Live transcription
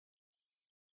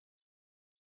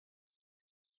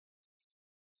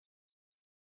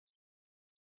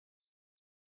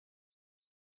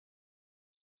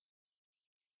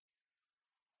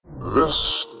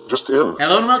This just in.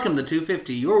 Hello and welcome to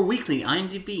 250, your weekly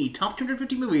IMDb Top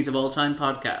 250 Movies of All Time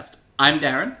podcast. I'm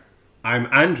Darren. I'm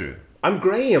Andrew. I'm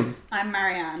Graham. I'm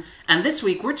Marianne. And this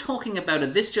week we're talking about a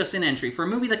This Just In entry for a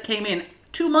movie that came in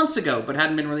 2 months ago but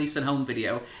hadn't been released at home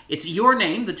video. It's Your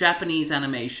Name, the Japanese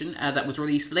animation that was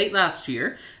released late last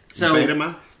year. So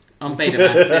Betamax? On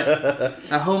Betamax,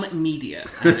 yeah. Home media,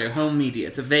 Andrew. Home media.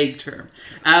 It's a vague term.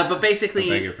 But basically, I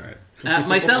beg your pardon.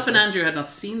 Myself and Andrew had not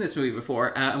seen this movie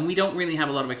before, and we don't really have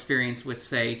a lot of experience with,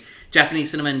 say, Japanese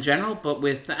cinema in general, but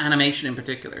with animation in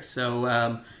particular. So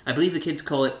I believe the kids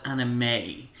call it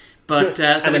anime. But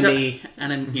so So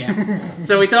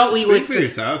we thought we would. Speak for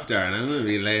yourself, Darren. I'm going to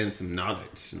be laying some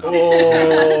knowledge.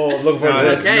 Oh, look for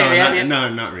this.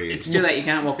 No, not really. It's too late. You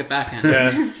can't walk it back, Andrew.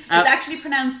 Yeah. It's actually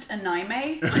pronounced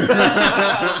anime.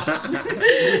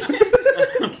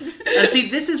 And see,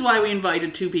 this is why we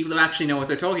invited two people who actually know what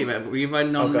they're talking about. We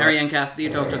invited on Marianne Cassidy,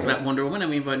 who talked to us about Wonder Woman, and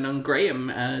we invited on Graham,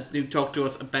 who talked to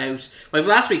us about... Well,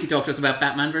 last week he talked to us about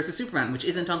Batman vs. Superman, which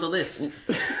isn't on the list.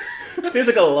 Seems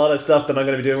like a lot of stuff that I'm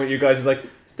going to be doing with you guys is like,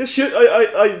 this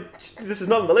is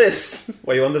not on the list.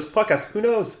 Why are you on this podcast? Who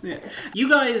knows? Yeah. You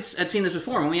guys had seen this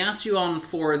before. When we asked you on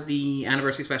for the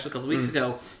anniversary special a couple of weeks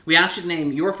ago, we asked you to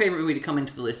name your favourite movie to come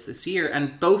into the list this year,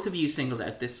 and both of you singled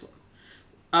out this one.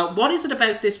 What is it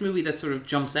about this movie that sort of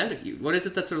jumps out at you? What is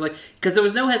it that sort of like... Because there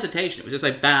was no hesitation. It was just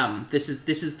like, bam, this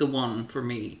is the one for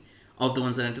me of the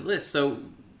ones that entered the list. So,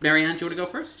 Marianne, do you want to go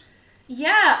first?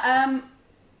 Yeah,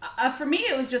 for me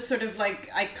it was just sort of like,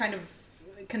 I kind of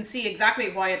can see exactly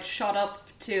why it shot up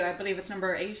to, I believe it's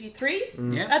number 83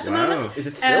 at the moment. Is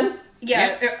it still?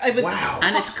 It was. Wow.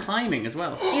 And it's climbing as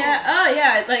well.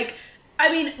 Yeah, like,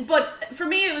 I mean, but for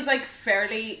me it was like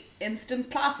fairly instant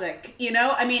classic, you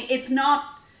know? I mean, it's not...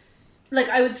 Like,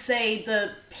 I would say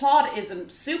the plot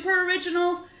isn't super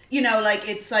original. You know, like,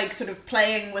 it's like sort of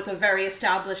playing with a very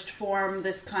established form,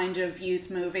 this kind of youth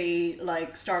movie,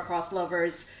 like Star-Crossed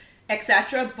Lovers,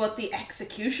 etc. But the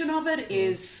execution of it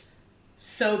is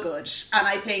so good. And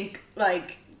I think,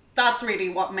 like, that's really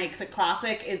what makes it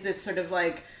classic, is this sort of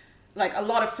like a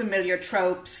lot of familiar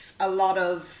tropes, a lot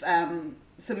of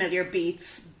familiar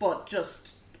beats, but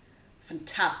just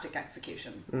fantastic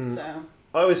execution. So...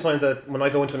 I always find that when I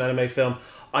go into an anime film,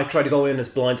 I try to go in as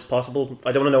blind as possible.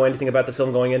 I don't want to know anything about the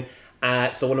film going in.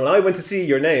 So when I went to see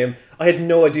Your Name, I had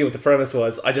no idea what the premise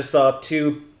was. I just saw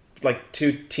two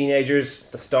teenagers,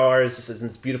 the stars, this is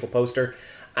this beautiful poster.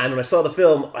 And when I saw the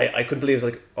film, I couldn't believe it.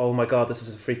 Was like, oh my god, this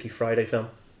is a Freaky Friday film.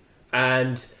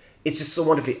 And it's just so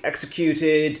wonderfully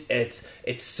executed. It's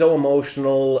so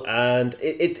emotional, and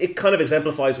it kind of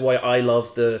exemplifies why I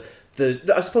love the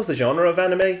I suppose the genre of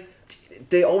anime.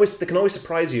 They can always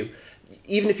surprise you,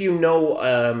 even if you know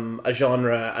a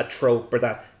genre, a trope, or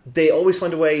that. They always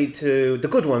find a way to, the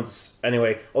good ones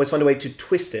anyway, always find a way to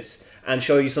twist it and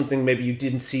show you something maybe you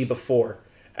didn't see before.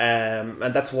 And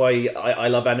that's why I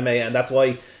love anime, and that's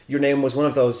why Your Name was one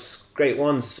of those great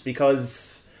ones,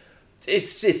 because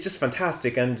it's just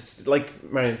fantastic. And like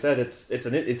Marianne said, it's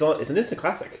an instant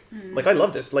classic. Like, I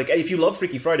loved it. Like, if you love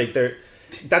Freaky Friday,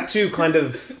 that too kind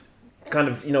of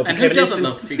you know, and became who doesn't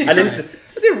love Freaky Friday?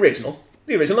 The original,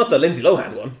 not the Lindsay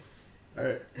Lohan one.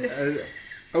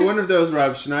 One of those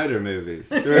Rob Schneider movies.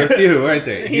 There were a few, weren't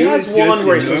there? He has one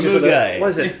where he's just with guy. What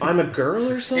is it? I'm a Girl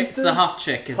or something? It's the hot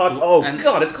chick.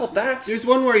 God, it's called that. There's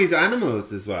one where he's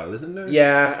animals as well, isn't there?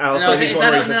 Yeah, also is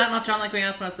that not John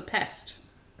Leguizamo as the pest?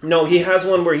 No, he has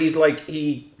one where he's like,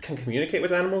 he can communicate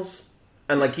with animals.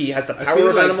 And like, he has the power I feel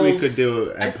of like animals. we could do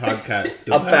a podcast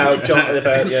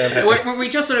Were we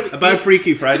just sort of about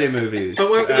Freaky Friday movies.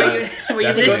 But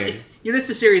you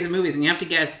list a series of movies and you have to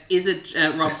guess, is it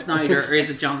Rob Schneider or is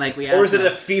it John Leguizamo? Or is it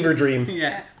a fever dream?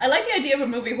 Yeah. I like the idea of a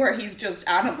movie where he's just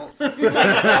animals. Like,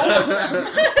 all of them.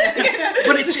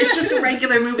 But it's just a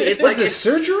regular movie. It's What's like the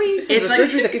surgery? It's the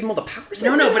surgery that gave him all the powers?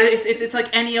 No, but it's like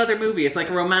any other movie. It's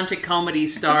like a romantic comedy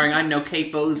starring, I don't know,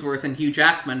 Kate Bosworth and Hugh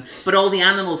Jackman, but all the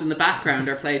animals in the background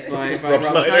are played by Rob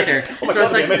Schneider. Oh my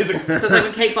God, amazing. So it's like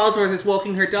when Kate Bosworth is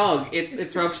walking her dog,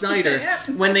 it's Rob Schneider. Yeah.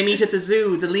 When they meet at the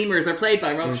zoo, the lemurs are played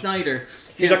by Rob Schneider.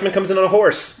 Hugh Jackman comes in on a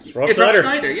horse. It's Rob Schneider.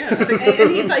 Schneider, yeah.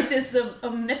 And he's like this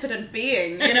omnipotent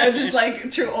being, you know, it's just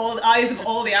like through all the eyes of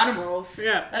all the animals.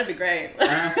 Yeah. That'd be great.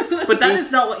 But that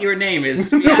is not what Your Name is.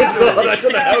 To be I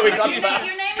don't know how we got to that.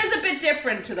 Your Name is a bit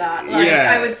different to that. Like,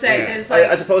 I would say there's like...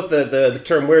 I suppose the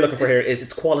term we're looking for here is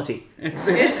its quality.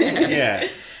 Yeah.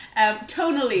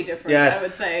 Tonally different, yes. I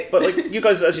would say. But like, you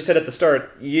guys, as you said at the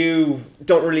start, you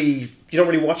don't really you don't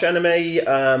really watch anime.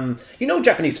 You know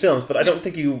Japanese films, but I don't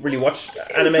think you really watch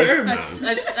anime.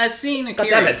 I've seen Akira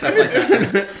damn it. and stuff like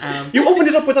that. You opened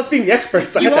it up with us being the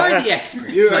experts. You are ask. the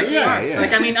experts. You are, Like, you yeah, are. yeah.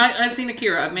 Like, I mean, I've seen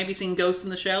Akira. I've maybe seen Ghost in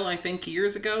the Shell, I think,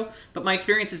 years ago. But my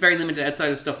experience is very limited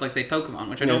outside of stuff like, say, Pokemon,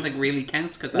 which I don't think really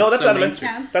counts because that's so anime.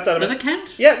 mainstream. Counts. That's anime. Does it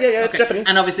count? Yeah, it's Japanese.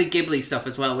 And obviously Ghibli stuff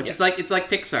as well, which is like, it's like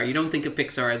Pixar. You don't think of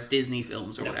Pixar as Disney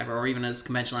films or whatever, or even as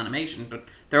conventional animation, but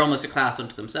they're almost a class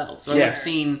unto themselves. So I've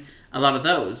seen a lot of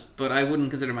those, but I wouldn't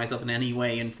consider myself in any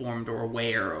way informed or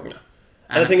aware of.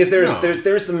 And the thing is,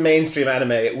 there's the mainstream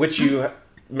anime, which you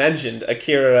mentioned,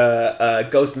 Akira,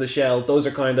 Ghost in the Shell. Those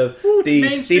are kind of the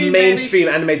mainstream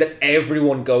anime that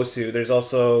everyone goes to. There's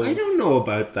also I don't know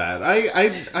about that. I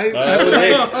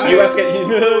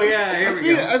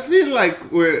feel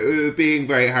like we're being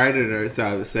very hard on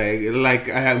ourselves, saying like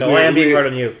I am being hard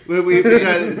on you.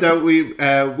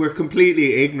 We're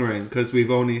completely ignorant because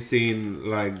we've only seen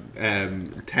like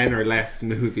 10 or less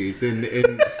movies in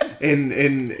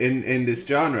this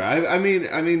genre. I mean,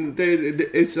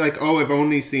 it's like I've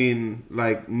only seen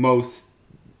like most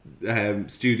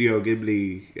Studio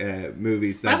Ghibli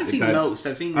movies. I haven't seen most.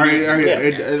 I've seen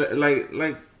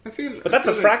like I feel. But that's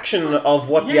a fraction of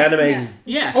what the anime.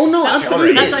 Yeah. Oh no,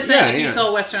 absolutely. That's like saying if you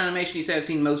saw Western animation, you say I've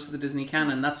seen most of the Disney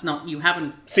canon. That's not you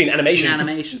haven't seen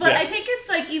animation. But I think it's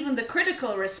like even the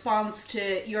critical response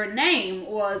to your name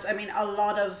was, I mean, a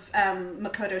lot of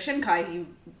Makoto Shinkai, who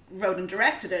wrote and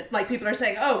directed it, like people are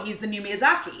saying, oh, he's the new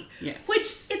Miyazaki. Yeah.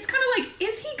 Which it's kind of like,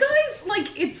 is he, guys? Like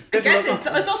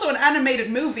it's also an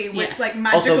animated movie with like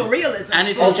magical realism, and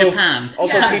it's also, in Japan.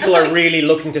 Also, people are really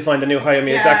looking to find a new Hayao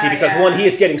Miyazaki because one, he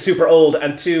is getting super old,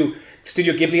 and two,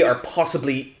 Studio Ghibli are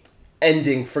possibly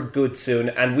ending for good soon,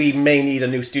 and we may need a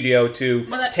new studio to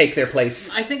take their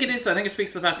place. I think it is. I think it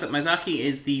speaks to the fact that Miyazaki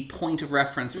is the point of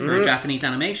reference for Japanese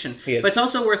animation. He is. But it's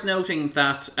also worth noting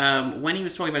that when he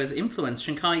was talking about his influence,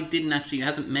 Shinkai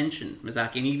hasn't mentioned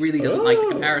Miyazaki, and he really doesn't like the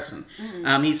comparison.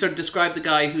 He sort of described the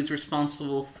guy who's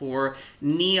responsible for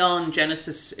Neon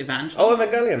Genesis Evangelion. Oh,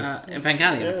 Evangelion.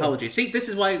 Evangelion, apologies. See, this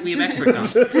is why we have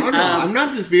experts on. Oh, no, I'm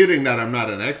not disputing that I'm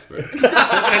not an expert.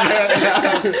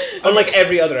 Unlike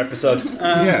every other episode.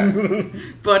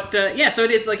 But so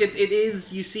it is like it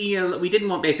is. You see, we didn't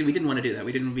want to do that.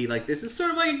 We didn't be like, this is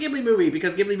sort of like a Ghibli movie,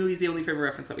 because Ghibli movie is the only favorite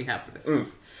reference that we have for this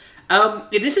stuff.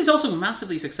 This is also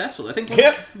massively successful. I think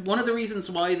one of the reasons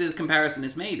why the comparison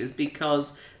is made is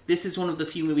because this is one of the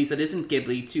few movies that isn't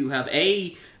Ghibli to have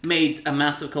made a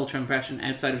massive cultural impression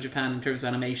outside of Japan in terms of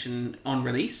animation on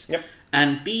release. Yep.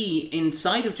 And B,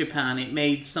 inside of Japan, it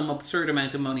made some absurd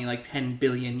amount of money, like 10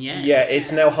 billion yen. Yeah,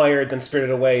 it's now higher than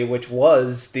Spirited Away, which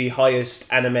was the highest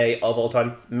anime of all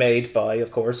time, made by, of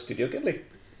course, Studio Ghibli.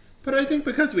 But I think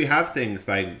because we have things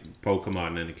like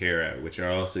Pokemon and Akira, which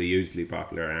are also hugely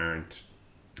popular, aren't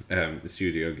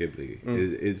Studio Ghibli.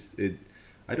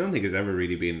 I don't think it's ever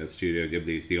really been that Studio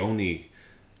Ghibli is the only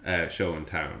show in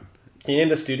town. Can you name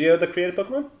the studio that created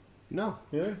Pokemon? No.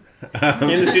 Yeah. Can you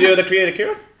name the studio that created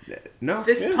Akira? No.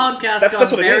 This podcast got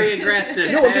very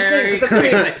aggressive. No, I'm just saying, 'cause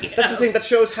that's the thing that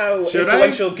shows how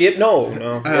influential Ghibli.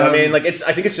 No. I mean, like I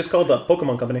think it's just called the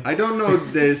Pokemon Company. I don't know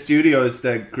the studios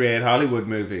that create Hollywood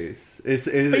movies. It's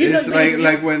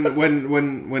like when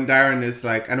Darren is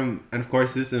like, and of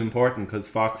course this is important because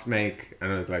Fox make,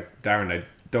 and I was like, Darren, I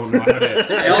don't know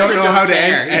how to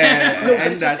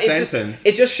end that sentence.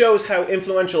 It just shows how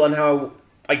influential and how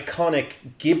iconic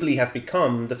Ghibli have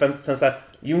become. The sense that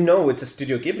it's a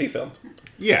Studio Ghibli film.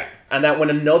 Yeah. And that when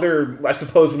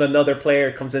another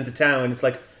player comes into town, it's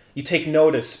like you take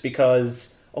notice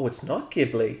because it's not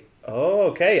Ghibli. Oh,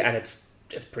 okay, and it's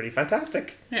pretty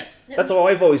fantastic. Yeah. That's all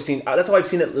I've always seen. That's how I've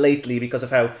seen it lately because of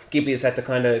how Ghibli has had to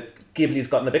Ghibli's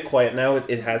gotten a bit quiet now.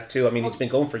 It has too. I mean, it's been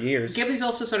going for years. Ghibli's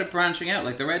also sort of branching out.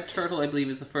 Like The Red Turtle, I believe,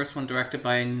 is the first one directed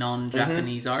by a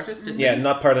non-Japanese artist.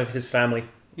 Not part of his family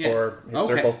or his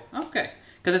circle. Okay.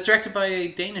 Because it's directed by a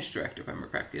Danish director, if I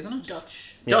remember correctly, isn't it?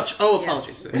 Dutch. Yeah. Dutch. Oh,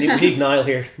 apologies. We need Niall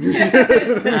here.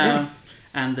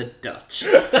 And the Dutch.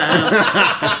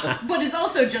 But it's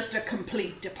also just a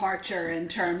complete departure in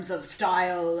terms of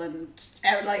style and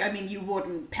you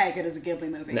wouldn't peg it as a Ghibli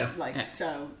movie. No.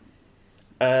 So.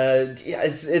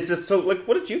 It's just so like.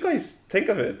 What did you guys think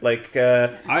of it? Like,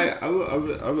 I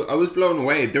was blown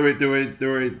away. There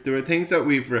were things that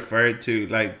we've referred to,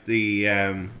 like the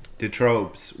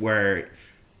tropes, where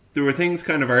there were things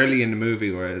kind of early in the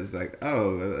movie where it's like,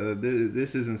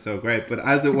 this isn't so great. But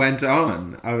as it went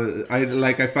on,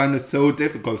 I found it so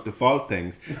difficult to fault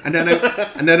things, and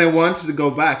then I wanted to go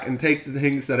back and take the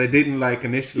things that I didn't like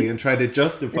initially and try to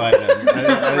justify them.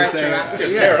 And say, this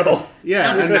is terrible.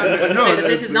 Yeah, No, say that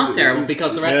this is not terrible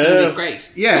because the rest of the movie is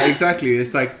great. Yeah, exactly.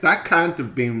 It's like that can't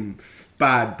have been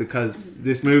bad because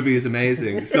this movie is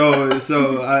amazing. So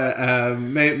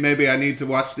maybe I need to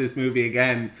watch this movie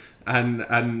again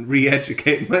and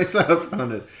re-educate myself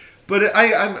on it. But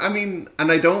I mean,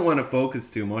 and I don't want to focus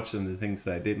too much on the things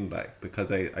that I didn't like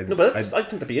because I No, but I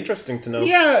think that'd be interesting to know.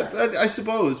 Yeah, I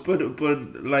suppose, but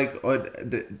like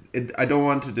I don't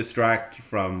want to distract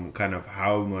from kind of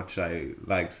how much I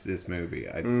liked this movie.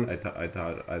 I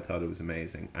thought it was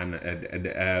amazing, and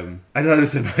I thought it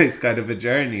was a nice kind of a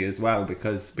journey as well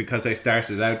because I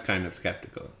started out kind of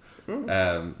skeptical.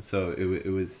 So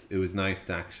it was nice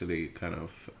to actually kind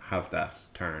of have that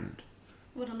turned.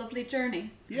 What a lovely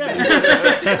journey. Yeah.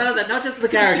 Not just for the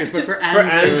characters, but for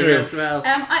Andrew as well.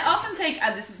 I often think,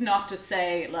 and this is not to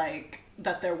say like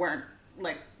that there weren't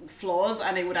like flaws,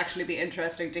 and it would actually be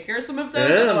interesting to hear some of those.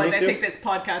 Yeah, Otherwise, me I too. think this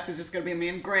podcast is just going to be me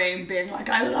and Graham being like,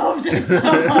 I loved it so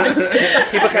much.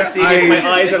 People can't see me. My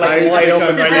eyes are like wide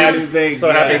open right now. Just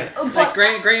so happy. Like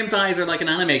Graham's eyes are like an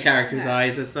anime character's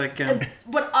eyes. It's like.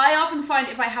 But I often find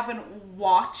if I haven't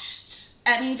watched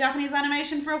any Japanese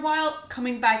animation for a while,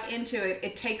 coming back into it,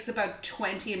 it takes about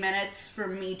 20 minutes for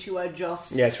me to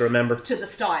adjust. Yes, remember to the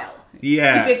style.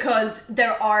 Yeah. Because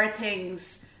there are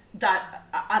things that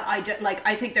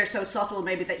I think they're so subtle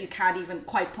maybe that you can't even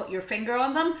quite put your finger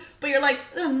on them. But you're like,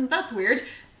 that's weird.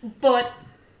 But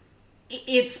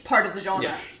it's part of the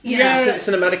genre. Yeah.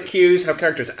 Cinematic cues, how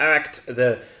characters act,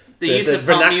 the use of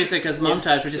pop music as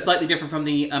montage, which is slightly different from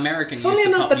the American Funny use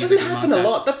of enough, pop that music doesn't as happen a montage.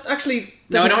 lot. That actually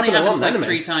No, doesn't it only happen a lot happens in like anime.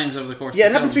 3 times over the course Yeah, of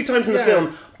it the happened film. 3 times in the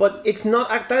film, but it's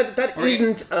not that Or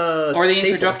isn't Or the staple.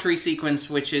 introductory sequence,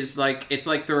 which is like, it's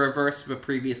like the reverse of a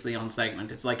previously on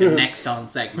segment. It's like a next on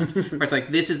segment, where it's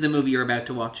like, this is the movie you're about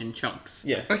to watch in chunks.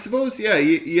 Yeah. I suppose, yeah,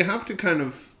 you have to kind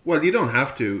of, well, you don't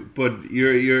have to, but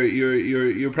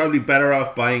you're probably better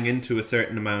off buying into a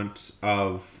certain amount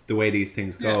of the way these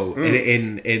things go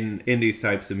in these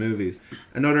types of movies.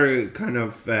 Another kind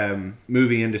of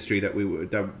movie industry that we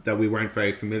weren't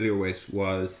very familiar with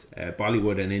was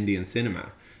Bollywood and Indian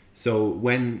cinema. So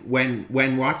when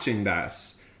watching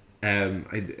that,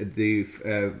 the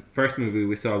first movie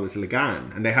we saw was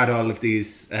Lagan, and they had all of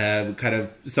these kind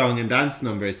of song and dance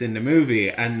numbers in the movie,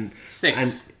 and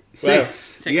Six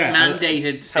yeah.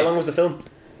 mandated 6. How long was the film?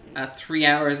 3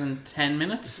 hours and 10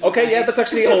 minutes. Okay, yeah, that's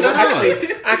actually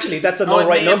actually that's an Oh, it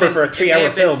alright may have number been- for a it may 3-hour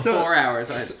have been film. 4 hours.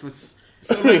 It was.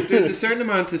 So like, there's a certain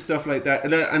amount of stuff like that,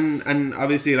 and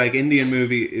obviously like Indian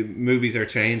movies are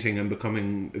changing and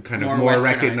becoming kind of more westernized.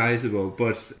 recognizable.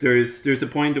 But there's a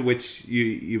point at which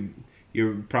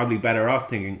you're probably better off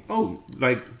thinking, oh,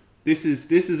 like this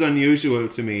is unusual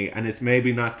to me, and it's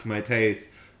maybe not to my taste,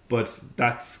 but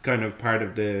that's kind of part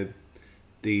of the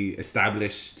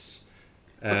established.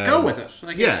 But go with it.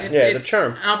 Like, yeah. it's the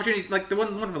charm. An opportunity. Like the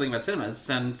one wonderful thing about cinema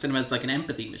is like an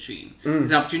empathy machine.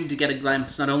 It's an opportunity to get a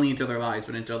glimpse not only into their lives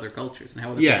but into other cultures and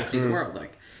how other people see the world.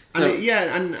 Like, so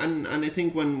and I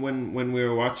think when we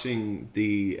were watching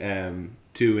the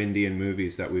 2 Indian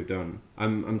movies that we've done,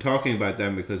 I'm talking about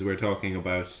them because we're talking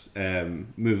about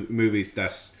movies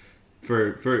that.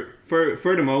 For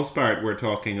the most part, we're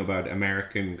talking about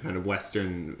American kind of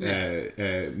Western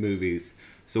movies.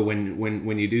 So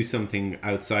when you do something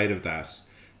outside of that,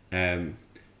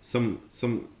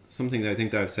 something that I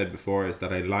think that I've said before is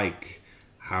that I like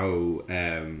how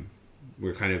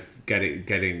we're kind of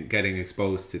getting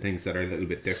exposed to things that are a little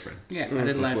bit different. yeah, a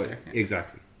little out there. Yeah.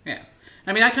 Exactly. Yeah,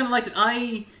 I mean, I kind of liked it.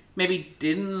 I maybe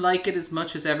didn't like it as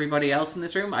much as everybody else in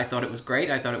this room. I thought it was great.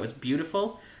 I thought it was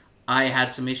beautiful. I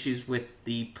had some issues with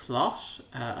the plot.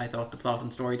 I thought the plot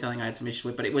and storytelling I had some issues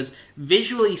with, but it was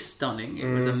visually stunning.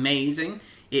 It was amazing.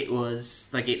 It was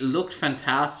like, it looked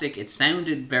fantastic. It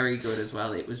sounded very good as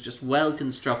well. It was just well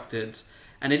constructed,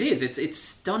 and it's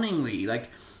stunningly like,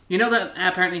 you know, that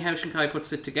apparently how Shinkai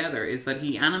puts it together is that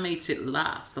he animates it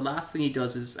last. The last thing he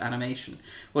does is animation.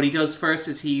 What he does first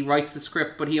is he writes the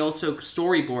script, but he also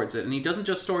storyboards it, and he doesn't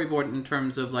just storyboard it in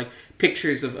terms of like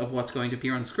pictures of what's going to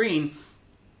appear on screen.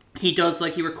 He does,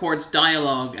 like, he records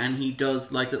dialogue, and he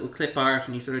does, like, little clip art,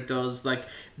 and he sort of does, like,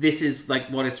 this is, like,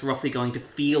 what it's roughly going to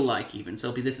feel like, even.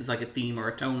 So this is, like, a theme or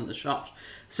a tone of the shot.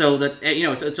 So that, you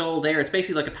know, it's all there. It's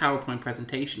basically like a PowerPoint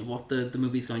presentation of what the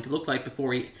movie's going to look like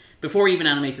before he even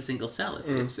animates a single cell.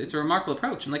 It's a remarkable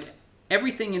approach. And, like,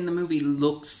 everything in the movie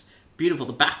looks beautiful.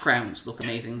 The backgrounds look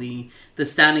amazing. The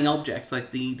standing objects, like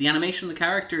the animation of the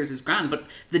characters is grand, but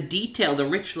the detail, the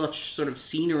rich, lush sort of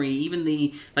scenery, even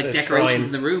the decorations shrine.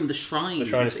 in the room, the shrine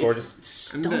is gorgeous. It's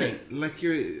stunning. And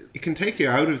it can take you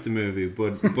out of the movie,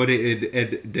 but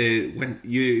when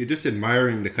you're just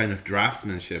admiring the kind of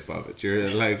draftsmanship of it, you're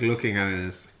like looking at it and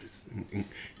it's like,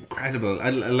 incredible. I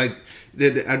like.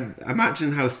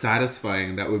 Imagine how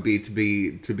satisfying that would be to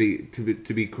be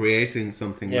creating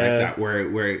something like that,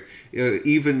 where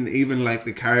even like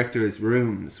the characters'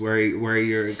 rooms, where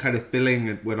you're kind of filling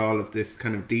it with all of this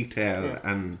kind of detail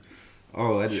and. I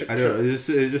don't know. There's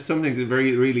just something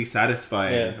really, really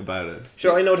satisfying about it.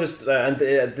 Sure, I noticed, and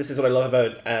this is what I love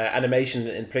about animation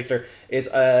in particular, is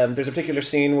there's a particular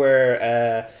scene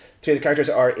where two of the characters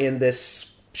are in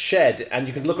this shed, and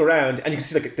you can look around, and you can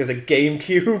see like there's a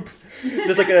GameCube.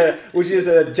 There's like which is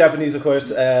a Japanese, of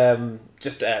course, the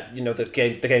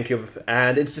GameCube,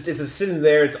 and it's just sitting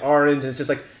there. It's orange, and it's just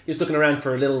like you're just looking around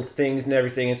for little things and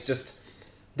everything. It's just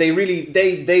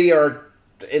they are.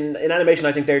 In animation,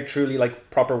 I think they're truly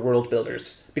like proper world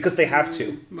builders because they have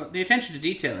to. Well, the attention to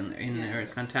detail in there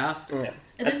is fantastic. Yeah.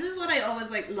 This is what I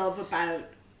always like love about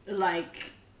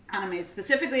like anime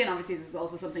specifically, and obviously this is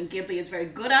also something Ghibli is very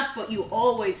good at. But you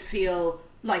always feel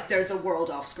like there's a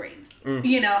world off screen,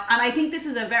 you know. And I think this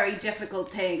is a very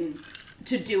difficult thing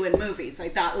to do in movies,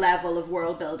 like that level of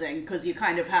world building, because you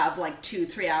kind of have like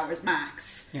 2-3 hours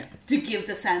max to give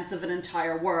the sense of an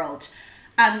entire world.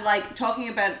 And like talking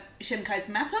about Shinkai's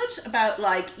method, about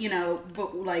like, you know,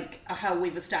 like how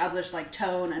we've established like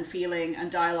tone and feeling and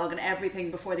dialogue and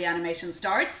everything before the animation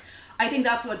starts, I think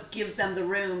that's what gives them the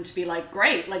room to be like,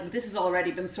 great, like this has already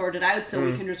been sorted out, so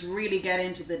we can just really get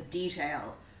into the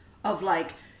detail of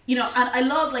like, you know. And I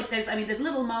love like there's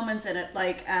little moments in it,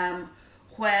 like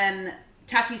when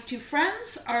Taki's two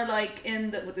friends are like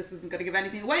in the, well, this isn't going to give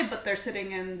anything away, but they're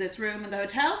sitting in this room in the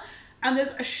hotel. And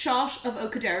there's a shot of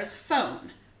Okudera's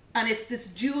phone. And it's this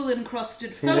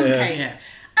jewel-encrusted phone case. Yeah.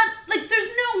 And, like, there's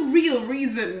no real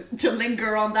reason to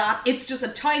linger on that. It's just a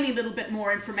tiny little bit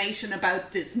more information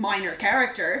about this minor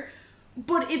character.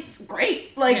 But it's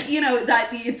great. Like, you know, that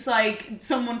it's like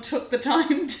someone took the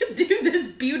time to do this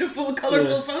beautiful,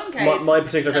 colourful phone case. My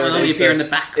particular favourite will only appear in the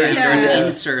background. There's an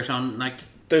insert on, like...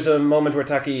 There's a moment where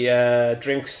Taki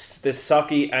drinks this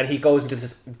sake and he goes into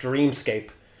this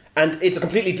dreamscape. And it's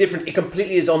completely different. It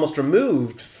completely is almost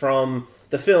removed from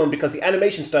the film because the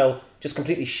animation style just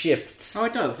completely shifts. Oh,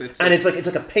 it does. It's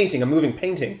like a painting, a moving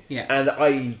painting. Yeah. And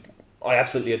I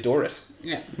absolutely adore it.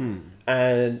 Yeah.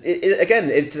 And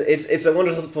it's a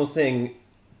wonderful thing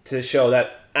to show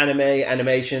that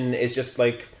animation is just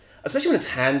like, especially when it's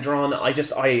hand drawn. I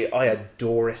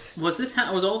adore it.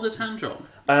 Was all this hand drawn?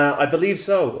 I believe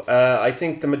so. I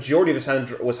think the majority of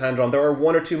it was hand drawn. There are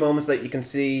one or two moments that you can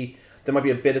see. There might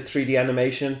be a bit of 3D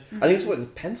animation. I think it's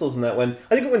with pencils in that one.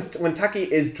 I think when Taki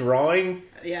is drawing,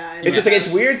 it's just like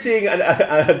it's weird seeing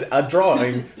a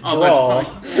drawing draw,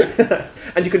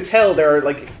 and you can tell there are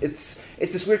like it's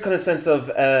this weird kind of sense of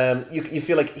you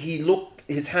feel like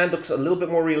his hand looks a little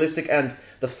bit more realistic, and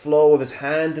the flow of his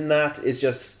hand in that is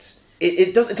just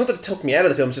it's not that it took me out of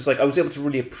the film. It's just like I was able to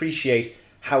really appreciate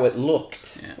how it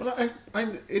looked. Yeah.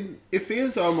 Well, it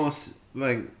feels almost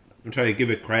like. I'm trying to give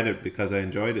it credit because I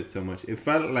enjoyed it so much. It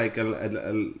felt like a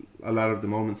lot of the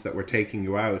moments that were taking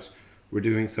you out were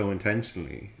doing so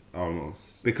intentionally,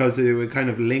 almost. Because it would kind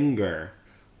of linger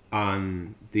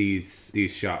on these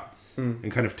shots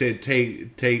and kind of take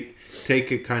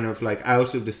it kind of like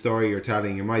out of the story you're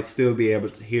telling. You might still be able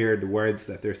to hear the words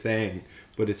that they're saying,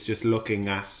 but it's just looking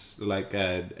at like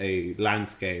a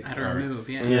landscape. At a remove,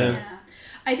 yeah.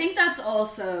 I think that's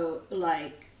also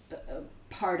like...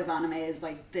 part of anime is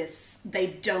like this, they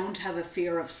don't have a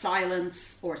fear of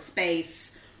silence or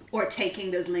space or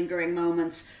taking those lingering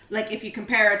moments. Like if you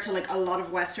compare it to like a lot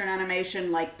of Western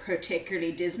animation, like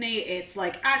particularly Disney, it's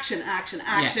like action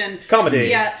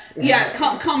comedy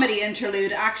comedy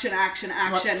interlude, action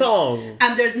song,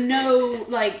 and there's no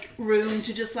like room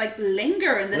to just like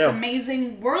linger in this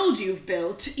amazing world you've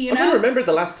built, you know. I don't remember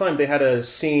the last time they had a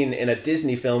scene in a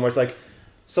Disney film where it's like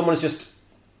someone's just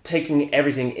taking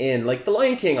everything in. Like The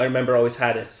Lion King, I remember always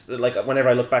had it. Like whenever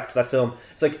I look back to that film,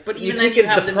 it's like, but even then you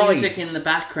have the music in the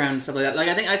background and stuff like that. Like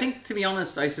I think to be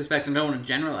honest, I suspect, and I don't want to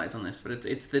generalize on this, but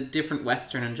it's the different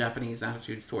Western and Japanese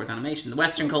attitudes towards animation. The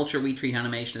Western culture, we treat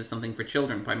animation as something for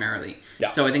children primarily.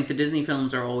 Yeah. So I think the Disney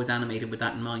films are always animated with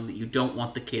that in mind, that you don't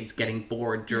want the kids getting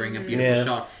bored during a beautiful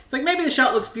shot. It's like, maybe the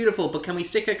shot looks beautiful, but can we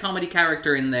stick a comedy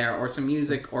character in there or some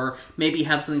music, or maybe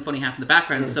have something funny happen in the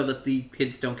background so that the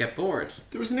kids don't get bored?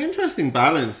 There was an interesting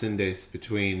balance in this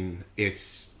between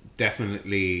it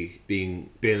definitely being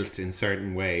built in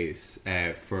certain ways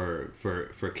for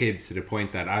kids, to the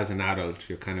point that as an adult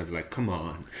you're kind of like, come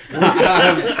on.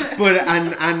 But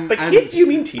kids, you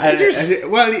mean teenagers?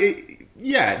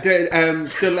 Yeah,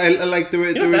 like there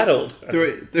were that old.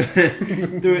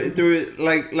 there were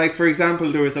like for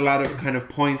example, there was a lot of kind of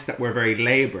points that were very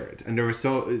laboured, and there was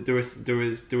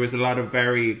a lot of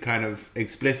very kind of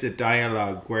explicit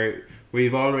dialogue where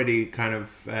you've already kind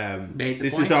of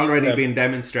this has already been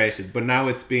demonstrated, but now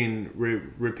it's being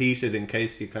repeated in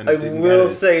case you kind of didn't I will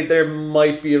get it. say there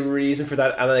might be a reason for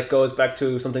that, and it goes back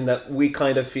to something that we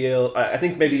kind of feel. I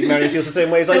think maybe Marianne feels the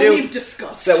same way as I do. That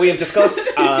we have discussed.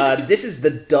 This is the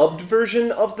dubbed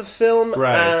version of the film,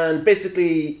 right? And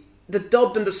basically, the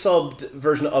dubbed and the subbed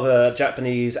version of a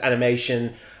Japanese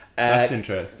animation. That's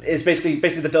interesting. Is basically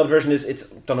the dubbed version is it's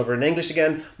done over in English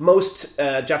again. Most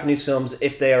Japanese films,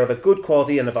 if they are of a good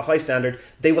quality and of a high standard,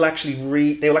 they will actually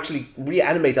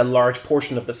reanimate a large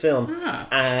portion of the film,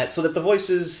 so that the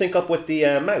voices sync up with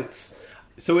the mouths.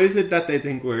 So is it that they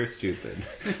think we're stupid?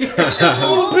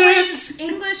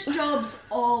 English dubs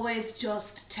always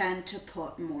just tend to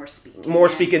put more speaking. More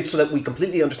speaking so that we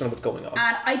completely understand what's going on.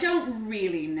 And I don't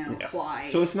really know why.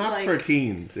 So it's not for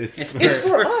teens. It's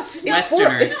for us. It's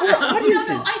for audiences.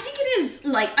 No, I think it is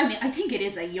I think it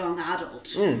is a young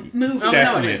adult movie.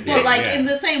 Definitely. But in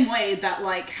the same way that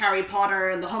like Harry Potter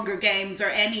and the Hunger Games or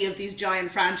any of these giant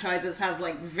franchises have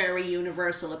like very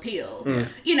universal appeal.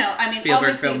 You know, I mean, Spielberg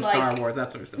obviously film, like Star Wars,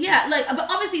 that sort of stuff. yeah, like, but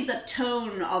obviously the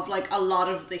tone of like a lot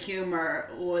of the humor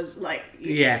was like,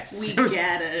 yes, we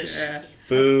get it. Yeah. It's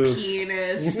Boobs. a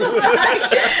penis.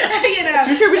 Like, you know. To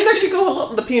be fair, we didn't actually go a lot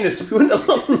on the penis. We went a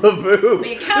lot on the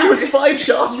boobs. There was 5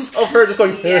 shots of her just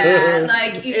going. Yeah,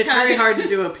 like It's very hard to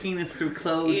do a penis through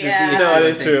clothes. Yeah. No, it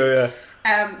is true.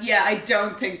 Yeah. Yeah, I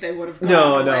don't think they would have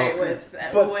gone away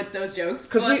with those jokes.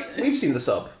 Because we've seen the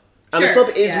sub. And Sure,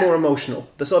 the sub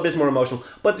is more emotional.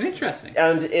 But Interesting.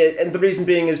 And the reason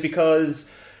being is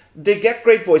because they get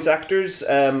great voice actors.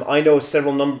 I know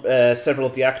several of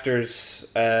the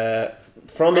actors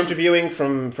from interviewing,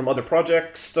 from other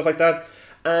projects, stuff like that.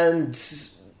 And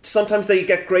sometimes they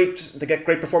get great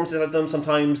performances out of them.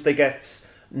 Sometimes they get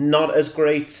not as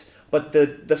great. But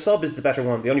the sub is the better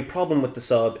one. The only problem with the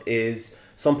sub is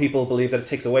some people believe that it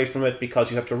takes away from it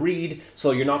because you have to read,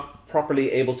 so you're not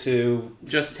properly able to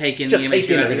just take in the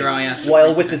image out of your eye.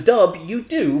 While with the dub, you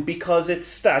do because it's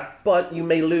stat, but you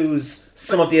may lose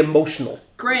some of the emotional.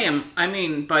 Graham, I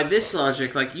mean, by this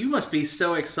logic, like, you must be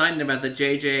so excited about the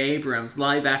J.J. Abrams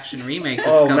live-action remake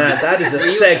that's coming. Oh man, that is a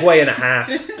segue and a half.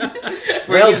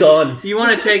 Well done. You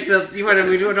want to take we want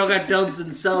to talk about dubs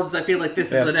and subs. I feel like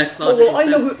this is the next logical Well, I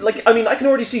know who. I can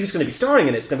already see who's going to be starring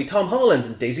in it. It's going to be Tom Holland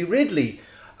and Daisy Ridley.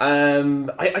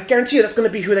 I guarantee you that's going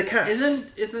to be who they cast.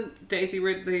 Isn't Daisy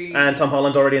Ridley and Tom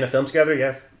Holland already in a film together?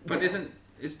 Yes. But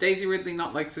is Daisy Ridley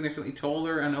not like significantly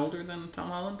taller and older than Tom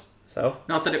Holland? So?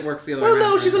 Not that it works the other way around.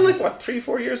 Well, no, she's only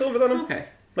 3-4 years older than him. Okay.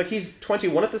 Like, he's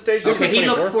 21 at this stage. Okay, he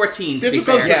looks 14, to be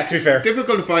fair. Yeah, to be fair.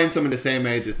 Difficult to find someone the same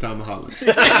age as Tom Holland.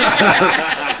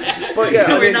 But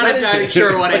yeah, we're not entirely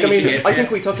sure what age he is. I think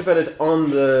we talked about it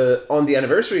on the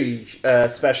anniversary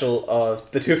special of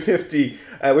the 250.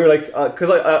 We were like, because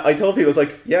I told people, I was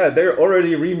like, yeah, they're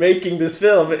already remaking this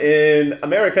film in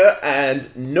America,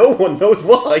 and no one knows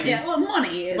why. Yeah, well,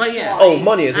 money is why. Oh,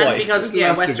 money is why. And because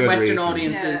Western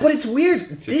audiences. Yeah. But it's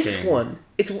weird. This one,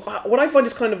 what I find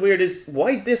is kind of weird is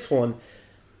why this one.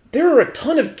 There are a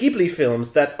ton of Ghibli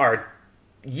films that are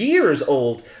years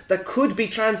old that could be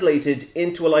translated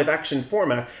into a live action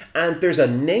format, and there's a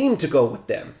name to go with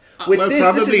them.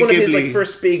 This is one of his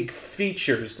first big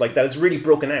features like that. It's really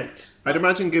broken out. I'd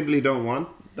imagine Ghibli don't want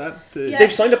that.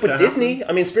 They've signed up with Disney.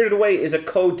 I mean, Spirited Away is a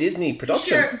co-Disney production.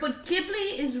 Sure, but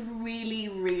Ghibli is really,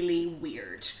 really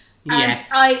weird.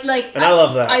 Yes. And I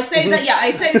love that. I say that. Yeah, I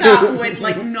say that with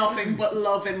like nothing but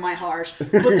love in my heart.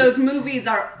 But those movies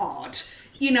are odd.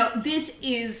 You know, this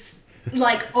is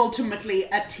like ultimately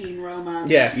a teen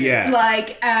romance. Yeah.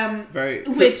 Like, Very.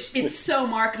 which it's so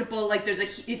marketable. Like, there's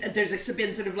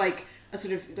been sort of like a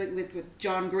sort of like with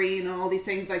John Green and all these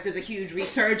things. Like, there's a huge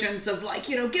resurgence of like,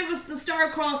 you know, give us the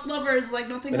star-crossed lovers. Like,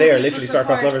 nothing. They are literally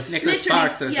star-crossed lovers. Nicholas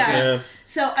Sparks. Yeah.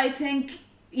 So I think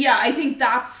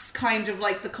that's kind of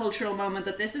like the cultural moment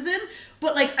that this is in.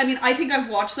 But like, I mean, I think I've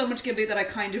watched so much Ghibli that I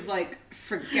kind of like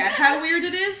forget how weird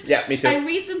it is. Yeah, me too. I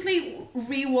recently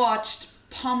rewatched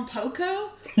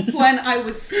Pompoko when I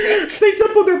was sick. They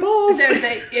jump on their balls.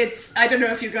 I don't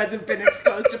know if you guys have been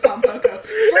exposed to Pompoko.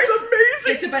 It's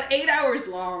amazing. It's about 8 hours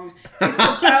long. It's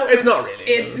about. It's not really.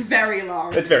 It's very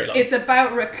long. It's very long. It's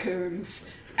about raccoons.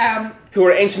 who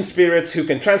are ancient spirits who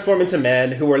can transform into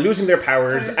men, who are losing their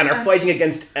powers and are fighting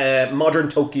against modern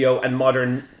Tokyo and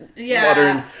modern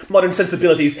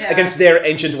sensibilities against their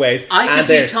ancient ways. I can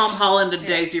see Tom Holland and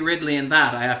Daisy Ridley in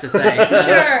that, I have to say.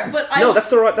 Sure, but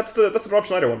that's the Rob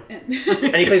Schneider one,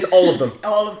 and he plays all of them.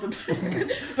 All of them.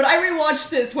 But I rewatched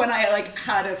this when I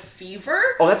had a fever.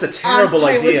 Oh, that's a terrible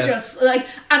idea. I was just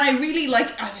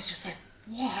I was just like,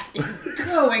 what is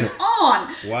going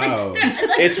on? Wow.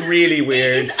 It's really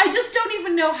weird. I just don't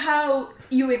even know how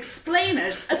you explain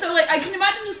it. So, I can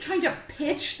imagine just trying to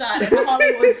pitch that in a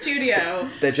Hollywood studio.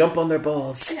 They jump on their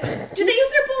balls. Do they use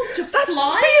their balls to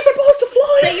fly? They use their balls to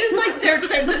fly. They use,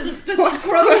 the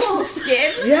scrotal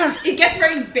skin. Yeah. It gets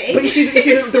very big. But you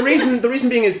see the reason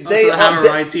being is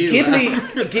Miyazaki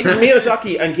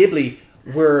and Ghibli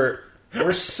were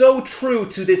so true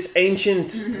to this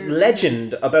ancient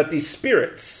legend about these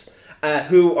spirits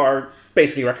who are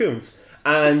basically raccoons.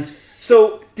 And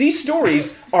so these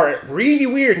stories are really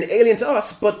weird and alien to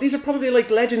us, but these are probably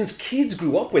legends kids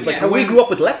grew up with, how we grew up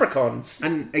with leprechauns.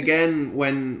 And again,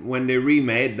 when they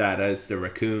remade that as the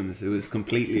raccoons, it was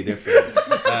completely different.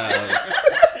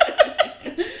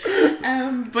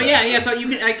 So you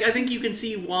can, I think you can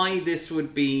see why this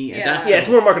would be adapted. Yeah, it's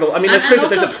more marketable. I mean, for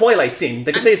instance, there's a Twilight scene.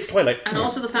 They could say it's Twilight. And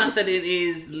also the fact that it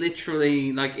is literally,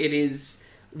 it is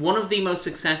one of the most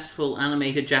successful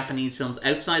animated Japanese films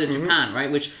outside of Japan, right?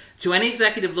 Which, to any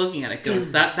executive looking at it,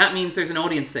 goes, that means there's an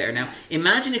audience there. Now,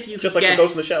 imagine if you just could like get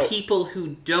Ghost in the Shell. People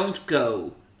who don't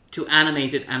go to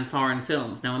animated and foreign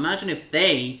films. Now, imagine if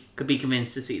they could be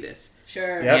convinced to see this.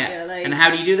 Sure. Yep. Yeah. And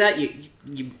how do you do that?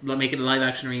 You make it a live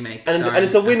action remake. And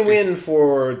it's a win-win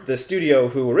for the studio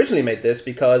who originally made this,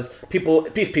 because if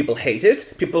people hate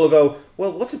it, people will go,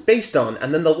 well, what's it based on?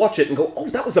 And then they'll watch it and go, oh,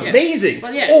 that was amazing.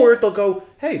 Well, or they'll go,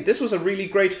 hey, this was a really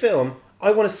great film. I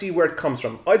want to see where it comes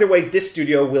from. Either way, this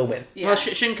studio will win. Yeah. Well,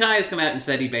 Shinkai has come out and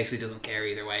said he basically doesn't care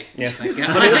either way. Yeah. That's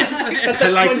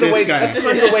kind of the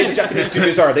way the Japanese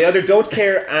studios are. They either don't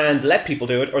care and let people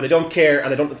do it, or they don't care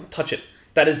and they don't touch it.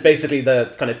 That is basically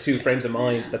the kind of two frames of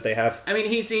mind that they have. I mean,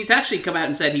 he's actually come out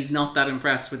and said he's not that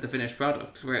impressed with the finished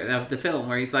product of the film,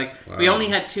 where he's like, we only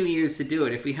had 2 years to do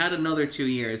it. If we had another 2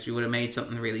 years, we would have made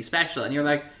something really special. And you're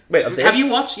like, wait, of this? Have you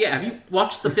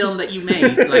watched the film that you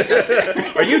made?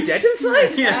 Are you dead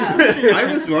inside? Yeah.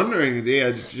 I was wondering,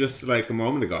 just a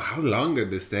moment ago, how long did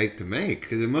this take to make?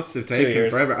 Because it must have taken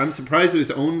forever. I'm surprised it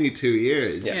was only 2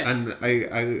 years. Yeah. And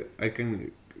I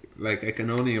can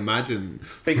only imagine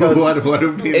because what it would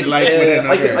have been like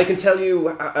within I can tell you,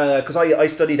 because I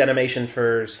studied animation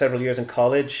for several years in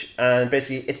college, and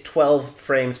basically it's 12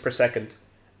 frames per second.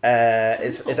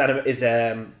 Is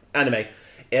anime.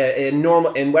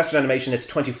 In Western animation, it's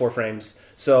 24 frames.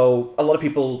 So a lot of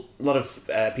people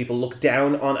look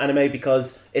down on anime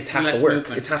because it's half the work.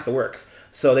 Movement. It's half the work.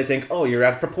 So they think, oh, you're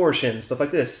out of proportion, stuff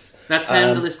like this. That's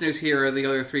how the listeners here are the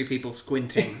other 3 people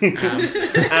squinting.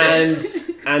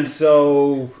 And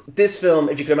so this film,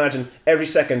 if you can imagine, every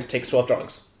second takes 12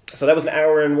 drawings. So that was an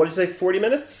hour and, what did you say, 40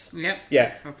 minutes? Yep.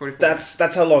 Yeah.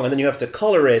 That's how long. And then you have to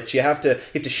color it. You have to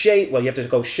shade. Well, you have to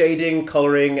go shading,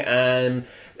 coloring, and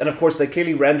of course they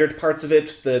clearly rendered parts of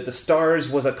it. The stars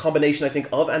was a combination, I think,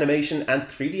 of animation and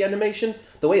 3D animation.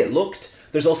 The way it looked.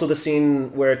 There's also the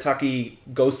scene where Taki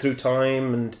goes through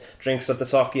time and drinks of the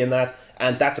sake and that,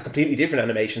 and that's a completely different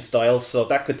animation style. So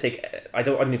that could take. I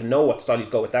don't even know what style you'd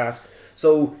go with that.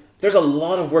 So there's a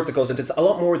lot of work that goes into it. It's a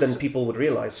lot more than people would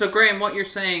realize. So, Graham, what you're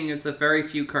saying is that very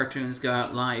few cartoons go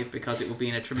out live because it would be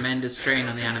in a tremendous strain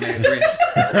on the animator's wrist.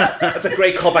 That's a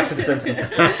great callback to The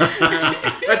Simpsons.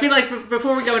 I feel like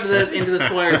before we go into the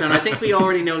spoiler zone, I think we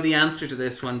already know the answer to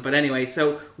this one. But anyway,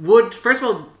 so first of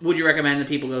all, would you recommend that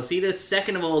people go see this?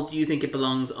 Second of all, do you think it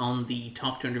belongs on the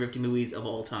top 250 movies of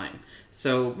all time?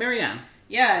 So, Marianne.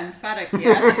 Yeah, emphatic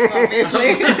yes,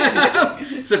 obviously.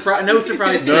 No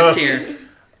surprise twist here.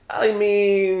 I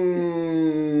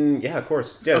mean, yeah, of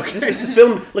course. Yeah, okay. This is a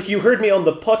film. Like, you heard me on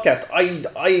the podcast.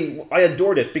 I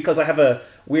adored it because I have a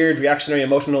weird reactionary,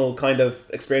 emotional kind of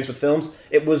experience with films.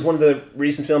 It was one of the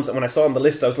recent films that when I saw on the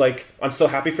list, I was like, I'm so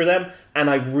happy for them, and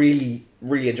I really,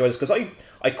 really enjoyed this because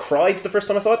I cried the first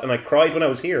time I saw it, and I cried when I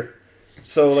was here.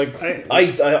 So,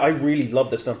 I really love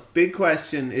this film. Big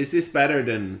question: is this better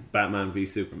than Batman v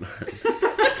Superman?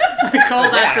 We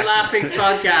called that to last week's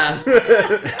podcast.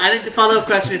 I think the follow-up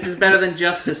question is better than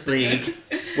Justice League.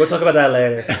 We'll talk about that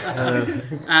later.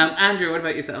 Andrew, what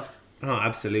about yourself? Oh,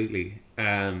 absolutely.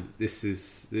 This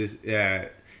is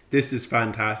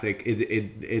fantastic.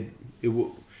 It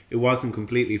wasn't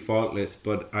completely faultless,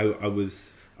 but I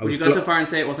was. Would you go so far and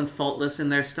say it wasn't faultless in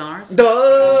their stars? No!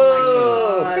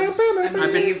 Oh my God. I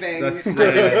I've been leaving.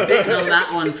 sitting on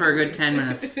that one for a good 10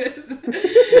 minutes.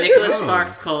 Nicholas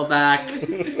Sparks call back.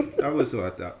 That was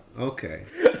what that. Okay.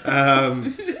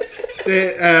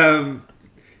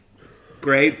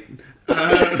 Great.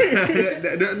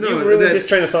 You ruined this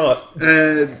train of thought.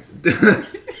 The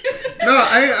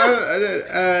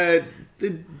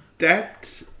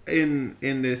depth in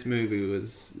this movie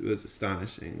was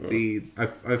astonishing.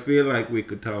 I feel like we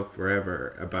could talk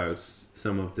forever about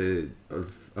some of the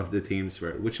themes for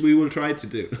it, which we will try to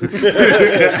do.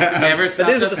 That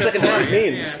is what the second half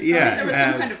means. Yeah. I think there was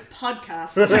some kind of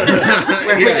podcast.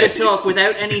 Where we could talk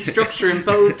without any structure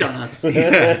imposed on us.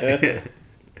 Yeah.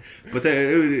 But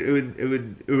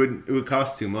it would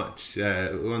cost too much.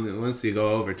 Once we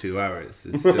go over 2 hours,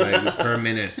 it's like, per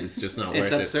minute, it's just not worth it.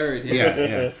 It's absurd.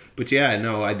 Yeah. But yeah,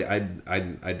 no, I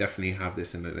definitely have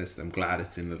this in the list. I'm glad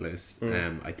it's in the list.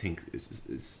 I think the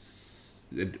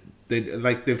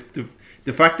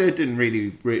fact that it didn't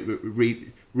really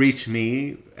reach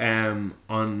me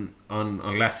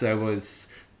unless I was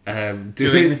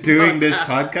doing this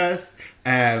podcast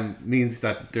means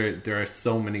that there are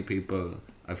so many people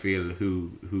I feel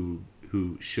who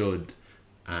should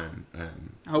and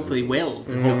hopefully will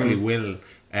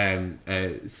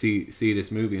see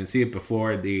this movie and see it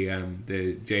before the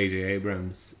J.J.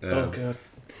 Abrams. Oh god.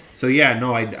 So yeah,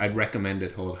 no, I'd recommend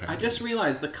it wholeheartedly. I just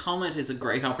realised the comet is a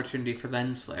great opportunity for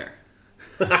lens flare.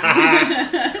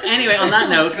 Anyway, on that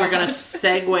note, we're going to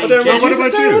segue. What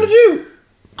about you? What did you?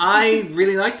 I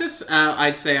really liked it.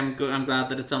 I'd say I'm glad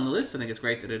that it's on the list. I think it's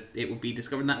great that it would be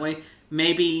discovered in that way.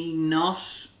 Maybe not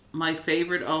my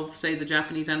favourite of, say, the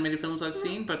Japanese animated films I've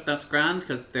seen, but that's grand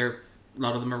because a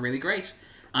lot of them are really great.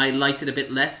 I liked it a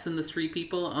bit less than the three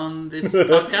people on this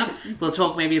podcast. We'll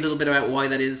talk maybe a little bit about why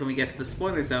that is when we get to the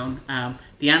spoiler zone.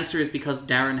 The answer is because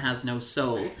Darren has no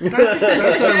soul.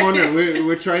 That's what I'm wondering.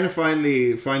 We're trying to find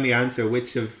the answer.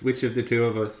 Which of the two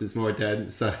of us is more dead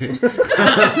inside? And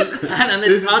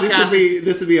this podcast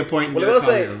this would be a point. Well,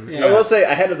 I will say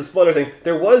ahead of the spoiler thing,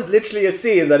 there was literally a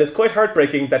scene that is quite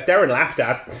heartbreaking that Darren laughed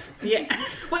at. Yeah.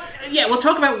 Well, yeah, we'll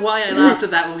talk about why I laughed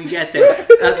at that when we get there.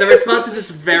 The response is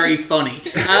it's very funny.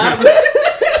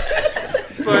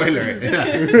 Spoiler.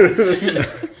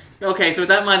 Okay, so with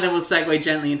that in mind, then we'll segue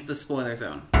gently into the spoiler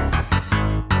zone.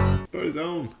 Spoiler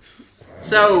zone.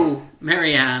 So,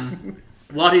 Marianne,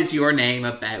 what is your name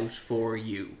about for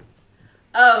you?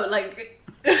 Oh, like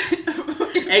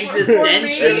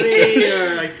existentially,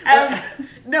 or like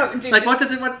no, like what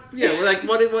does it? What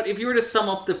if you were to sum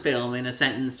up the film in a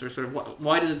sentence, or sort of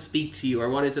why does it speak to you, or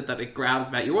what is it that it grabs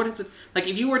about you? What is it like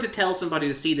if you were to tell somebody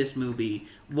to see this movie?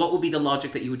 What would be the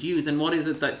logic that you would use, and what is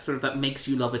it that sort of that makes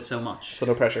you love it so much? So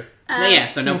no pressure.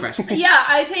 So no pressure. Yeah,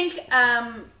 I think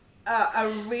a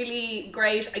really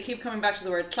great. I keep coming back to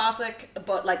the word classic,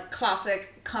 but like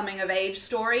classic coming of age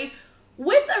story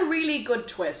with a really good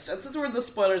twist. And since we're in the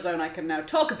spoiler zone, I can now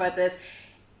talk about this.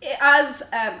 As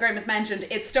Graham has mentioned,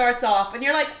 it starts off and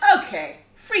you're like, okay,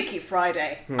 Freaky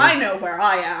Friday. I know where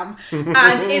I am.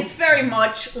 And it's very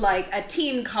much like a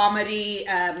teen comedy.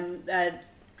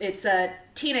 It's a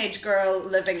teenage girl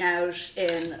living out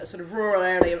in a sort of rural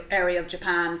area of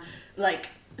Japan, like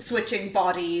switching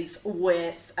bodies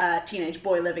with a teenage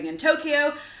boy living in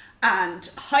Tokyo. And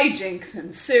hijinks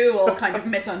ensue, all kind of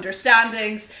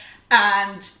misunderstandings.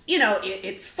 And, you know,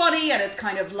 it's funny and it's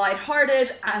kind of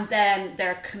lighthearted, and then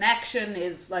their connection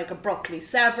is like abruptly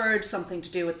severed, something to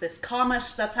do with this comet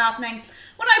that's happening.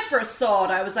 When I first saw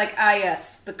it, I was like,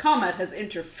 yes, the comet has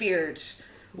interfered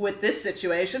with this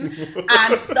situation.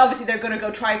 And obviously they're going to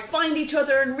go try find each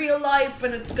other in real life,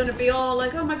 and it's going to be all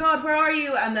like, oh my God, where are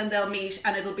you? And then they'll meet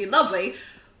and it'll be lovely.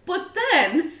 But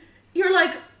then you're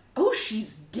like, oh,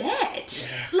 she's dead.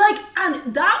 Like,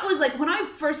 and that was like, when I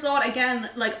first saw it again,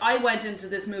 like, I went into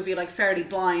this movie like fairly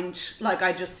blind. Like,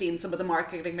 I'd just seen some of the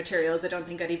marketing materials. I don't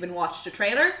think I'd even watched a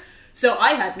trailer. So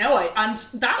I had no idea. And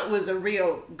that was a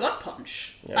real gut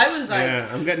punch. Yeah. I was like... Yeah,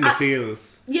 I'm getting the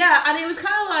feels. Yeah, and it was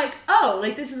kind of like, oh,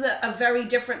 like, this is a very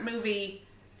different movie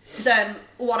than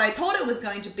what I thought it was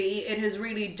going to be. It has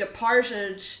really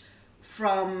departed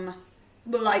from...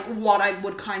 like what I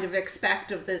would kind of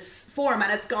expect of this form,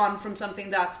 and it's gone from something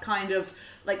that's kind of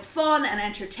like fun and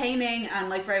entertaining and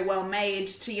like very well made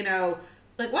to, you know,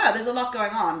 like, wow, there's a lot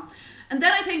going on. And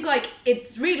then I think like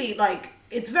it's really like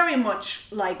it's very much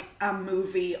like a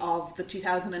movie of the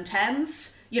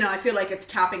 2010s. You know, I feel like it's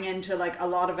tapping into like a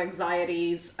lot of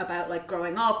anxieties about like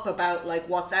growing up, about like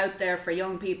what's out there for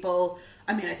young people.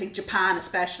 I mean, I think Japan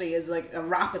especially is like a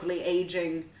rapidly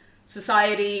aging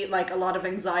society, like a lot of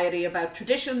anxiety about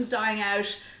traditions dying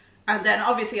out. And then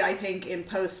obviously I think in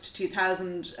post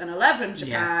 2011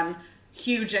 Japan,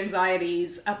 huge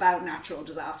anxieties about natural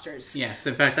disasters. Yes,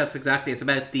 in fact, that's exactly. It's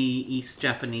about the East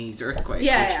Japanese earthquake.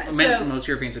 Yeah, which so- most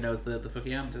Europeans would know is the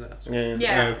Fukuyama disaster.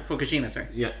 Yeah. Fukushima, sorry.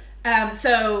 Yeah.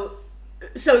 So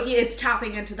it's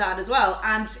tapping into that as well,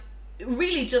 and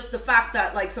really just the fact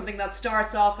that like something that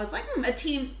starts off as like a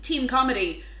team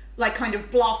comedy like kind of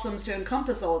blossoms to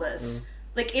encompass all this.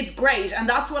 Like it's great, and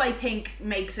that's what I think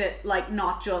makes it like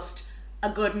not just a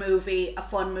good movie, a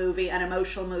fun movie, an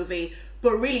emotional movie,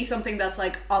 but really something that's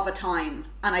like of a time,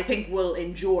 and I think will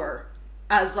endure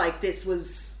as like this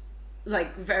was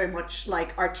like very much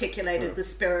like articulated the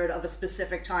spirit of a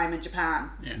specific time in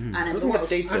Japan and in the world. That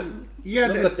dates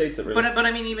it really. But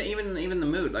I mean, even the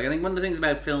mood. Like I think one of the things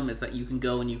about film is that you can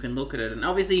go and you can look at it, and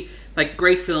obviously, like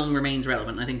great film remains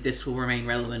relevant. I think this will remain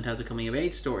relevant as a coming of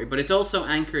age story, but it's also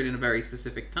anchored in a very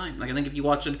specific time. Like I think if you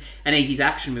watch an 80s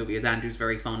action movie, as Andrew's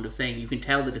very fond of saying, you can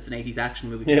tell that it's an 80s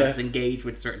action movie because it's engaged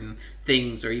with certain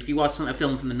things. Or if you watch a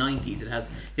film from the 90s, it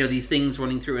has these things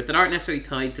running through it that aren't necessarily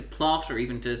tied to plot or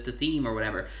even to theme or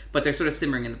whatever, but they're sort of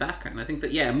simmering in the background. I think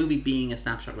that a movie being a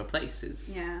snapshot of a place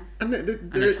is and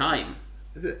a time.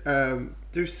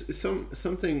 There's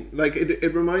something like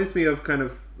it reminds me of kind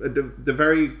of the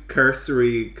very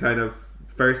cursory kind of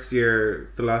first year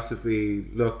philosophy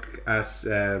look at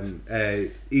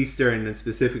Eastern and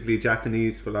specifically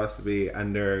Japanese philosophy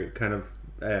and their kind of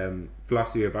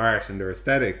philosophy of art and their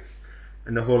aesthetics,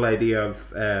 and the whole idea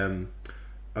of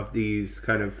these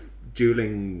kind of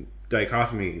dueling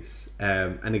dichotomies.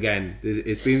 And again,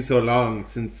 it's been so long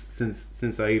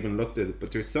since I even looked at it,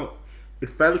 but it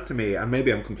felt to me, and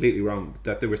maybe I'm completely wrong,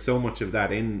 that there was so much of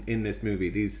that in this movie,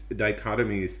 these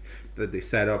dichotomies that they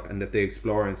set up and that they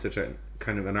explore in such a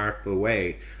kind of an artful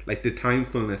way, like the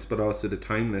timefulness but also the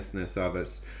timelessness of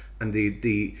it, and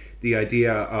the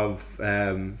idea of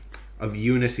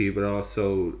unity but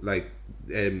also like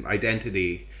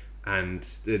identity, and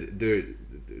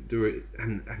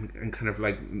and kind of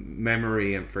like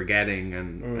memory and forgetting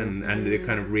and the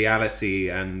kind of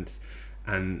reality and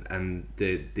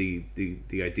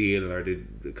the ideal, or the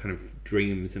kind of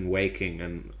dreams and waking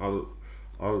and all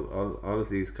of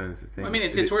these kinds of things. I mean,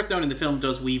 it's worth noting the film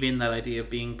does weave in that idea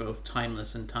of being both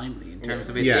timeless and timely in terms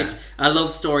of it's a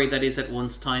love story that is at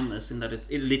once timeless in that it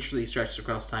literally stretches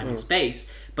across time and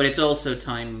space, but it's also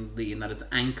timely in that it's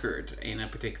anchored in a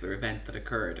particular event that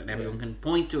occurred, and everyone can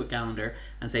point to a calendar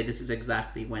and say this is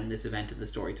exactly when this event in the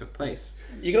story took place.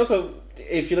 You can also,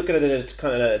 if you look at it in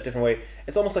kind of a different way,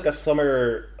 it's almost like a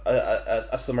summer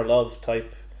love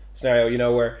type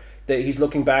scenario, where he's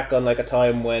looking back on like a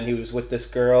time when he was with this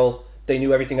girl. They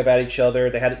knew everything about each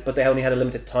other. But they only had a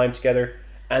limited time together.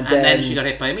 And then she got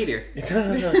hit by a meteor.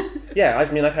 Yeah, I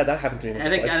mean, I've had that happen to me. I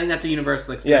think that's a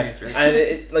universal experience, right? And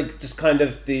it like just kind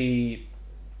of the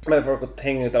metaphorical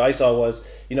thing that I saw was,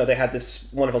 they had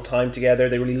this wonderful time together.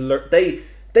 They really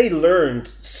they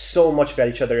learned so much about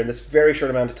each other in this very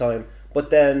short amount of time. But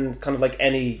then, kind of like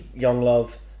any young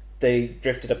love, they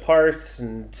drifted apart,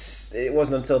 and it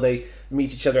wasn't until they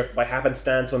meet each other by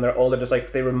happenstance when they're older, just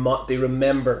like they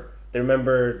remember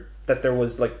that there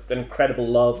was like an incredible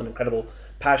love and incredible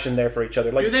passion there for each other.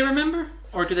 Like, do they remember,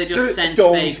 or do they just sense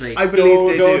vaguely? I believe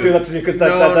they don't do that to me, because they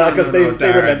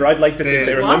remember. I'd like to think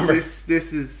they remember.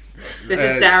 This is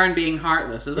Darren being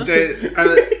heartless, is it?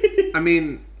 I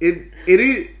mean, it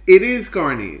is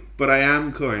corny, but I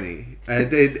am corny. I'm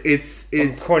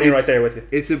corny right there with you.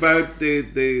 It's about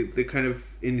the kind of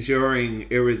enduring,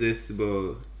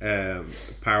 irresistible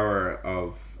power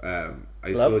of I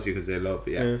love? suppose you could say love.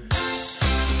 Yeah.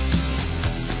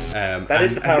 That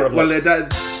is the power of love.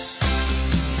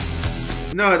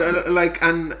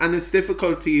 And it's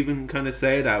difficult to even kind of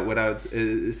say that without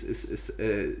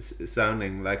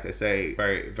sounding like I say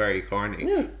very very corny.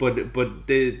 Yeah. But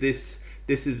this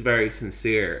is very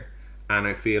sincere, and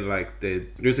I feel like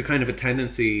there's a kind of a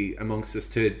tendency amongst us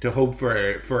to hope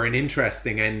for an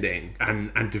interesting ending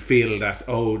and to feel that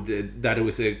that it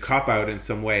was a cop out in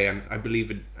some way, and I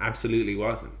believe it absolutely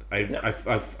wasn't. I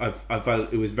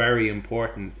felt it was very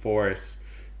important for it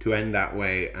to end that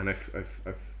way, and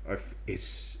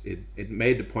it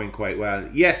made the point quite well.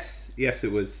 Yes,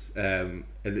 it was a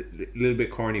little bit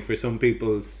corny for some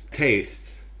people's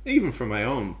tastes, even for my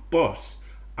own, but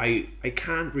I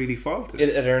can't really fault it.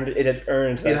 It had earned that. It had, it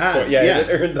had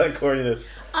earned that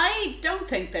corniness. I don't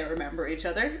think they remember each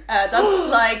other. That's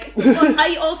like, but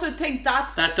I also think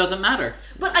that doesn't matter.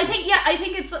 But I think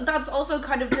that's also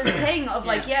kind of this thing of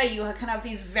like, you can have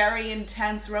these very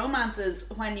intense romances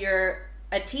when you're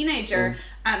a teenager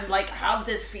and like have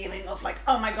this feeling of like,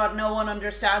 oh my god, no one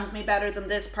understands me better than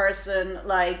this person,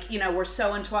 like, you know, we're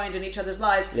so entwined in each other's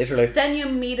lives. Literally. Then you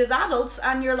meet as adults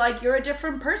and you're like, you're a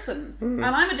different person and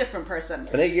I'm a different person.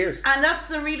 It's been 8 years. And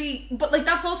that's a really, but like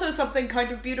that's also something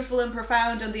kind of beautiful and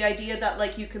profound, and the idea that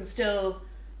like you can still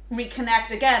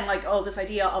reconnect again, like, oh, this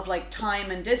idea of like time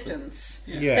and distance,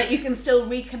 that you can still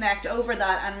reconnect over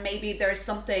that, and maybe there's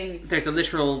a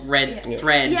literal red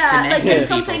thread like there's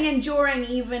people. something enduring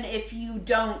even if you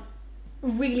don't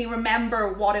really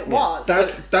remember what it was.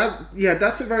 That's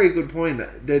a very good point.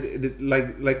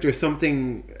 Like there's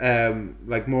something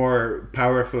like more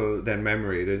powerful than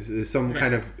memory. There's some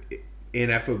kind of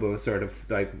ineffable sort of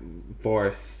like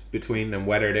force between them,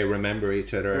 whether they remember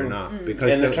each other or not,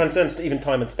 because it transcends even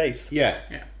time and space.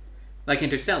 Like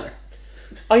Interstellar.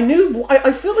 I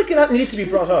feel like that needed to be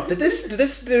brought up. Did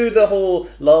this do the whole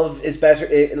love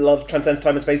transcends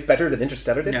time and space better than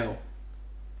Interstellar did? No.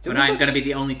 But I'm going to be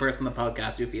the only person on the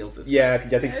podcast who feels this way. Yeah,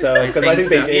 I think so. Because I think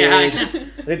they did. Yeah, I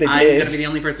think they did. I'm going to be the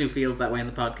only person who feels that way on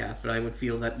the podcast, but I would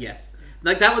feel that, yes.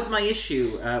 Like, that was my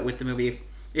issue with the movie.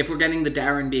 If we're getting the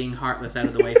Darren being heartless out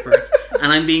of the way first,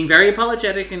 and I'm being very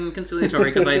apologetic and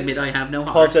conciliatory because I admit I have no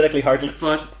heart. Apologetically heartless.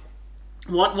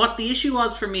 But what the issue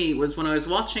was for me was when I was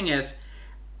watching it,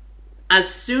 as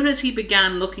soon as he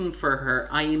began looking for her,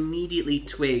 I immediately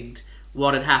twigged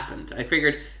what had happened. I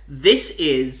figured, this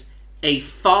is a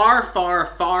far, far,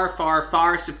 far, far,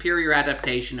 far superior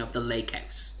adaptation of The Lake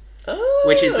House. Oh.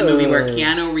 Which is the movie where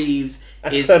Keanu Reeves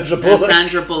and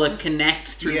Sandra Bullock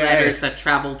connect through letters that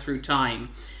travel through time.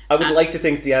 I would like to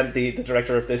think the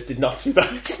director of this did not see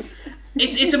that.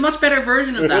 It's a much better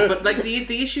version of that, but like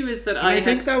the issue is that I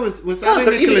think that was that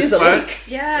Nicholas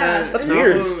Sparks? That's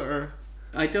weird.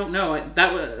 I don't know. I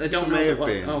don't know if it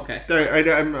was. Oh, okay.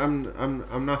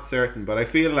 I'm not certain, but I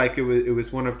feel like it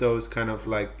was one of those kind of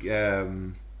like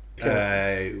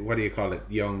what do you call it?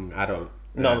 Young adult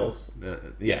novels.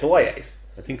 The YAs.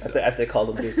 I think so. As they call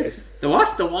them these days. The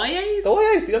what? The YAs? The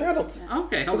YAs, the young adults.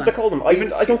 Okay, That's what they call them. I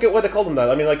don't get why they call them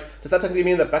that. I mean, like, does that technically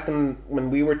mean that back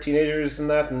when we were teenagers and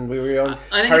that, and we were young,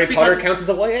 Harry Potter counts as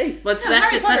a YA? Well, it's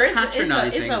less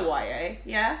patronising. It's a YA,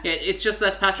 yeah. Yeah, it's just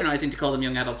less patronising to call them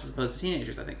young adults as opposed to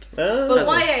teenagers, I think. But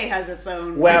YA has its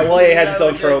own... Well, YA has its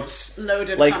own tropes.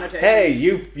 Loaded like, connotations. Hey,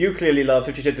 you clearly love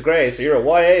 50 Shades of Grey, so you're a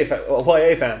YA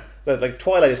fan. But like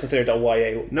Twilight is considered a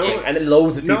YA, and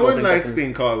loads of people. No one likes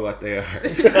being called what they are. A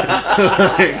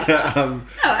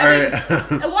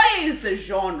YA is the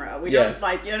genre. We don't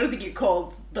like. I don't think you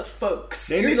call the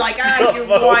folks. You're like, you YA.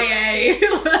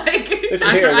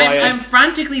 I'm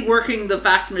frantically working the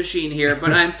fact machine here,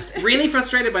 but I'm really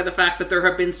frustrated by the fact that there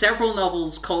have been several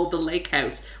novels called The Lake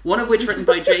House, one of which written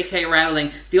by J.K.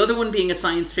 Rowling, the other one being a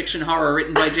science fiction horror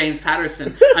written by James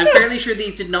Patterson. I'm fairly sure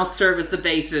these did not serve as the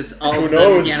basis of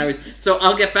so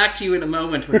I'll get back to you in a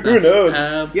moment with that. Who knows?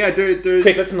 There's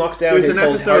quick, let's knock down his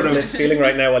whole heartless feeling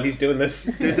right now while he's doing this.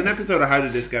 There's an episode of How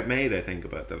Did This Get Made, I think,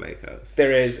 about The Lake House.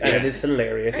 There is, and it is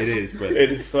hilarious. It is brilliant.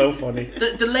 It is so funny.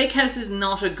 The Lake House is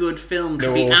not a good film,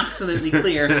 to be absolutely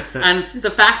clear. And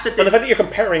the fact that you're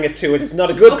comparing it to it is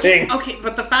not a good thing. Okay,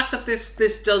 but the fact that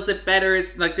this does it better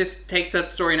is like this takes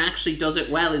that story and actually does it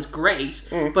well is great.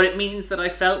 But it means that I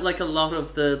felt like a lot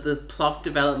of the plot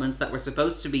developments that were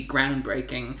supposed to be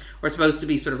groundbreaking or supposed to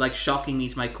be sort of like shocking me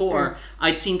to my core,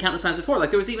 I'd seen countless times before. Like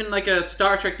there was even like a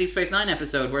Star Trek Deep Space Nine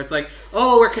episode where it's like,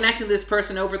 oh, we're connecting this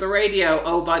person over the radio.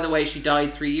 Oh, by the way, she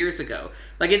died 3 years ago.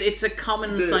 Like it's a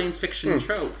common science fiction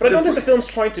trope. But I don't think the film's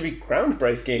trying to be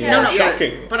groundbreaking or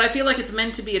shocking. But I feel like it's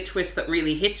meant to be a twist that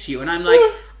really hits you, and I'm like,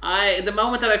 the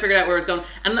moment that I figured out where it was going,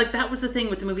 and like that was the thing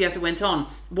with the movie as it went on.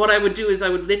 What I would do is I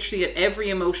would literally at every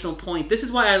emotional point. This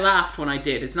is why I laughed when I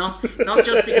did. It's not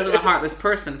just because I'm a heartless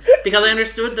person, because I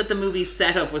understood that the movie's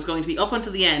setup was going to be up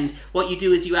until the end. What you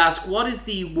do is you ask, what is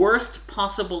the worst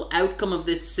possible outcome of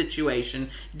this situation,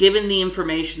 given the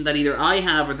information that either I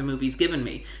have or the movie's given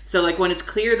me. So like when it's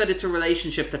clear that it's a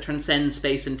relationship that transcends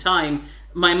space and time,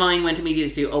 my mind went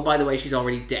immediately to, oh, by the way, she's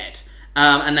already dead.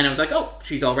 And then I was like, oh,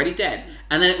 she's already dead.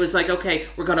 And then it was like, okay,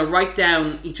 we're going to write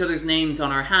down each other's names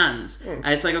on our hands. And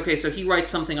it's like, okay, so he writes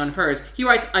something on hers. He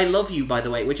writes, I love you, by the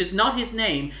way, which is not his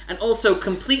name and also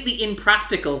completely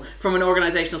impractical from an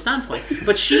organizational standpoint.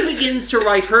 But she begins to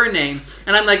write her name.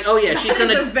 And I'm like, oh yeah, she's going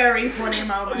to... That's a very funny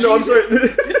moment. No, I'm sorry.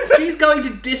 she's going to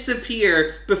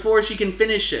disappear before she can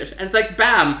finish it. And it's like,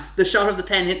 bam, the shot of the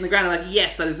pen hitting the ground. I'm like,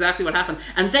 yes, that's exactly what happened.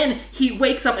 And then he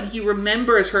wakes up and he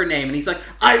remembers her name. And he's like,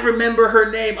 I remember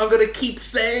her name. I'm going to keep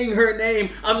saying her name.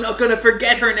 I'm not going to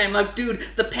forget her name. Like, dude,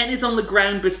 the pen is on the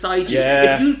ground beside you.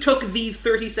 Yeah. If you took these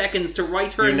 30 seconds to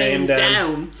write her name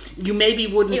down, you maybe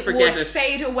wouldn't forget would it.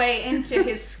 Fade away into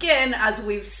his skin, as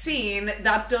we've seen.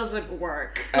 That doesn't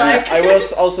work. I will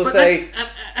also say...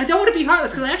 I don't want to be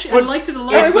heartless, because I liked it a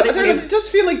lot. It does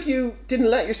feel like you didn't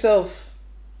let yourself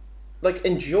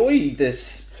enjoy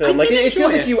this film. It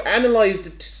feels like you analysed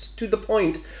it to the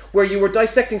point where you were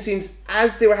dissecting scenes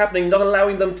as they were happening, not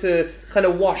allowing them to kind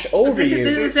of wash over you.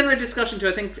 This is a similar discussion to,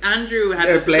 I think Andrew had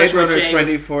this Blade discussion Runner with Jay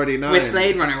 2049. with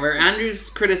Blade Runner, where Andrew's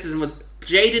criticism was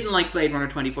Jay didn't like Blade Runner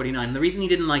 2049. And the reason he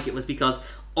didn't like it was because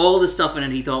all the stuff in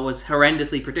it he thought was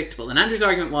horrendously predictable. And Andrew's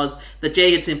argument was that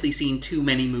Jay had simply seen too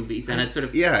many movies, and it sort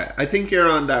of... Yeah, I think you're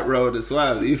on that road as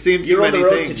well. You've seen too You're many on the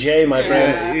road things. to Jay, my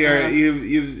friend.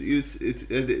 You've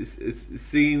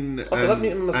seen Also, that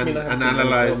must mean I haven't and seen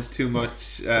analysed too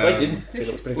much. Because I didn't feel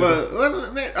it was predictable.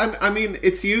 Well, I mean,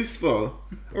 it's useful.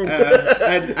 But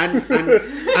it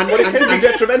can be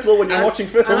detrimental when you're watching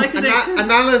films.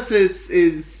 Analysis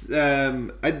is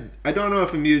I don't know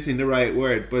if I'm using the right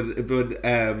word, but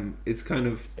it's kind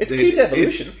of it's key to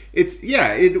evolution. It's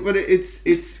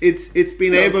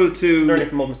being able to learning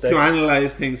from old mistakes, to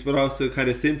analyze things, but also kind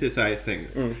of synthesize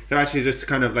things. To actually just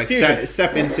kind of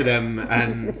step into them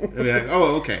and be like,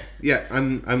 oh, okay, yeah,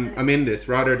 I'm in this,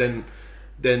 rather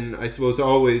than I suppose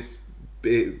always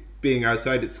being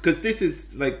outside it, because this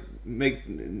is make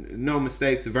no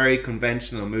mistakes, a very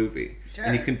conventional movie. Sure.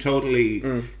 And you can totally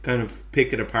kind of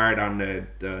pick it apart on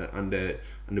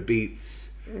the beats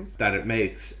that it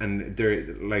makes, and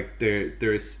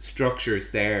there's structures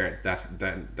there that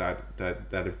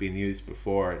have been used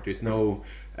before. There's no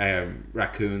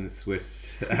raccoons with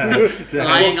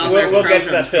flying on their we'll get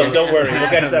to that film. Don't worry,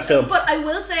 we'll get to that film. But I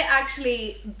will say,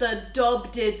 actually, the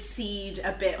dub did seed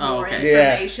a bit more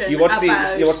information. You watch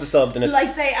the sub, and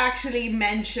it's they actually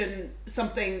mention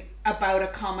something about a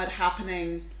comet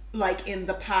happening in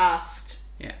the past.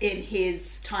 Yeah. In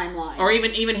his timeline, or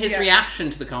even his reaction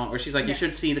to the comet, where she's like, "You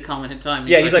should see the comet in time."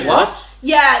 Yeah, he's like, "What?"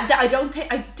 Yeah, I don't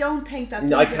think that's.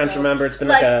 No, I can't remember. It's been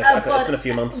it's been a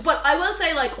few months. But I will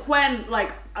say, when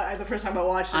the first time I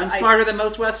watched it, I'm smarter than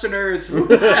most Westerners.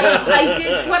 When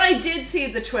I did see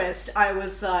the twist, I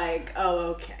was like,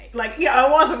 "Oh, okay." I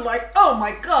wasn't like, "Oh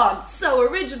my god, so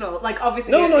original."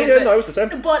 Obviously, no, it was the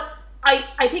same. But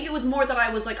I think it was more that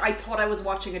I was I thought I was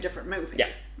watching a different movie.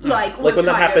 Yeah. When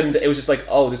that happened, it was just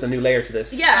oh, there's a new layer to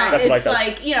this. Yeah, that's it's what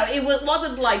I felt. it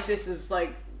wasn't this is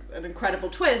an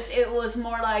incredible twist. It was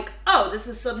more oh, this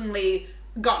has suddenly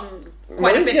gotten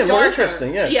quite a bit darker. More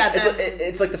interesting. Yeah, yeah.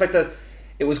 It's the fact that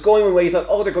it was going one way. You thought,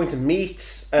 oh, they're going to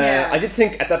meet. I did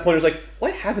think at that point it was why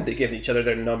haven't they given each other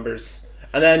their numbers?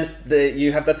 And then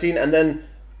you have that scene, and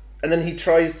then he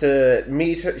tries to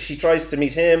meet her. She tries to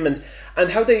meet him, and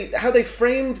how they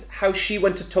framed how she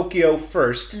went to Tokyo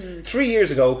first 3 years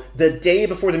ago, the day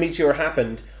before the meteor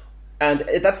happened, and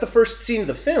that's the first scene of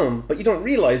the film. But you don't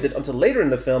realize it until later in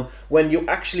the film when you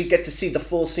actually get to see the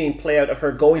full scene play out of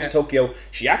her going to Tokyo.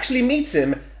 She actually meets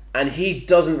him, and he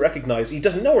doesn't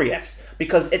know her yet,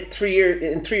 because in 3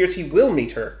 years he will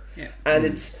meet her. Yeah. And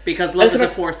it's because love is a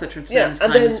force that transcends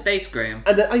time and space, Graham.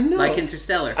 And then I know, like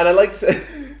Interstellar. And I like to.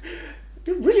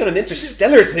 You're really on an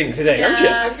interstellar thing today, aren't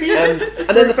you? And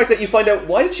then the fact that you find out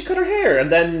why did she cut her hair,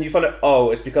 and then you find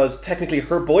out it's because technically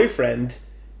her boyfriend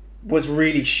was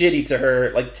really shitty to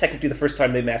her. Technically the first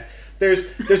time they met.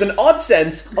 There's an odd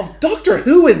sense of Doctor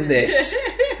Who in this.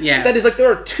 Yeah. That is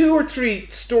there are 2 or 3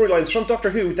 storylines from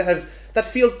Doctor Who that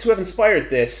feel to have inspired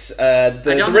this. The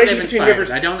relationship between Rivers.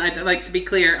 To be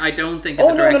clear, I don't think it's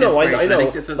a direct inspiration. I know. I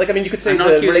think this was, you could say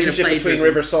the relationship between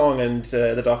River Song and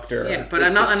the Doctor. Yeah, but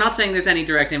I'm not saying there's any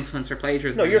direct influence or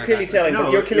plagiarism. No, you're clearly saying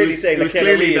that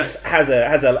Keanu Reeves has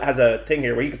a thing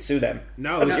here where you could sue them.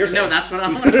 No, that's what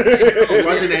I'm saying. It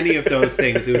wasn't any of those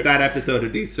things. It was that episode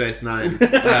of Deep Space Nine.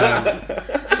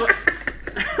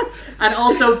 And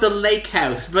also the lake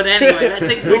house. But anyway, let's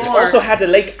ignore. Which also had a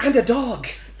lake and a dog.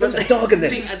 There's a dog in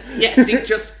this.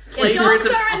 Just plagiarism. Dogs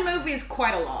are in movies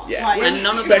quite a lot. Yeah. And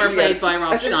none of them are played by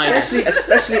Rob Schneider.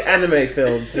 Especially anime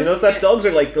films. You notice that dogs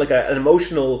are like an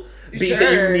emotional beat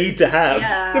that you need to have.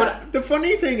 Yeah. The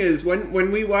funny thing is,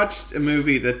 when we watched a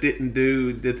movie that didn't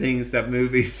do the things that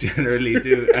movies generally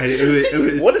do, and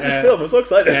it was What is this film? I'm so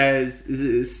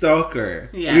excited. Stalker.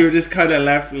 Yeah. We were just kind of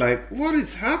left like, what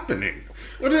is happening?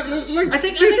 What I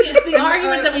think the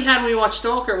argument that we had when we watched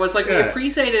Stalker was like we Yeah.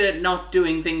 appreciated it not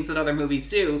doing things that other movies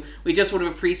do. We just would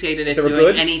have appreciated it They were doing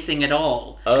good? anything at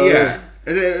all. Yeah.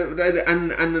 And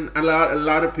a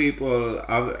lot of people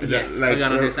Yes, like we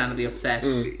got understandably upset.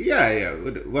 yeah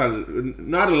well,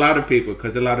 not a lot of people,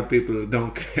 because a lot of people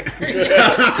don't care.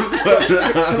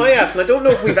 Can I ask, and I don't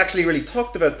know if we've actually really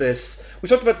talked about this. We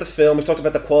talked about the film, we talked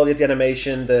about the quality of the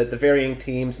animation, the varying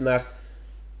themes and that.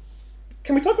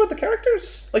 Can we talk about the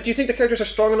characters? Like, do you think the characters are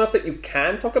strong enough that you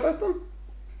can talk about them?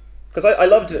 Because I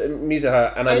loved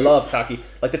Mizuha and I love Taki.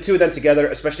 Like, the two of them together,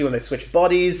 especially when they switch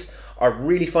bodies, are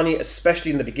really funny,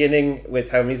 especially in the beginning with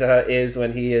how Mizuha is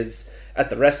when he is at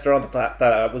the restaurant.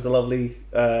 That was a lovely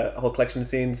whole collection of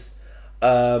scenes.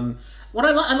 What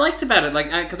I liked about it, like,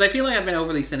 because I feel like I've been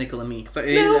overly cynical in me, because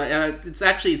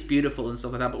it's beautiful and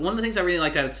stuff like that. But one of the things I really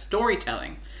liked about its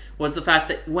storytelling was the fact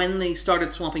that when they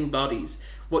started swapping bodies,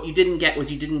 what you didn't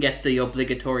get the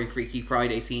obligatory Freaky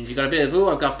Friday scenes. You got a bit of,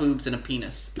 I've got boobs and a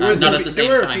penis. Not at the same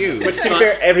there were time. a few. Which, to be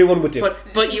fair, everyone would do.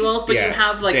 But you also, you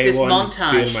have like Day this 1,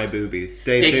 montage. feel my boobies.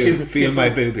 Day Day 2, two, feel my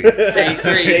boobies. Day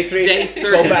 3. Day 3, Day 30.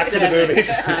 go back to the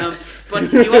movies.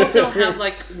 But you also have,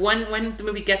 like, when the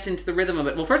movie gets into the rhythm of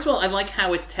it. Well, first of all, I like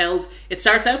how it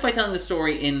starts out by telling the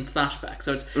story in flashback.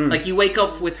 So it's like you wake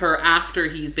up with her after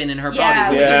he's been in her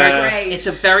body. Which is great. It's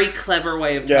a very clever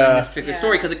way of telling this particular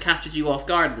story, because it catches you off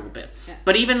guard a little bit. Yeah.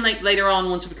 But even like later on,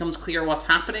 once it becomes clear what's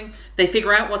happening, they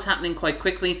figure out what's happening quite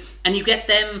quickly, and you get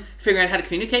them figuring out how to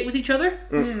communicate with each other.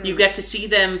 You get to see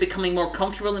them becoming more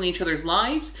comfortable in each other's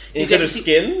lives. In each other's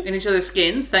skins? In each other's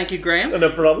skins. Thank you, Graham.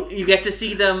 No problem. You get to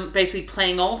see them basically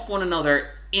playing off one another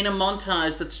in a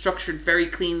montage that's structured very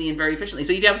cleanly and very efficiently.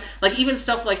 So you have, like, even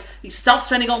stuff like, stop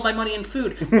spending all my money in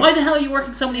food. Why the hell are you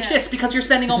working so many shifts? Because you're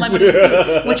spending all my money in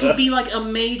food. Which would be like a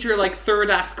major, like,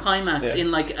 third act climax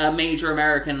in, like, a major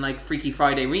American, like, Freaky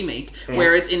Friday remake.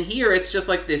 Whereas in here, it's just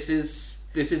like, this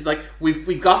is like,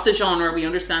 we've got the genre, we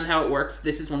understand how it works,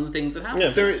 this is one of the things that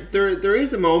happens. Yeah, there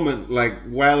is a moment, like,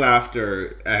 well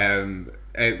after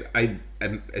I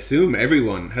assume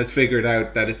everyone has figured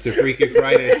out that it's a Freaky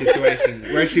Friday situation,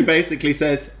 where she basically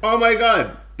says, "Oh my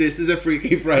god, this is a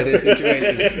Freaky Friday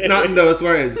situation." Not in those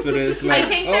words, but it's like, I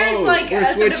think there's like we're a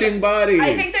sort switching of, bodies.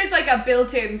 I think there's like a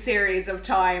built-in series of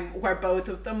time where both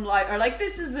of them are like,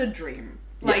 this is a dream.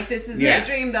 Like, this is a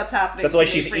dream that's happening. That's why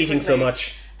she's eating so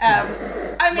much.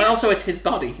 I mean, But also, it's his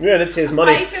body. Yeah, and it's his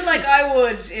money. I feel like I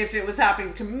would, if it was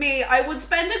happening to me, I would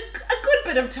spend a good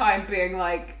bit of time being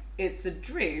like, it's a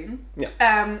dream. Yeah.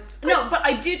 No, but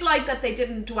I did like that they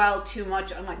didn't dwell too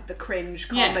much on like the cringe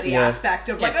comedy Yeah. aspect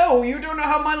of like, oh, you don't know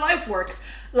how my life works.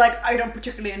 Like, I don't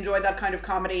particularly enjoy that kind of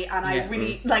comedy, and I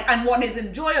really like. And what is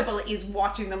enjoyable is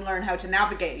watching them learn how to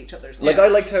navigate each other's lives. Like, I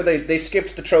liked how they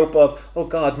skipped the trope of, oh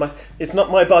god, it's not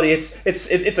my body,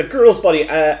 it's a girl's body,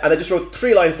 and they just wrote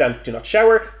 3 lines down: do not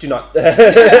shower, do not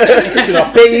do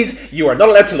not bathe, you are not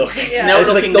allowed to look. Yeah. No It's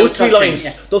like looking, those no 3 touching, lines,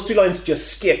 yeah. those 3 lines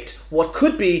just skipped what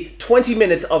could be 20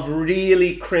 minutes of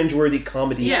really cringeworthy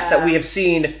comedy that we have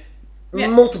seen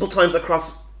multiple times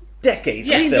across decades.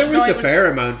 Yeah, of there films. There was So a it fair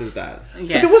amount of that.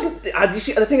 Yeah. But there wasn't. You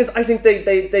see, the thing is, I think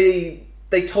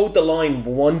they towed the line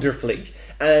wonderfully,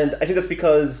 and I think that's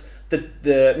because the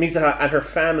Mizuha and her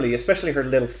family, especially her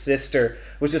little sister,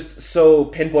 was just so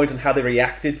pinpoint on how they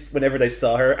reacted whenever they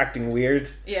saw her acting weird.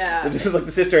 Yeah. They're just like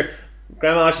the sister,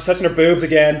 Grandma, she's touching her boobs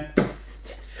again.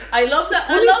 I love that.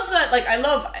 I love that. Like, I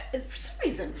love, for some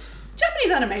reason,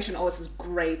 Japanese animation always has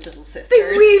great little sisters. They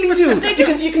really do. They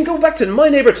just, you can go back to My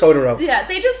Neighbor Totoro. yeah,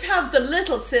 they just have the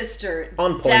little sister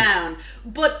On point. down.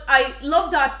 But I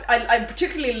love that. I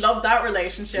particularly love that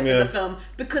relationship in the film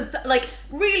because, like,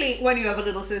 really, when you have a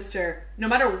little sister, no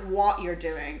matter what you're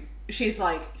doing, she's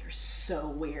like, you're so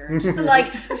weird. so you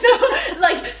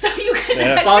can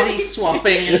actually, Body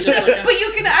swapping. It's just like but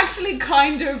you can actually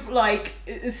kind of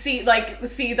see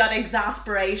that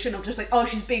exasperation of just like, oh,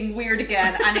 she's being weird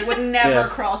again, and it would never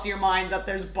cross your mind that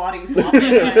there's body swapping.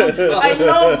 I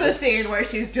love the scene where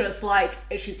she's just like,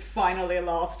 she's finally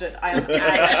lost it. I am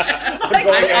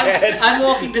I'm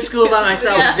walking to school by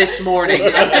myself this morning. I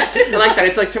like that.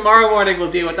 It's like, tomorrow morning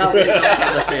we'll deal with that.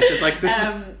 It's like, this is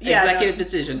executive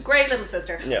decision. Great little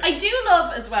sister. Yeah. I do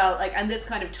love as well, like, and this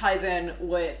kind of ties in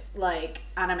with like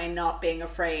anime not being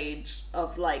afraid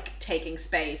of like taking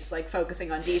space, like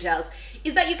focusing on details,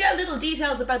 is that you get little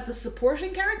details about the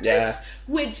supporting characters,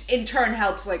 which in turn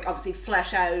helps like obviously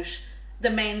flesh out the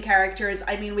main characters.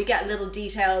 I mean, we get little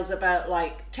details about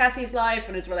like Tessie's life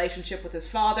and his relationship with his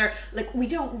father. Like, we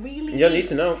don't really. You don't need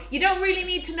to know. You don't really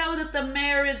need to know that the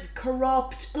mayor is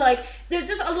corrupt. Like, there's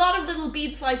just a lot of little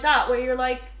beats like that where you're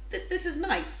like, this is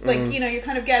nice. Like, you know, you're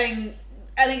kind of getting,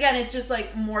 and again, it's just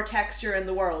like more texture in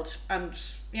the world, and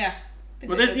yeah.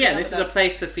 Well, this is a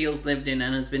place that feels lived in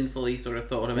and has been fully sort of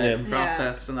thought about and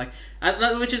processed, and like,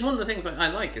 which is one of the things I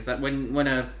like, is that when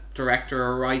a director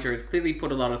or writer has clearly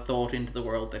put a lot of thought into the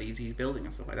world that he's building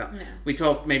and stuff like that. Yeah.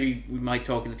 We might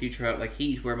talk in the future about like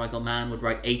Heat, where Michael Mann would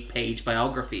write 8-page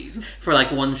biographies for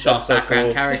like one-shot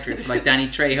background characters, like Danny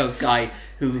Trejo's guy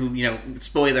who you know,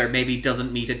 spoiler, maybe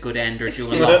doesn't meet a good end or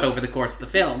do a lot over the course of the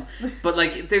film. But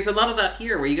like, there's a lot of that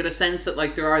here, where you get a sense that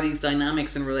like there are these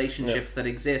dynamics and relationships that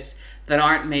exist that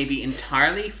aren't maybe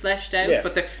entirely fleshed out,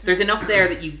 but there's enough there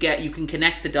that you can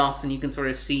connect the dots and you can sort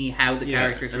of see how the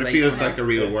characters relate. And it feels like a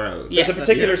real world. There's a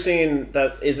particular scene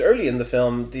that is early in the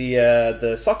film,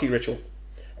 the sake ritual,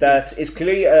 that is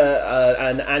clearly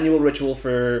an annual ritual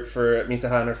for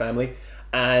Misaha and her family,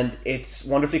 and it's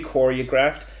wonderfully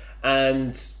choreographed,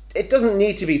 and it doesn't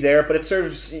need to be there, but it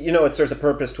serves a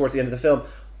purpose towards the end of the film.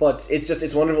 But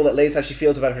it's wonderful. It lays how she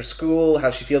feels about her school, how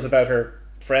she feels about her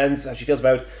friends, how she feels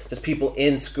about just people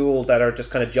in school that are just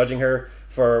kind of judging her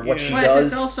for what she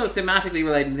does. It's also thematically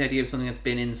related to the idea of something that's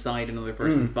been inside another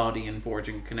person's body and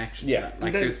forging a connection to that.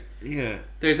 Like,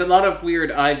 there's a lot of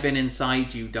weird "I've been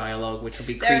inside you" dialogue, which would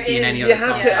be creepy in any other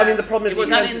film. I mean, the problem is, was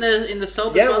that in the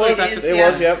sub as well? It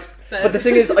was. But the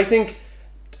thing is, I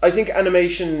think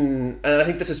animation, and I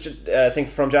think this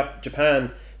is from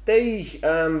Japan, they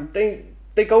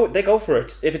go for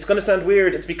it. If it's going to sound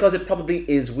weird, it's because it probably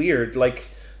is weird. Like,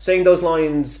 saying those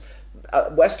lines,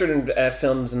 Western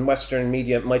films and Western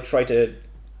media might try to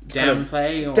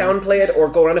downplay it or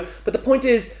go around it. But the point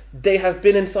is, they have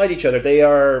been inside each other.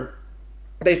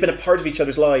 They've been a part of each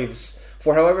other's lives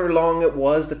for however long it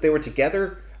was that they were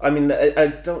together. I mean, I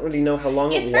don't really know how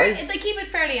long it was. They keep it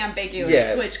fairly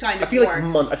ambiguous, which kind of I feel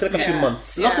works. like a few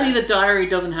months. Luckily, the diary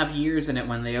doesn't have years in it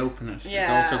when they open it.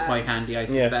 Yeah. It's also quite handy, I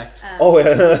suspect.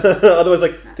 Otherwise,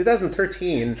 like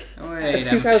 2013. It's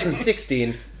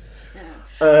 2016.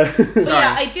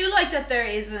 I do like that there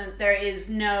is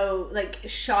no like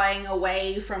shying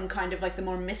away from kind of like the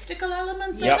more mystical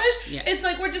elements of it. Yeah. It's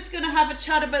like, we're just gonna have a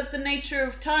chat about the nature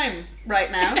of time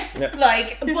right now.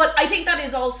 Like, but I think that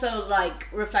is also like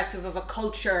reflective of a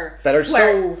culture that are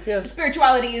where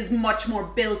spirituality is much more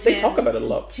built in. They talk about it a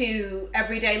lot to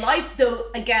everyday life, though.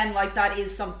 Again, like, that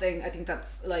is something I think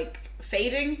that's like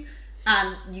fading,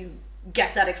 and you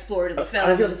get that explored in the film.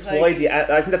 I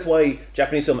think that's why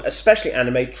Japanese film, especially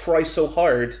anime, tries so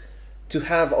hard to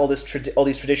have all these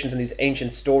traditions and these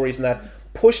ancient stories and that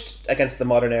pushed against the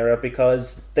modern era,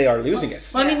 because they are losing it.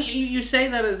 Well, I mean, you say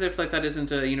that as if like that isn't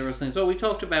a universal thing. So we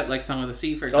talked about like Song of the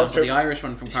Sea, for example, the Irish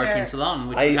one from Cartoon Salon.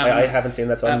 Which I haven't seen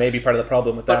that, so I may be part of the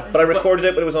problem with that. But I recorded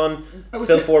it when it was on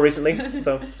Film 4 recently,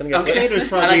 so I'm gonna get there's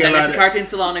probably I like that. Cartoon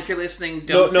Salon, if you're listening,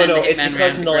 don't send the it's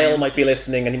because Niall might be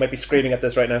listening and he might be screaming at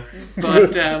this right now.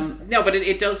 But but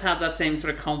it does have that same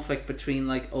sort of conflict between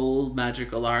like old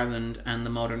magical Ireland and the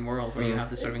modern world, where you have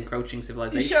this sort of encroaching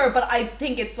civilization. Sure, but I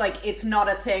think it's like, it's not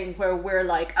a thing where we're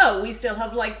like, oh, we still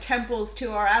have like temples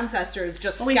to our ancestors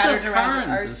just scattered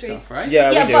around our streets, stuff, right?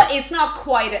 Yeah, but it's not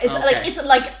quite. It's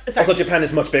like sorry. Also, Japan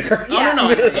is much bigger. Yeah. No.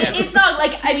 It's not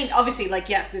like, I mean, obviously, like,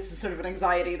 yes, this is sort of an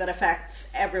anxiety that affects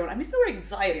everyone. I use the word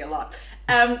anxiety a lot,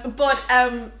 but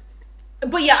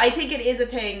yeah, I think it is a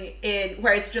thing in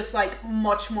where it's just like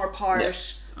much more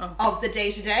part of the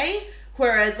day to day,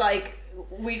 whereas like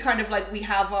we kind of like, we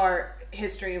have our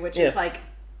history, which is like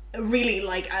really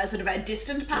like a sort of a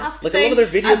distant past like thing. A lot of their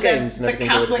video games and the everything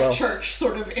Catholic Church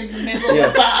sort of in the middle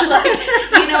of that,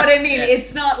 like, you know what I mean?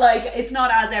 It's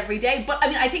not as everyday, but I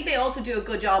mean, I think they also do a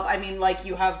good job. I mean, like,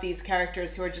 you have these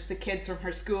characters who are just the kids from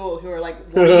her school who are like,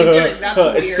 what are you doing? That's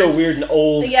weird. It's so weird and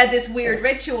old. Yeah, this weird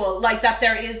ritual, like that.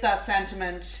 There is that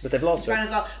sentiment, but they've lost it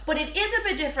as well. But it is a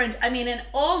bit different. I mean, in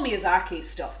all Miyazaki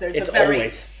stuff, it's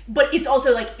always. But it's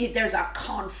also like, there's a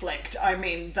conflict. I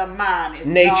mean, the man is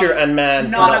nature and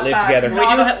man cannot live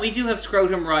together. We do have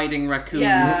scrotum riding raccoons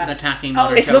attacking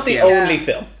Mother It's not the only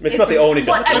film. It's not the only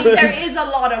film. But I mean, there is a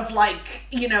lot of like,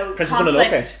 you know, Princess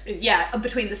conflict. Yeah,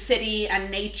 between the city and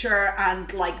nature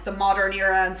and like the modern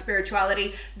era and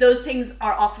spirituality. Those things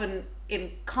are often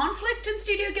in conflict in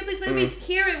Studio Ghibli's movies.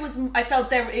 Here I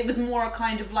felt it was more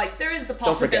kind of like, there is the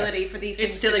possibility for these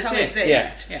things to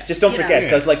coexist. Yeah. Just don't forget,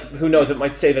 because like, who knows, it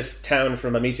might save a town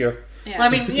from a meteor. Yeah. Well,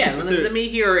 I mean, yeah, the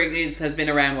meteor has been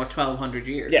around, 1,200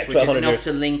 years? Yeah, which 1,200 is enough years.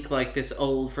 to link, like, this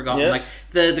old, forgotten, Yeah. like,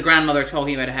 the grandmother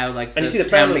talking about how, like... And you see the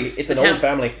family, it's an old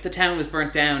family. The town was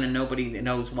burnt down and nobody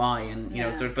knows why, and, you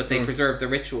know, sort of, but they preserve the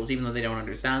rituals even though they don't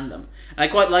understand them. And I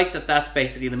quite like that that's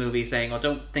basically the movie saying,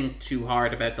 don't think too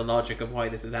hard about the logic of why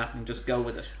this is happening, just go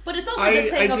with it. But it's also this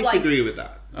thing I of, like... disagree with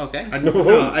that. Okay.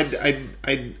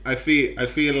 I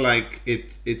feel like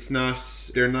it's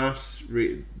not. They're not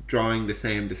drawing the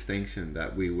same distinction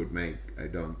that we would make. I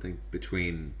don't think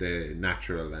between the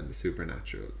natural and the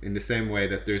supernatural. In the same way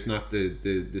that there's not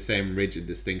the same rigid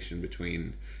distinction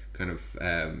between kind of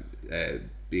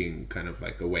being kind of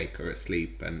like awake or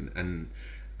asleep and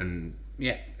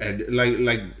Yeah. I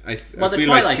Well, the feel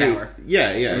Twilight like Hour.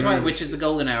 Yeah. The Twilight, which is the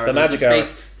golden hour. The magic hour.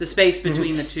 The space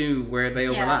between the two where they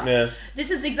overlap. Yeah.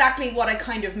 This is exactly what I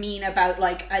kind of mean about,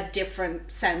 like, a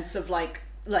different sense of, like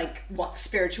what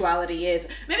spirituality is.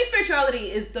 Maybe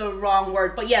spirituality is the wrong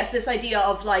word, but yes, this idea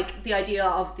of, like, the idea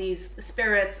of these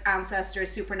spirits,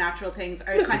 ancestors, supernatural things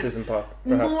are Mysticism, kind of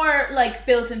perhaps. more, like,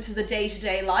 built into the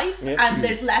day-to-day life, Yeah. and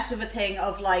there's less of a thing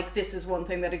of, like, this is one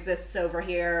thing that exists over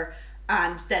here,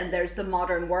 and then there's the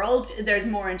modern world. There's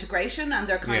more integration, and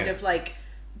they're kind of, like,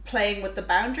 playing with the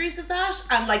boundaries of that,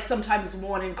 and, like, sometimes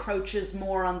one encroaches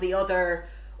more on the other,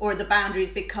 or the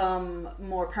boundaries become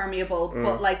more permeable,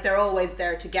 but, like, they're always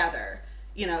there together.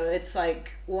 You know, it's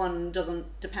like one doesn't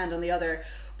depend on the other.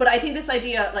 But I think this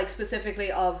idea, like,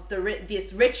 specifically of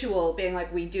this ritual being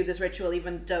like, we do this ritual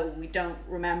even though we don't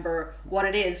remember what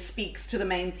it is, speaks to the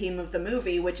main theme of the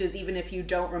movie, which is even if you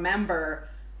don't remember,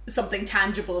 something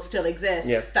tangible still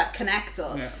exists that connects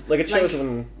us. Like, it shows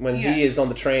when he is on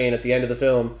the train at the end of the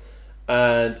film,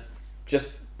 and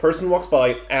just person walks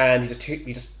by, and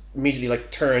he just immediately, like,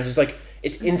 turns. It's like,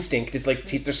 it's instinct. It's like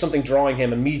there's something drawing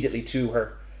him immediately to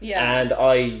her. Yeah. And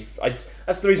I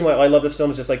that's the reason why I love this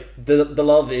film. Is just like the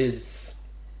love is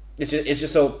it's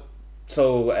just so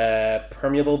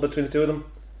permeable between the two of them.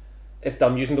 If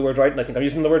I'm using the word right, and I think I'm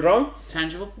using the word wrong.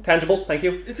 Tangible. Thank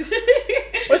you.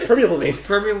 What does permeable mean?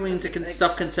 Permeable means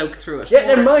stuff can soak through it. Yeah,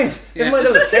 never mind. Never mind.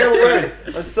 That was a terrible word.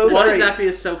 I'm so What sorry. exactly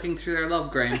is soaking through their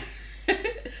love, Graham?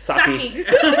 Sake.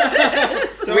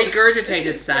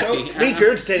 Regurgitated sake.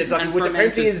 Regurgitated sake, And which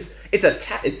apparently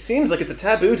fermented. it seems like it's a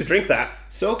taboo to drink that.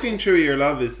 Soaking Through Your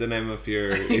Love is the name of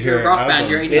your Your rock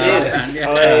band, album. your 80s It rock is. band, yeah.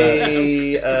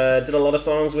 I did a lot of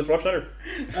songs with Rob Schneider.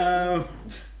 All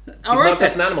He's right, not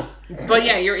just an animal. But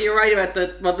yeah, you're right about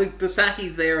the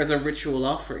sake's there as a ritual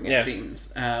offering, it Yeah.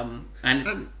 seems. And,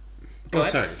 Go oh,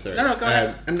 ahead. sorry. No, go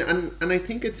ahead. And I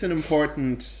think it's an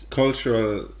important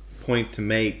cultural point to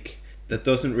make that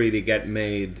doesn't really get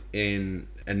made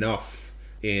enough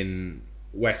in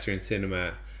Western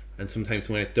cinema, and sometimes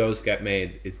when it does get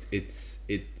made, it's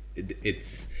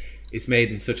made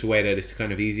in such a way that it's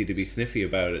kind of easy to be sniffy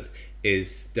about it.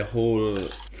 Is the whole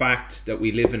fact that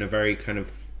we live in a very kind of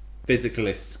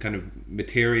physicalist, kind of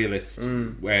materialist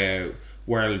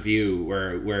worldview,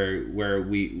 where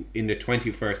we in the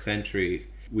 21st century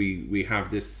we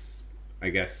have this,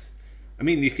 I guess. I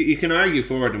mean, you can argue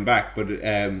forward and back, but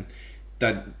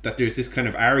that there's this kind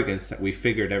of arrogance that we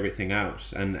figured everything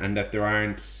out, and that there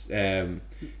aren't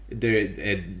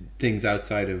things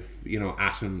outside of, you know,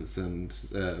 atoms and.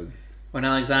 When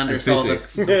Alexander And saw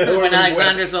physics. when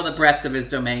Alexander saw the breadth of his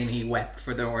domain, he wept,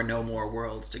 for there were no more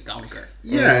worlds to conquer.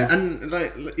 Yeah, and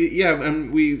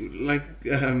and we like.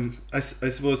 I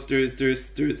suppose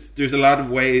there's a lot of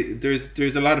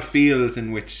there's a lot of fields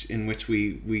in which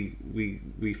we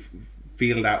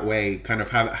feel that way. Kind of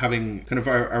having kind of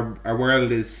our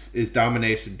world is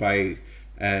dominated by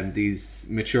these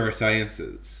mature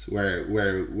sciences where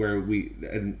we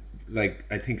like,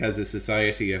 I think as a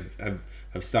society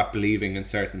have stopped believing in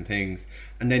certain things,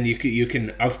 and then you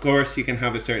can of course you can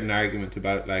have a certain argument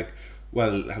about, like,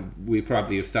 well, we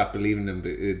probably have stopped believing them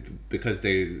because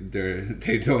they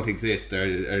don't exist,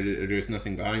 or there's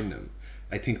nothing behind them.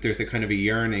 I think there's a kind of a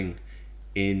yearning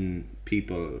in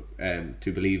people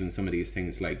to believe in some of these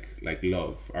things, like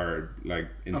love, or like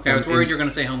in Okay, I was worried you were going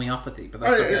to say homeopathy, but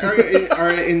that's okay. or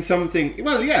in something.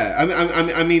 Well, yeah.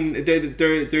 I mean,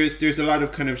 there's a lot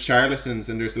of kind of charlatans,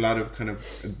 and there's a lot of kind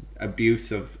of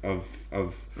abuse of that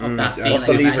feeling, this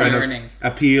that kind yearning. of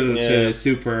appeal to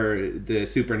the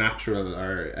supernatural,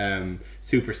 or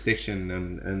superstition,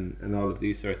 and all of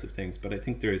these sorts of things. But I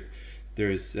think there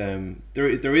is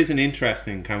an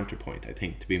interesting counterpoint, I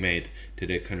think, to be made to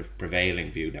the kind of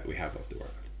prevailing view that we have of the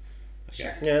world.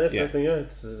 Sure. Yeah, that's something. Yeah,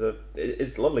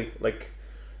 it's lovely. Like,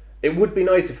 it would be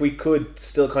nice if we could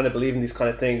still kind of believe in these kind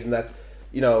of things, and that,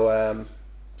 you know,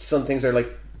 some things are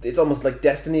like, it's almost like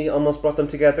destiny almost brought them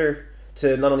together.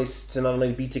 to not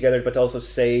only be together but to also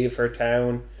save her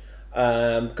town.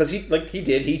 Because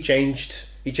he changed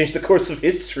the course of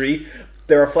history.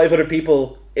 There are 500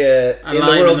 people in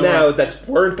the world now that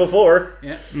weren't before.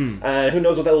 Yeah. Who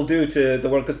knows what that will do to the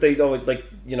world? Because they always,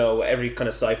 every kind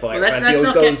of sci-fi. Let's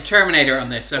not get Terminator on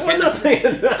this. Okay, I'm not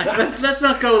saying that. let's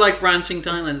not go like branching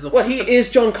timelines. Well, he is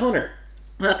John Connor.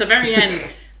 Well, at the very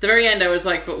end, I was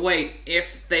like, but wait, if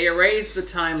they erase the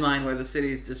timeline where the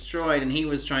city is destroyed and he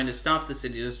was trying to stop the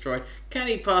city destroyed, can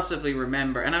he possibly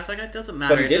remember? And I was like, it doesn't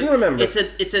matter. But he didn't remember. It's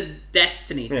a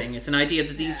destiny thing. It's an idea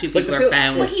that these two people are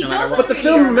bound Well, he no matter doesn't what. But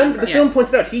the film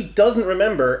points out he doesn't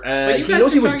remember. But He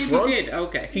knows he was drawn. drawn. He did.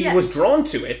 Okay. He was drawn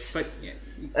to it, But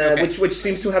okay. which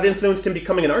seems to have influenced him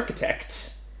becoming an architect.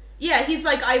 Yeah, he's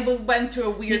like, I went through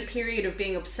a weird period of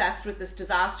being obsessed with this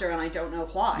disaster, and I don't know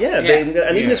why.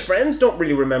 Even his friends don't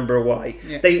really remember why.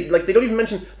 Yeah. They don't even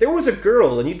mention there was a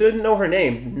girl and you didn't know her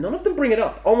name. None of them bring it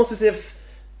up, almost as if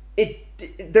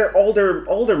all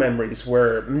their memories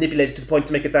were manipulated to the point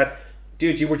to make it that,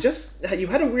 dude, you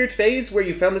had a weird phase where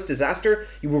you found this disaster.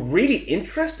 You were really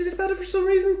interested about it for some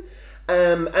reason.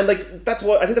 And that's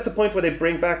what I think. That's the point where they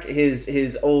bring back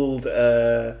his old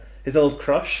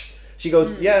crush. She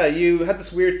goes, yeah, you had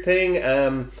this weird thing.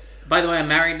 By the way, I'm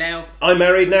married now. I'm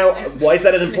married now. Why is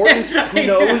that important? Who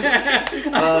knows?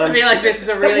 I feel like this is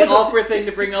a really awkward thing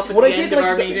to bring up at the end of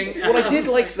our meeting. What I did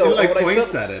like, though... It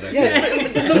points at it. The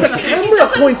camera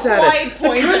points at it.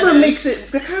 The camera makes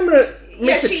it... The camera...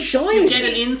 makes it shine. You get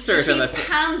an insert of it. She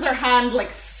pans her hand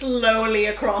slowly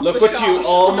across Look the what shot. you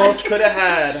almost could have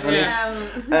had, honey.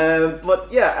 Yeah.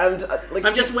 But yeah, and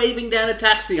I'm just waving down a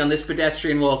taxi on this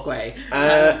pedestrian walkway.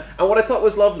 And what I thought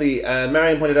was lovely, and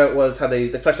Marianne pointed out, was how they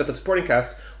fleshed out the supporting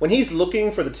cast. When he's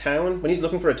looking for the town, when he's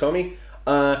looking for Atomi,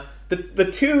 the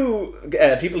two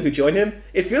people who join him,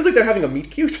 it feels like they're having a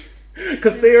meet cute.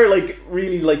 Because they are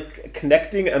really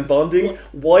connecting and bonding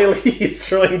while he is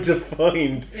trying to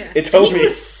find Itomi. He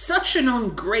was such an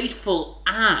ungrateful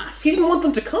ass. He didn't want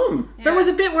them to come. There was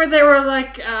a bit where they were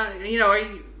like, are you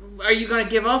going to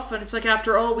give up? And it's like,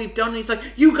 after all we've done, and he's like,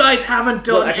 you guys haven't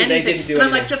done anything. They didn't do and anything.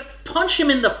 I'm like, just punch him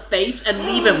in the face and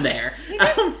leave him there.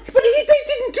 But they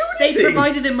didn't do anything. They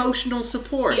provided emotional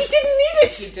support. He didn't need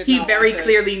it. He very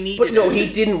clearly needed it. But no,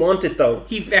 he didn't want it though.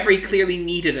 He very clearly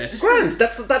needed it. Grand.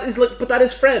 But that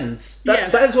is friends.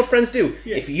 That is what friends do.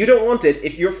 Yeah. If you don't want it,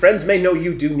 if your friends may know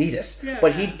you do need it,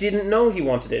 but he didn't know he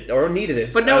wanted it or needed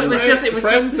it. But no, it was just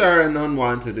friends are an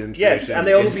unwanted intrusion. Yes, and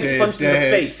they only be punched in the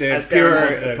face as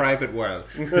pure private world.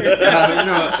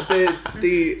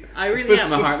 I really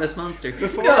am a heartless monster.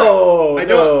 I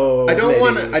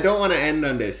don't want to end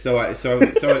on this, so I'm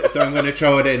going to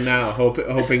throw it in now,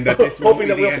 hoping that this won't be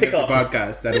the end of the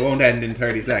podcast, that it won't end in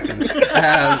 30 seconds. We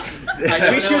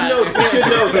should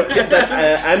know that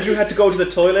Andrew had to go to the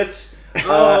toilet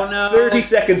 30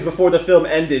 seconds before the film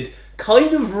ended,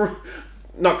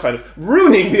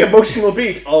 ruining the emotional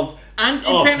beat of... And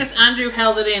in fairness, Andrew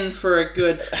held it in for a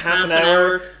good half an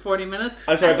hour, 40 minutes.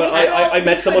 I'm sorry, but I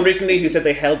met someone recently who said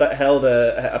they held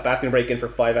a bathroom break in for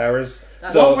 5 hours.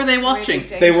 So what were they watching?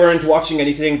 Really they weren't watching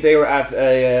anything. They were at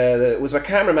it was a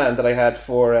cameraman that I had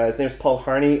for his name was Paul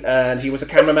Harney, and he was a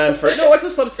cameraman for. No, I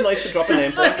just thought it's nice to drop a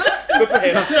name for him. Good for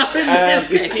him.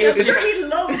 He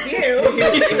loves you. He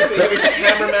was the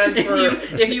cameraman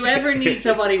for. If you ever need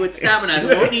somebody with stamina who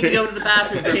won't need to go to the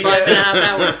bathroom for 5.5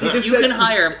 hours, you can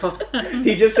hire.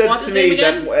 He just said to me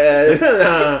that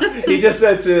he just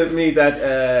said to me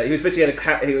that he was basically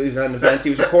he was at an event.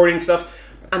 He was recording stuff.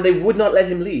 And they would not let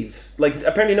him leave.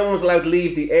 Apparently no one was allowed to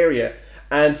leave the area.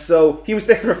 And so he was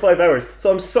there for 5 hours. So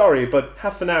I'm sorry, but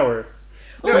half an hour.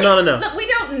 Not enough. Look, we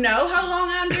don't know how long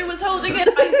Andrew was holding it.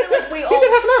 I feel like we all... He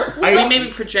said half an hour. We maybe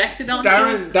projected on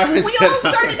Darren we all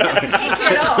started to pick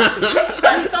it up.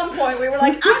 At some point, we were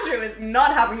like, Andrew is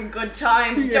not having a good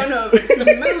time. Don't know if it's the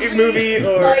movie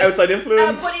or outside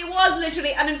influence. But it was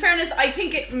literally... And in fairness, I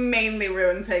think it mainly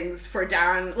ruined things for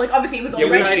Darren. Obviously, he was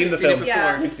already... we've seen the film.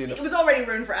 Yeah, it was already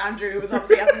ruined for Andrew, who was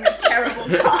obviously having a terrible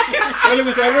time. Well, it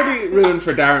was already ruined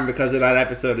for Darren because of that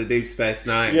episode of Deep Space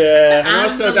Nine. Yeah. And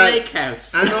also the lake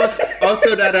house. And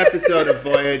also that episode of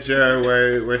Voyager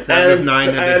where 7 of 9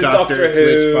 and the Doctor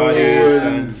switch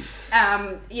bodies.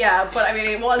 But I mean,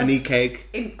 it was an e-cake.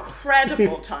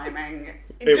 Incredible timing.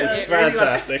 It was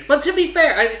fantastic. But to be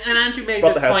fair, and Andrew made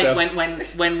Brought this the house point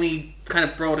when we kind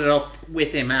of brought it up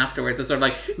with him afterwards, a sort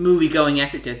of movie going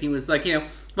etiquette. He was like,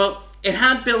 well, it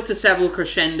had built to several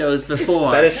crescendos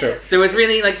before. That is true. There was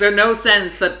really there's no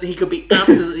sense that he could be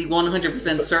absolutely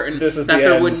 100% certain that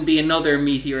there wouldn't be another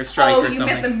meteor strike or something. Oh,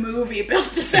 you meant the movie built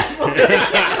to several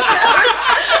crescendos. I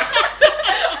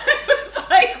was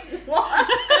like, what?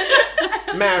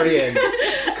 Marianne.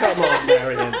 Come on,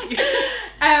 Marianne.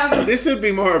 This would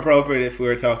be more appropriate if we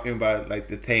were talking about like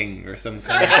The Thing or some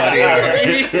Sorry, kind of body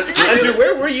horror. Andrew,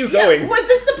 where were you going? Was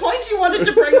this the point you wanted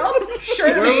to bring up?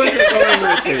 Surely. Where was I going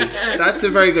with this? That's a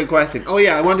very good question. Oh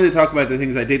yeah, I wanted to talk about the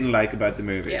things I didn't like about the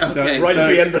movie. Yeah. So, Okay. Right as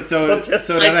we end the podcast.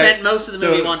 I spent most of the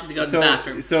movie wanting to go to the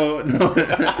bathroom. So no,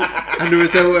 and there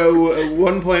was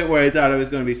one point where I thought I was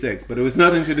going to be sick, but it was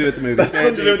nothing to do with the movie. That's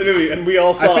nothing to do with the movie, and we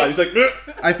all saw it. He was like,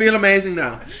 I feel amazing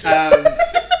now.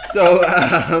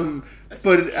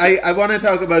 But I want to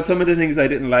talk about some of the things I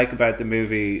didn't like about the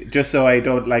movie, just so I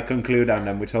don't like conclude on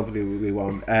them, which hopefully we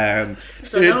won't.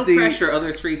 So no pressure,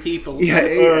 other three people.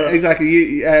 Yeah, exactly.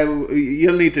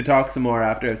 You'll need to talk some more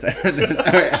after I've said this.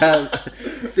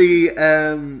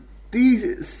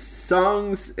 These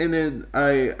songs in it,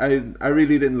 I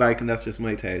really didn't like, and that's just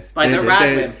my taste. By the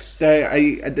Radwimps.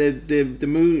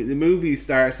 The movie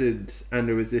started, and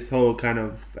there was this whole kind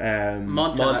of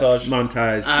montage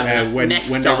when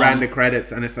they ran the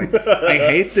credits, and it's like I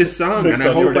hate this song, and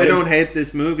I hope I don't hate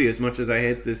this movie as much as I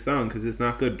hate this song because it's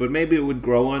not good. But maybe it would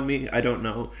grow on me. I don't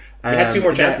know. We had two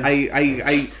more chances.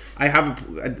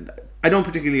 I don't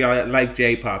particularly like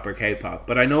J-pop or K-pop,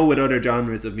 but I know with other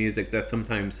genres of music that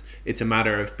sometimes it's a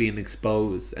matter of being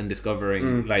exposed and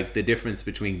discovering like the difference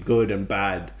between good and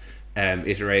bad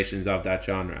iterations of that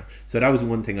genre. So that was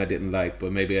one thing I didn't like,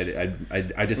 but maybe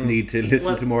I just need to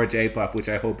listen to more J-pop, which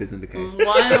I hope isn't the case.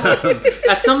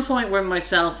 At some point when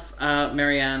myself,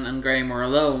 Marianne and Graham were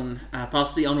alone,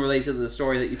 possibly unrelated to the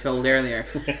story that you told earlier,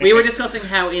 we were discussing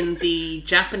how in the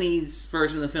Japanese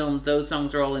version of the film those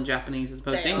songs are all in Japanese as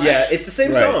opposed to English. yeah, it's the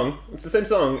same song. It's the same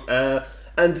song.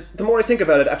 And the more I think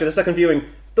about it after the second viewing,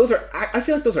 I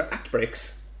feel like those are act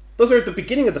breaks. Those are the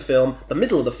beginning of the film, the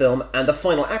middle of the film, and the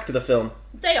final act of the film.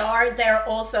 They are. They're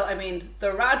also, I mean,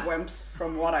 the Radwimps,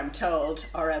 from what I'm told,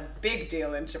 are a big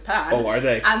deal in Japan. Oh, are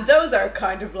they? And those are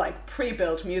kind of like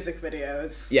pre-built music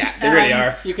videos. Yeah, they really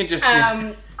are. You can just...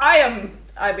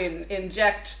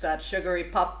 inject that sugary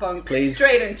pop punk Please.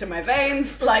 straight into my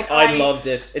veins. Like I loved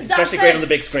it. It's especially great on the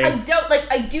big screen.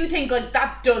 I do think like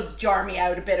that does jar me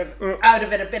out of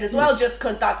it as well, just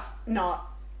because that's not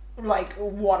like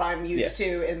what I'm used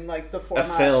to in like the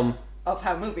format of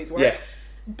how movies work. Yeah.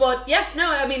 But yeah,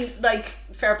 no, I mean, like,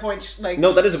 fair point. Like,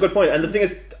 no, that is a good point. And the thing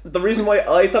is, the reason why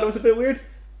I thought it was a bit weird,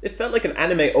 it felt like an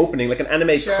anime opening, like an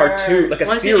anime cartoon, like a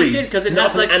series, because it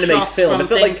not has like an anime shots film. from It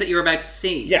felt things like that you're about to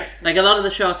see. Yeah, like a lot of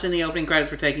the shots in the opening credits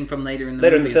were taken from later in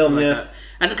the film. Like yeah, that.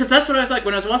 And because that's what I was like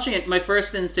when I was watching it. My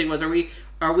first instinct was, are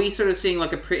we sort of seeing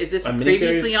like is this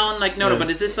previously on? Like no, but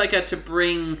is this like to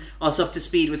bring us up to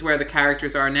speed with where the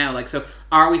characters are now? Like, so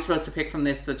are we supposed to pick from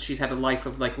this that she's had a life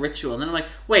of like ritual? And then I'm like,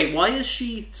 wait, why is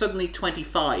she suddenly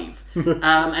 25?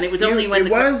 And it was only when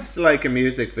it was like a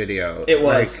music video. It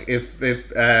was like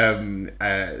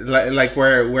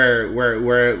where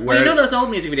well, you know those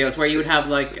old music videos where you would have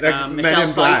like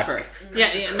Michelle Pfeiffer. Yeah,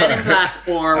 Men in Black,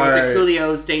 or was it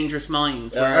Coolio's Dangerous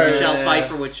Minds, where Michelle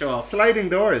Pfeiffer would show up. Sliding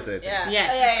Door, is it? Yeah.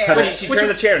 Yes. She turned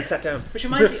the chair and sat down. Which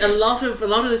reminds me, a lot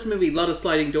of this movie, a lot of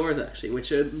sliding doors actually. Which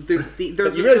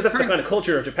there's you realize that's the kind of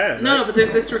culture of Japan, right? No, but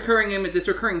there's this recurring image, this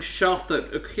recurring shot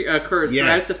that occurs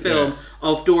throughout the film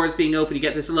of doors being open. You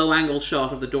get this low angle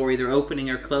shot of the door either opening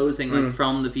or closing, like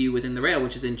from the view within the rail,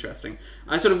 which is interesting.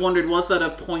 I sort of wondered, was that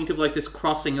a point of like this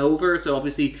crossing over? So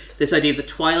obviously this idea of the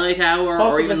twilight hour,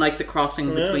 or even like the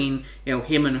crossing between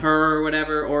him and her or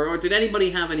whatever, or did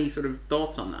anybody have any sort of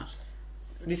thoughts on that?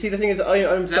 You see, the thing is, I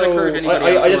just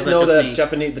know that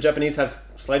the Japanese have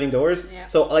sliding doors,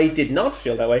 so I did not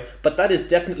feel that way. But that is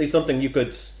definitely something you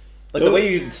could, like the way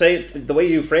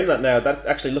you frame that now. That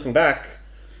actually looking back.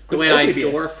 The way I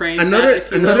door frame another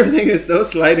thing is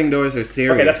those sliding doors are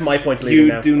serious. Okay, that's my point.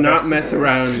 You do not mess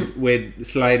around with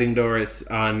sliding doors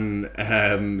on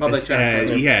public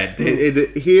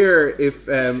transport. Here, if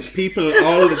people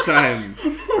all the time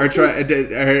are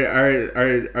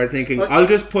thinking, I'll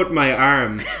just put my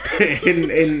arm in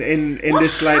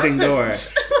this sliding door.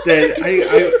 Then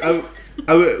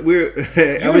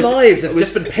Your lives have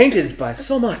just been painted by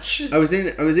so much. I was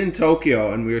in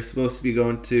Tokyo, and we were supposed to be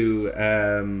going to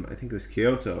I think it was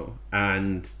Kyoto,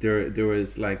 and there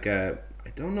was like I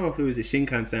don't know if it was a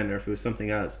Shinkansen or if it was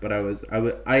something else, but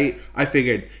I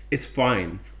figured it's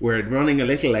fine. We're running a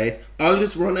little late. I'll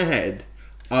just run ahead.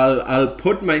 I'll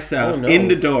put myself in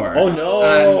the door. Oh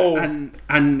no! And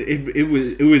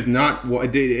it was not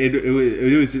what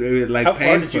it was like how painful.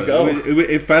 far did you go?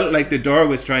 It felt like the door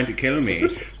was trying to kill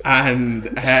me,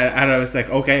 and I was like,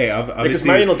 okay, obviously because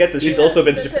Marianne will get this. She's also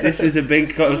been to Japan. This is a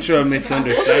big cultural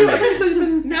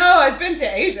misunderstanding. No, I've been to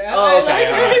Asia. Oh,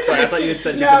 okay. I Sorry, I thought you had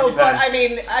said you'd been No, to but Japan. I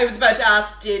mean, I was about to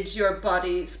ask, did your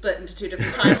body split into two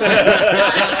different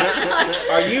timelines?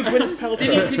 Are you Gwyneth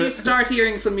Paltrow? Did you start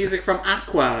hearing some music from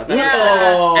Aqua? That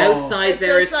Yeah. was outside It's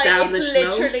their just like, established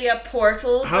it's literally a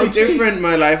portal. How different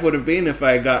my life would have been if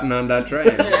I had gotten on that train.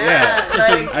 Yeah,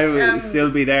 like, I would still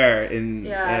be there in.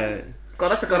 Yeah.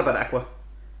 God, I forgot about Aqua.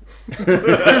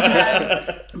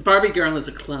 Barbie Girl is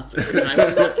a classic. And I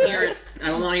will not hear it. I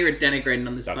will not hear it denigrated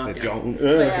on this Dr. podcast. Jones.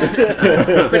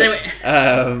 But anyway,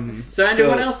 so Andrew, so-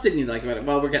 what else didn't you like about it?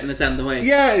 While we're getting this out of the way.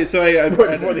 Yeah, so I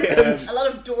Before the end. A lot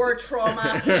of door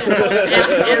trauma.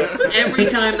 Every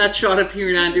time that shot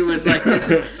appeared, Andrew was like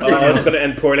this. Oh, it's going to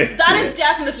end poorly. That is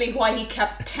definitely why he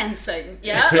kept tensing.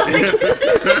 Yeah, like,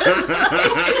 it's just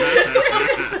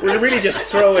like, We're really just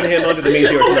throwing him under the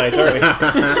meteor tonight, aren't we?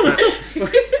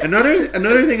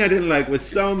 Another thing I didn't like was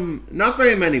some, not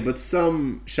very many, but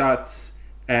some shots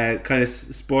kind of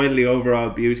spoiled the overall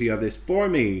beauty of this for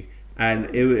me,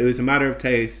 and it was a matter of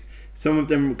taste. Some of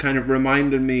them kind of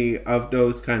reminded me of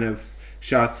those kind of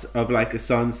shots of like a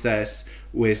sunset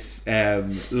with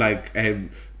like a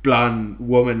blonde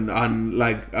woman on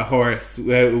like a horse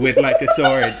with like a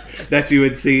sword that you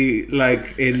would see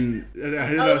like in I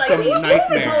don't know, like some these,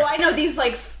 nightmare. I know these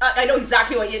like I know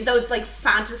exactly what those like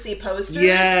fantasy posters.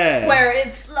 Yeah. Where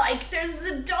it's like there's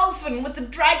a dolphin with a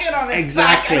dragon on its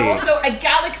Exactly. back, and also a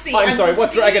galaxy. I'm and sorry, the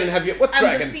what sea, dragon have you? What and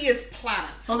dragon? the sea is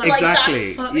planets. Oh, Like,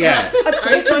 Exactly. that's- Yeah.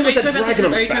 Are you talking with the dragon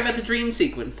on its about back. the dream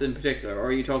sequence in particular, or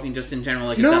are you talking just in general?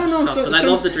 Like No. Because I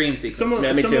love the dream sequence. Some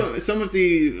of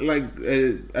the like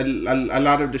a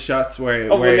lot of the shots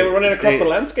where Oh, where when they were running across they- the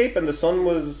landscape and the sun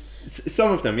was...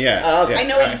 some of them, yeah. Ah, okay. Yeah. I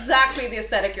know exactly the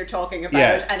aesthetic you're talking about,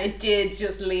 Yeah. and it did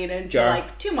just lean into Jar.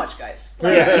 like too much, guys.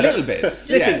 Like, Yeah, a little bit.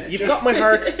 Listen, Yeah. you've got my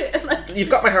heart. You've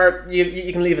got my heart.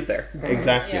 You can leave it there.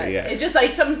 Exactly. Yeah. It's just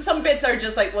like some bits are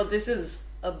just like, well, this is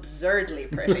absurdly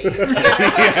pretty. I love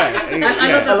that.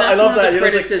 I That's love one of that. the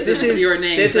You're just like, criticisms this of is- your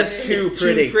name. this that is too it's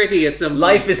pretty. Too pretty at some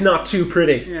Life is not too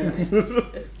pretty.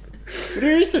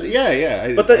 There is,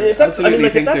 yeah. But if that's, I mean, absolutely like,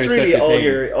 if think that's there's really such a all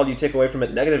thing. all you take away from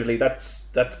it negatively, that's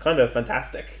kind of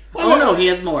fantastic. Oh no, he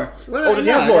has more. Well, Oh, does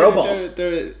he have more balls?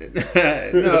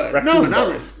 No, Raccoon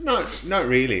balls. not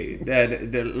really. There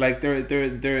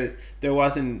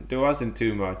wasn't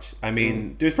too much. I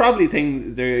mean, there's probably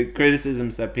the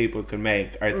criticisms that people could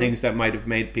make are things that might have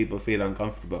made people feel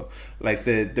uncomfortable, like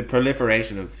the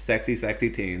proliferation of sexy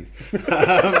teens.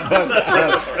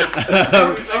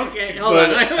 Okay, hold on.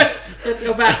 Let's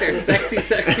go back there.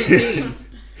 Sexy teens.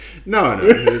 No.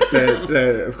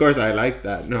 Of course, I like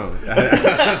that. No.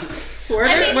 Were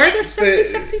there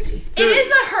sexy teens? It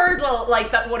is a hurdle,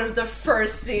 like that. One of the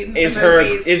first scenes Is in her the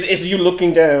movies. is you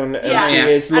looking down and Yeah. she Yeah.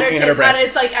 is and her looking tits, at her and breasts?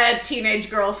 it's like a teenage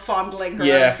girl fondling her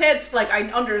Yeah. own tits. Like, I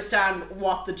understand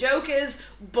what the joke is,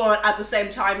 but at the same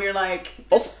time, you're like,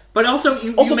 But also,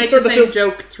 you Also, make to the start the same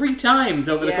film- joke 3 times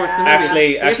over the course of the Yeah.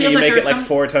 movie. Actually, feels you make there it are like some-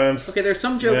 4 times. Okay, there's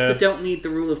some jokes Yeah. that don't need the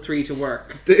rule of 3 to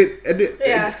work.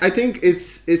 Yeah. I think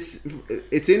it's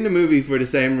in the movie for the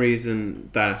same reason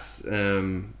that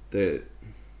the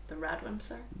the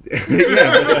radwimps are.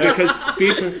 because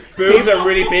Boobs are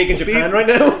really big in Japan right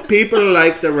now. people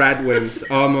like the radwimps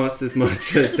almost as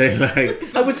much as they like.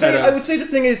 I would say the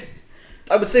thing is,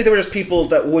 I would say there were just people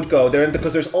that would go there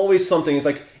because there's always something. It's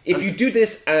like if you do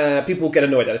this, people will get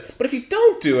annoyed at it. But if you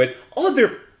don't do it,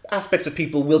 other aspects of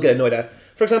people will get annoyed at it.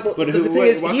 For example, But the who- thing what-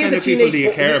 is, what he is kind a of people teenage do you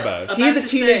boy- care about? He is a About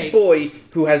to teenage say- boy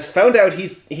who has found out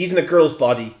he's in a girl's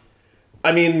body.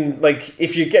 I mean, like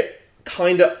if you get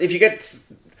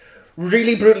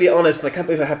really brutally honest, and I can't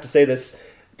believe I have to say this,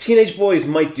 teenage boys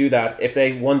might do that if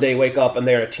they one day wake up and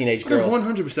they're a teenage girl.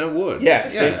 100% would. Yeah.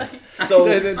 see? So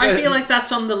I feel like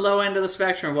that's on the low end of the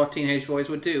spectrum of what teenage boys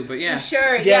would do, but yeah.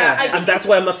 Sure, yeah, yeah. I think and that's it's-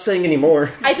 why I'm not saying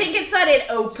anymore. I think it's that it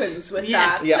opens with Yeah.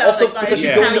 that. Yeah, So, also like, because This you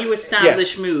is don't how you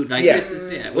establish mood. Like, Yeah. this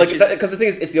is, Like which is, because the thing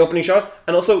is, it's the opening shot,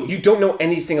 and also you don't know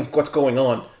anything of what's going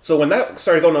on. So when that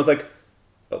started going, I was like,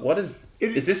 "What is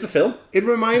this the film?" It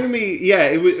reminded me, yeah,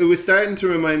 it was starting to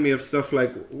remind me of stuff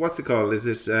like, what's it called? Is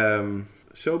it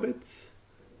Showbits?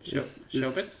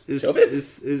 Showbits?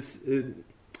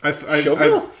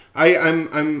 Showbill?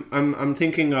 I'm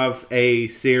thinking of a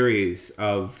series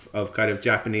of kind of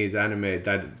Japanese anime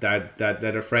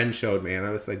that a friend showed me, and I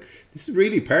was like, this is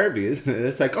really pervy, isn't it?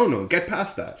 It's like, oh no, get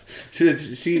past that. She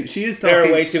is talking. There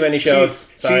are way too many shows.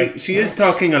 Sorry. She is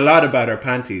talking a lot about her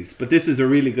panties, but this is a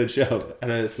really good show,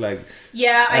 and it's like,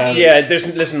 Yeah, I mean, Yeah,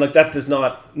 listen, like that does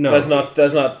not No.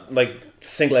 does not like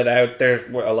single it out. There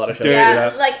were a lot of shows. There- that do yeah,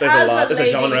 that. like There's as a lot. a There's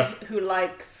lady a genre. who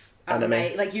likes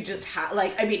Anime. like you just have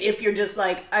like I mean if you're just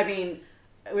like I mean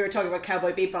we were talking about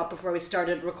Cowboy Bebop before we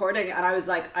started recording, and I was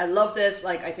like, I love this.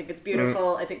 Like, I think it's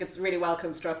beautiful. I think it's really well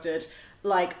constructed.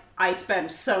 Like, I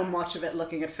spent so much of it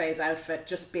looking at Faye's outfit,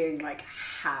 just being like,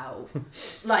 how?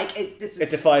 Like, it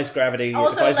defies gravity.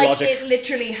 Also, it defies like, logic. it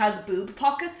literally has boob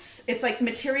pockets. It's like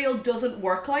material doesn't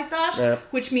work like that,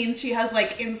 which means she has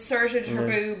like inserted her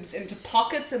boobs into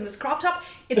pockets in this crop top.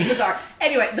 It's bizarre.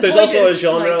 Anyway, there's point also is, a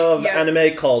genre of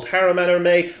anime called harem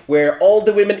anime, where all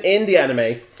the women in the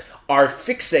anime are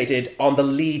fixated on the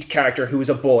lead character who is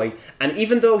a boy, and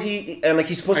even though he's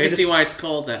supposed to be I can see why it's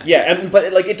called that. Yeah,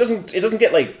 but like it doesn't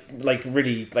get like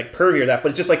really like pervy or that, but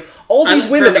it's just like all these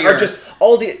women are just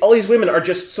all these women are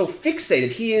just so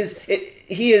fixated. He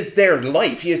is their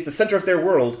life. He is the center of their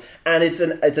world, and it's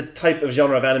a type of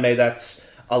genre of anime that's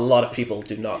a lot of people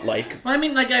do not like. Well, I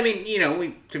mean, you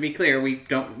know, to be clear, we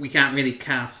can't really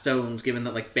cast stones, given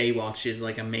that like Baywatch is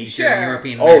like a major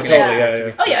European. Oh, totally.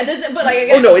 Yeah. Oh yeah, but like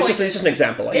again, it's just an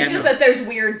example. It's just that there's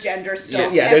weird gender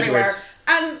stuff everywhere,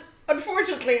 and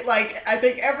unfortunately, like I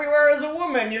think everywhere as a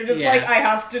woman, you're just like I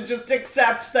have to just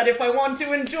accept that if I want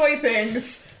to enjoy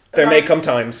things, there may come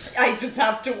times I just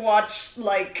have to watch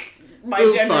like my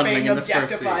gender being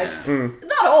objectified.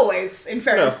 Not always, in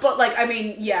fairness, but like I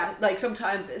mean, like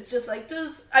sometimes it's just like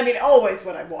always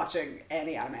when I'm watching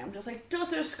any anime, I'm just like,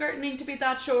 does her skirt need to be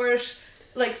that short?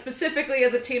 Like specifically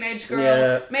as a teenage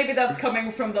girl, maybe that's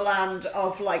coming from the land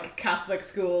of like Catholic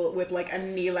school with like a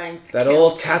knee-length that kilt,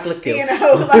 old Catholic kilt, you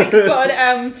know, like. But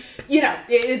you know,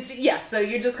 it's so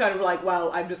you're just kind of like, well,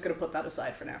 I'm just gonna put that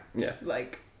aside for now. Yeah,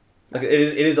 like it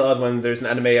is odd when there's an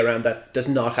anime around that does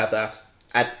not have that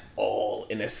at all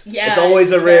in it. Yeah, it's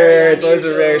always a rare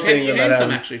thing. Can you name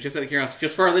some actually, just out of curiosity,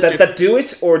 just for our listeners that do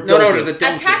it or don't that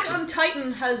don't. Attack on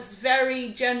Titan has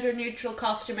very gender neutral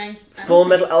costuming. Full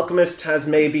Metal Alchemist has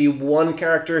maybe one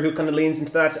character who kind of leans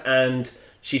into that, and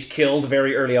she's killed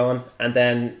very early on, and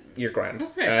then you're grand.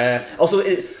 Okay.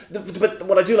 But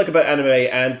what I do like about anime,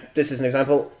 and this is an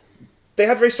example, they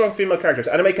have very strong female characters.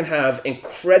 Anime can have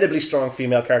incredibly strong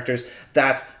female characters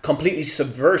that completely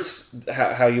subverts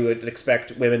how you would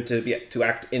expect women to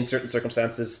act in certain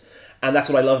circumstances, and that's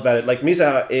what I love about it. Like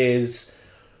Misaha is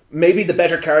maybe the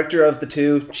better character of the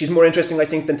two. She's more interesting, I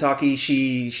think, than Taki.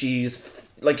 She's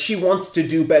like she wants to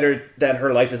do better than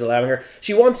her life is allowing her.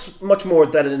 She wants much more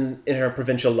than in her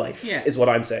provincial life. Is what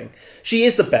I'm saying. She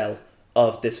is the belle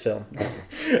of this film.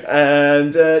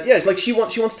 And it's like she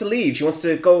wants to leave. She wants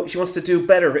to go. She wants to do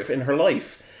better in her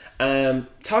life.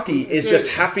 Taki is just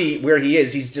happy where he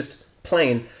is. He's just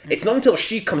plain. It's not until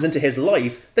she comes into his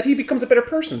life that he becomes a better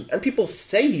person, and people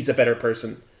say he's a better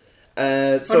person.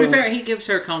 So to be fair, he gives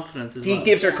her confidence as well. He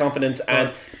gives her confidence,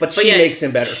 but she makes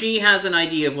him better. She has an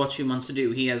idea of what she wants to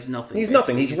do. He has nothing. He's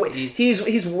nothing. He's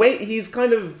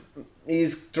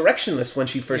directionless when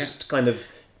she first kind of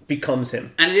becomes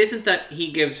him. And it isn't that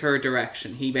he gives her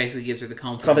direction. He basically gives her the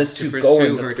confidence to go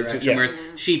pursue in her direction, whereas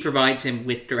she provides him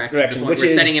with direction which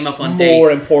is setting him up on dates.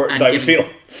 More important, I feel.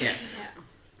 Yeah.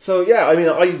 So I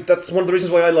mean, that's one of the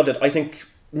reasons why I loved it. I think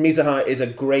Misaha is a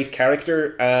great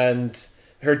character, and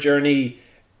her journey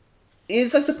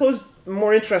is, I suppose,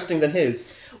 more interesting than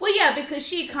his. Well, yeah, because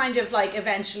she kind of like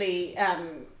eventually,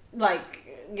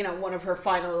 you know, one of her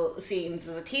final scenes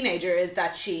as a teenager is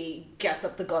that she gets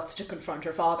up the guts to confront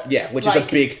her father. Yeah, which is a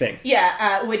big thing.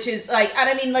 Yeah, which is like, and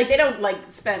I mean, like they don't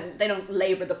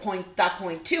labor that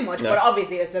point too much, but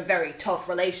obviously it's a very tough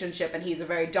relationship, and he's a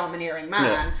very domineering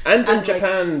man. Yeah. And in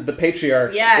Japan, the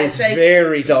patriarch is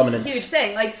very dominant. Huge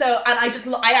thing. Like so, and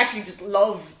I actually just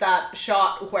love that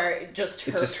shot where it's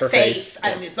just her face,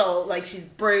 and it's all like she's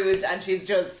bruised, and she's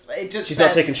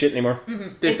not taking shit anymore.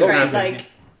 Mm-hmm. It's great, like.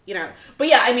 You know, but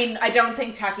yeah, I mean, I don't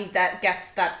think Taki that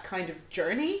gets that kind of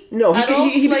journey. No,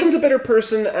 he becomes a better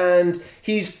person, and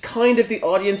he's kind of the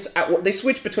audience. They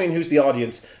switch between who's the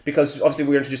audience, because obviously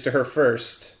we were introduced to her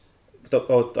first.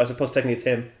 I suppose technically it's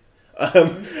him.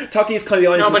 Taki is kind of the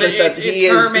audience. No, but it's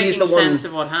her making sense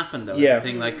of what happened, though. Yeah, is the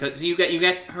thing. Like, cause you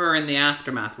get her in the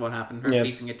aftermath of what happened, her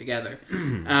piecing it together.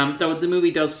 Though the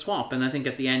movie does swap, and I think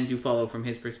at the end you follow from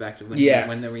his perspective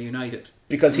when they were united.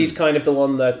 Because he's kind of the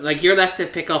one that... Like, you're left to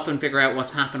pick up and figure out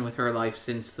what's happened with her life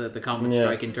since the combat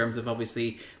strike, in terms of,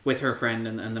 obviously, with her friend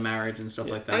and the marriage and stuff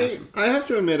like that. I have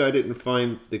to admit, I didn't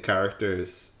find the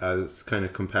characters as kind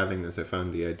of compelling as I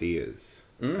found the ideas.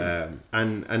 And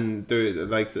there,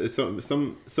 like,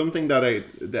 something that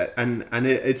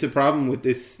it's a problem with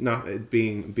this not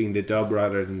being the dub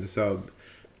rather than the sub.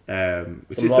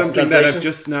 Which is something that I've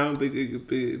just now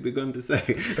begun to say.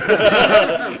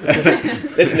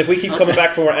 Listen, if we keep coming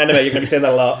back for more anime, you're going to be saying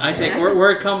that a lot. I think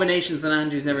word combinations that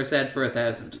Andrew's never said for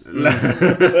 1,000.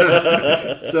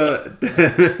 So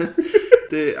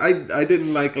I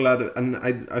didn't like a lot of,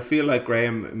 and I feel like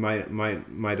Graham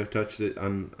might have touched it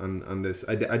on this.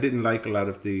 I didn't like a lot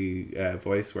of the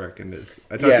voice work in this.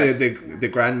 I thought the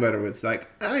grandmother was like,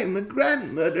 I'm a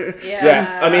grandmother.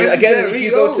 Yeah. I mean, again,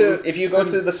 if you go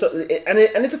to the and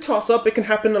it's a toss up. It can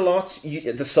happen a lot.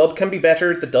 The sub can be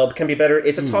better. The dub can be better.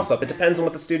 It's a toss up. It depends on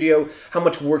what the studio, how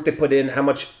much work they put in, how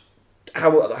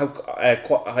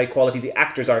high quality the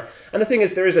actors are. And the thing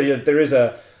is, there is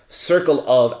a circle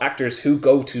of actors who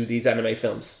go to these anime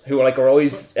films who are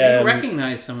always. You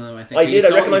recognize some of them, I think. I did. I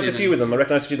recognized a few of them. And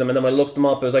then when I looked them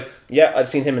up, I was like, yeah, I've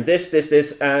seen him in this,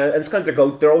 and it's kind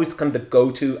of they're always kind of the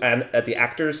go-to and the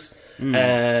actors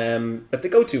that they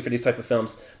go to for these type of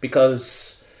films,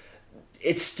 because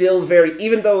it's still very,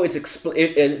 even though its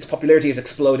popularity has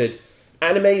exploded,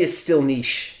 anime is still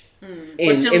niche. In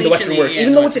the Western world,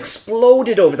 even though it's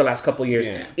exploded over the last couple of years,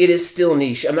 it is still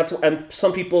niche, and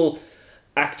some people,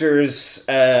 actors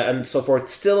and so forth,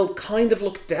 still kind of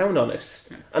look down on it.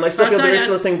 And I still feel there is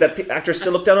still a thing that actors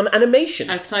still look down on animation.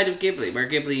 Outside of Ghibli, where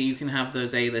Ghibli you can have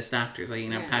those A-list actors, like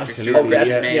Patrick Stewart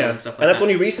and stuff like that. And that's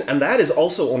only recent, and that is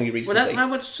also only recently. Well, that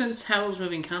was since Howl's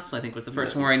Moving Castle, I think, was the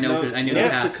first one where I knew the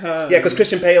cast. Yeah, because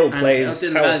Christian Bale plays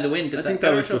Valley of the Wind. I think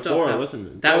that was before, wasn't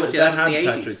it? That was the 80s.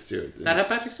 Patrick Stewart. That had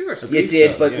Patrick Stewart. It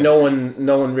did, but no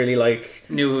one really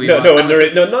knew who he was.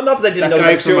 Not that they didn't know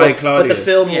Patrick Stewart, but the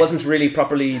film wasn't really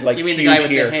properly you mean the guy with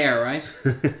the hair, right?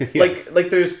 Like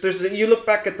there's you look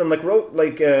back at them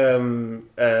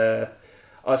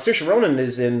Saoirse Ronan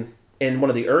is in one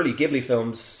of the early Ghibli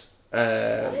films.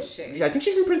 What is she? Yeah, I think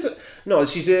she's in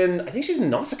I think she's in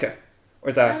Nausicaa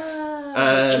or that.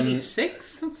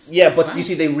 86? Yeah, but you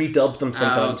see, they redubbed them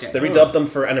sometimes. Okay. They redubbed them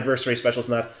for anniversary specials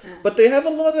and that. Yeah. But they have a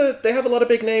lot of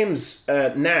big names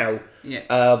now.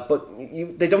 Yeah. But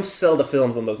they don't sell the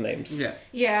films on those names. Yeah.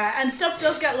 Yeah, and stuff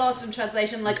does get lost in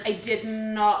translation. Like, I did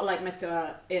not like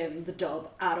Mitsuha in the dub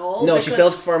at all. No, she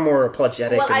felt far more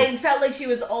apologetic. Well, I felt like she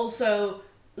was also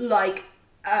like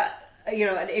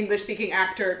an English-speaking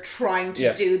actor trying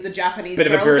to do the Japanese bit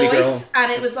girl of a girly voice, girl.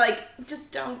 and it was like, just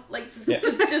don't, like,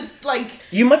 just like.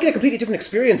 You might get a completely different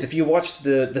experience if you watch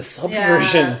the sub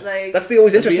version. Like, that's the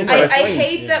always interesting part. I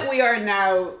hate that we are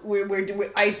now.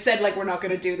 I said like we're not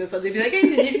going to do this, and they'd be like,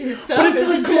 hey, sub. But it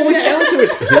does come always down to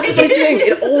it. That's the funny thing.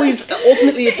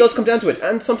 Ultimately it does come down to it,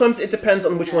 and sometimes it depends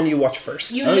on which one you watch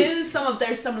first. You lose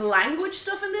there's some language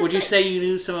stuff in this. Would you say you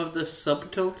lose some of the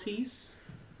subtleties?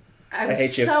 I'm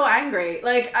so angry.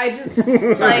 Like, I just,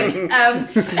 like,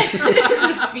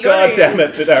 God damn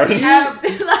it,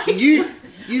 Darren.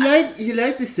 You like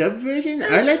the sub version?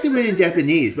 I like the one in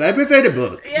Japanese, but I prefer the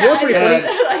book. Yeah, you know what's really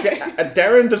funny?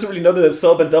 Darren doesn't really know the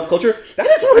sub and dub culture. That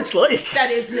is what it's like.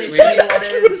 That is literally what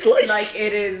it's like. Like,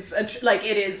 it is,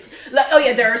 oh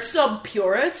yeah, there are sub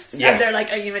purists, and they're like,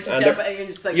 oh, you mentioned dub, and you're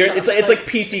just like, it's like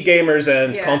PC gamers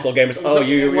and console gamers. Oh,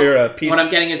 you're a PC. What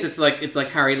I'm getting is it's like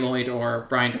Harry Lloyd or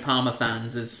Brian De Palma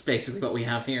fans is basically what we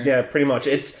have here. Yeah, pretty much.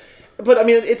 But I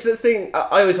mean, it's a thing.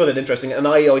 I always find it interesting, and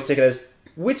I always take it as,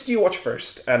 which do you watch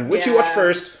first? And which you watch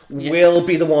first will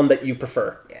be the one that you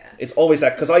prefer. Yeah. It's always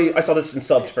that, because I saw this in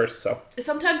subbed first, so.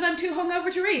 Sometimes I'm too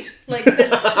hungover to read. Like, it's a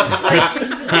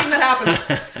thing that happens.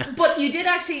 But you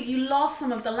lost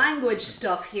some of the language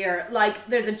stuff here. Like,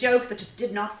 there's a joke that just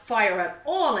did not fire at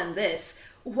all in this,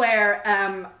 where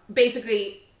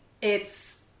basically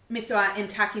it's Mitsuha in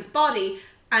Taki's body,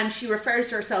 and she refers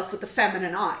to herself with the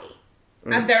feminine I.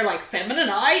 And they're like, feminine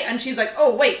I? And she's like,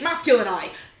 oh wait, masculine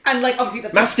I. And like, obviously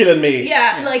that's masculine me.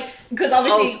 Yeah, like, because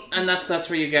obviously, and that's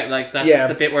where you get like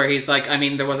the bit where he's like, I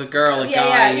mean, there was a girl, guy,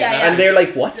 and they're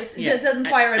like, what? It doesn't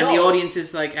fire at all. And the audience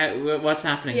is like, what's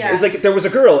happening? Yeah. It's like, there was a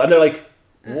girl, and they're like,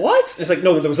 what? It's like,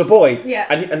 no, there was a boy. Yeah.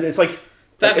 And it's like,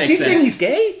 is he saying he's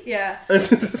gay? Yeah.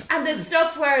 And there's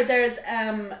stuff where there's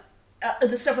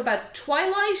the stuff about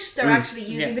Twilight, they're actually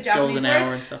using the Japanese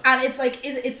words, and it's like,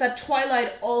 it's that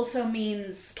Twilight also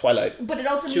means Twilight, but it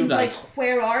also means like,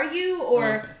 where are you,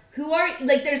 or who are you?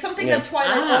 Like, there's something that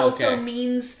Twilight also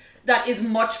means that is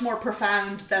much more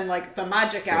profound than like the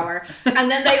magic hour.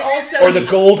 And then they also or the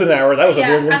golden hour, that was a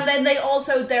weird one. And then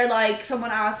they're like,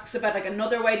 someone asks about like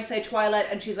another way to say Twilight,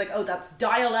 and she's like, oh, that's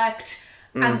dialect.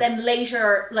 And then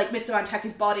later, like, Mitsuha and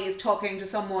Taki's body is talking to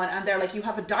someone, and they're like, you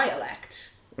have a dialect.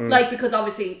 Like, because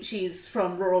obviously she's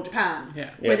from rural Japan,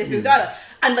 where they speak dialect.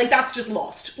 And, like, that's just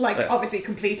lost, like, obviously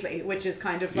completely, which is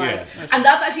kind of like... And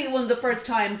that's actually one of the first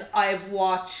times I've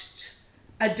watched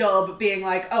a dub being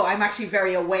like, oh, I'm actually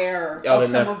very aware of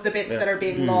some of the bits that are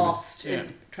being lost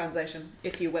in translation,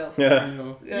 if you will.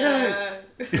 Yeah.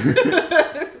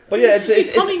 But yeah,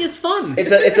 it's humming is fun.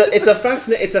 It's a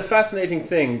fascinating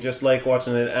thing, just like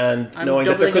watching it and knowing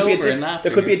that there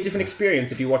could be a different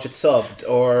experience if you watch it subbed,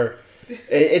 or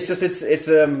it's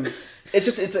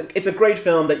a great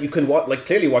film that you can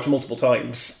clearly watch multiple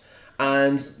times,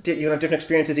 and you can have different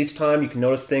experiences each time. You can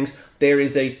notice things. There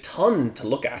is a ton to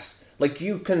look at. Like,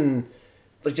 you can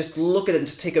just look at it and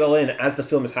just take it all in as the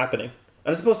film is happening.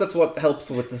 And I suppose that's what helps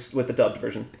with the dubbed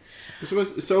version.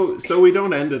 So we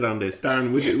don't end it on this.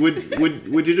 Darren,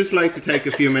 would you just like to take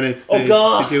a few minutes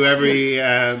to do every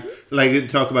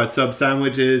talk about sub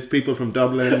sandwiches, people from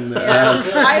Dublin?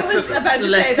 I was about to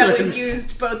say that we've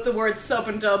used both the words sub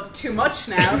and dub too much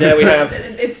now. Yeah, we have.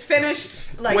 It's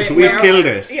finished. We've killed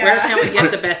it. Yeah. Where can we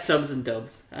get the best subs and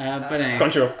dubs? But anyway.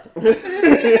 Crunchyroll.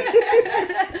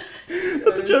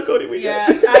 That's a joke, Cody.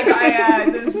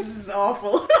 This is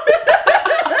awful.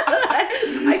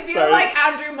 I feel like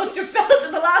Andrew must have felt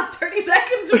in the last 30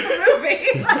 seconds of the movie,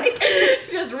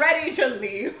 just ready to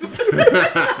leave.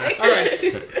 Alright.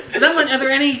 Are there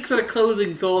any sort of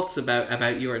closing thoughts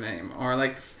about your name?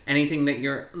 Or anything that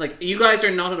you're you guys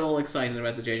are not at all excited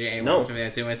about the J.J. Abrams movie, I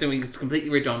assume it's completely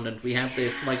redundant. We have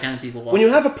this, why can't people watch when you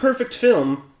this? have a perfect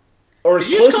film, or as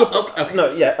Did you close just to okay.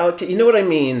 No, yeah, okay, you know what I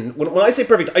mean. When I say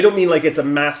perfect, I don't mean it's a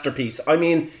masterpiece. I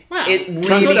mean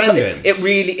it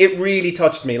really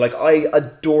touched me. I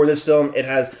adore this film. It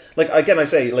has again, I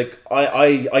say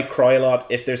I cry a lot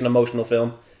if there's an emotional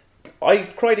film. I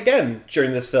cried again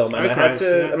during this film, and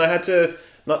I had to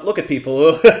not look at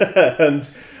people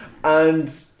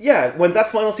and yeah, when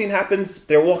that final scene happens,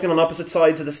 they're walking on opposite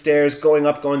sides of the stairs, going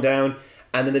up, going down,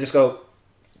 and then they just go,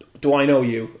 "Do I know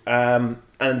you?" And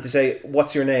they say,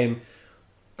 "What's your name?"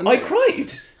 And I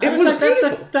cried. It was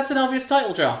beautiful. That's an obvious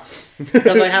title drop.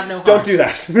 Because I have no heart. Don't do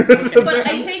that. But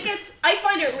I think I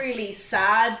find it really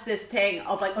sad, this thing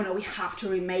of oh no, we have to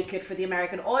remake it for the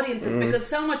American audiences, because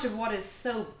so much of what is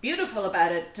so beautiful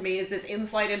about it to me is this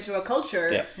insight into a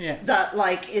culture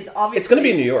that is obviously... It's going to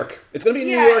be in New York. It's going to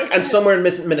be in New York and somewhere in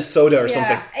Minnesota or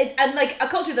something. And a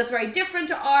culture that's very different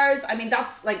to ours. I mean,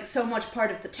 that's so much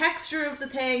part of the texture of the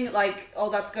thing,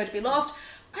 all that's going to be lost.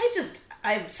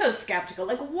 I'm so skeptical.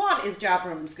 What is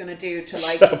Jabrams going to do to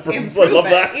improve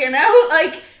it? You know,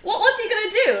 what's he going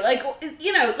to do?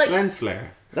 Lens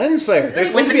flare. Lens flare.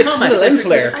 There's going to be a ton of lens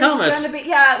flare. It's going to be,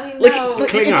 we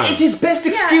know. It's his best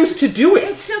excuse to do it.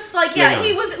 It's just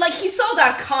he was he saw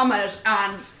that comet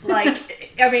and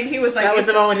he was that was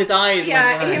the moment his eyes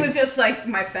went he was just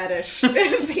my fetish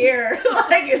is here.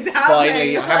 It's happening.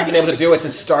 Finally, I haven't been able to do it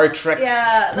since Star Trek.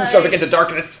 Yeah. Star Trek Into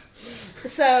Darkness.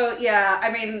 So,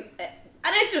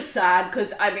 and it's just sad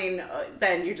because,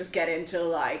 then you just get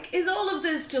into is all of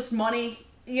this just money?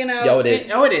 You know? Yeah, it is.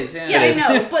 Oh, it is, yeah. Yeah, I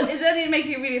know, but then it makes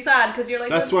you really sad because you're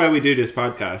that's why we do this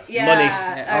podcast. Yeah. Money.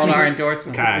 All our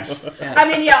endorsements. Cash.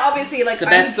 Yeah. Obviously, the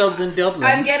best subs in Dublin.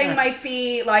 I'm getting my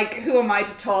fee, who am I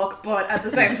to talk, but at the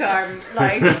same time,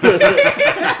 By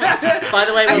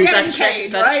the way, that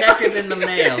check is in the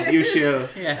mail. You should.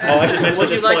 Yeah. Oh, I should mention Would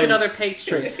you this like point. another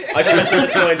pastry? I should mention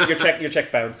this point. Your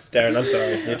check bounced, Darren. I'm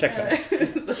sorry. Your check bounced.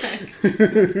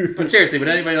 But seriously, would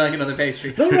anybody like another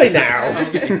pastry? Not right now.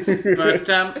 Okay.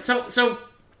 But so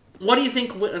what do you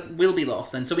think will be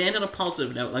lost then? So we end on a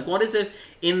positive note. What is it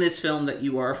in this film that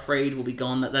you are afraid will be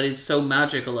gone that is so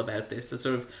magical about this? That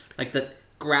sort of that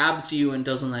grabs you and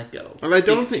doesn't let go. Well, I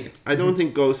don't think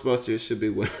Ghostbusters should be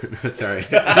winning. Sorry.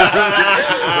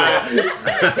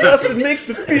 It makes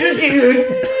me feel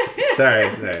good. Sorry.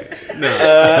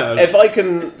 No. If I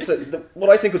can, what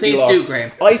I think would be lost. Please do,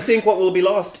 Graham. I think what will be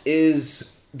lost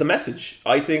is the message.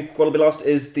 I think what will be lost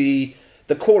is the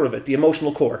core of it, the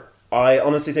emotional core. I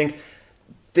honestly think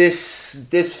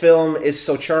this film is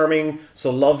so charming,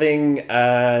 so loving,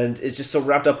 and is just so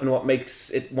wrapped up in what makes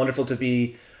it wonderful to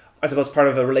be, I suppose, part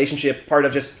of a relationship, part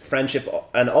of just friendship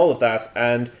and all of that.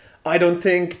 And I don't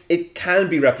think it can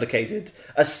be replicated,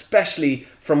 especially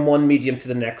from one medium to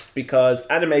the next, because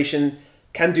animation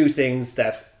can do things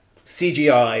that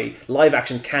CGI, live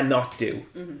action cannot do,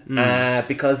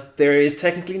 because there is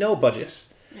technically no budget.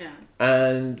 Yeah.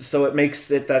 And so it makes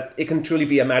it that it can truly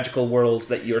be a magical world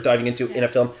that you're diving into in a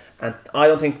film. And I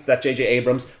don't think that J.J.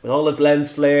 Abrams, with all his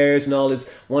lens flares and all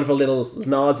his wonderful little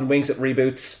nods and winks at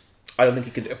reboots, I don't think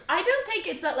he can do. I don't think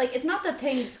it's that, it's not that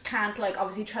things can't,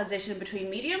 obviously transition between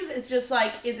mediums. It's just,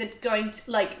 is it going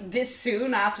to, this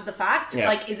soon after the fact?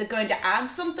 Yeah. Is it going to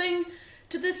add something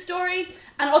to this story.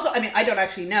 And also, I mean, I don't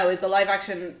actually know, is the live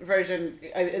action version,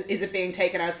 is it being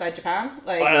taken outside Japan?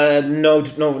 Like, no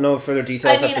further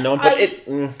details have been known. But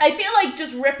I feel like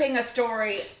just ripping a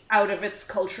story out of its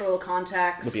cultural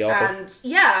context would be awful. And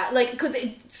yeah, like, because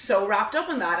it's so wrapped up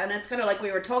in that, and it's kind of like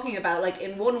we were talking about, like,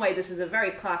 in one way this is a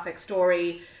very classic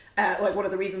story. Like, one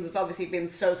of the reasons it's obviously been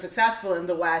so successful in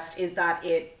the West is that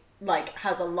it, like,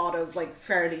 has a lot of, like,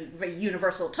 fairly very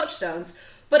universal touchstones,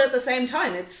 but at the same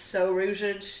time it's so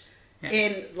rooted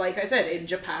in, like I said, in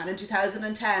Japan in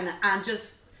 2010, and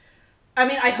just, I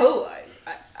mean, I hope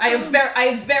I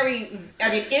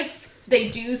mean, if they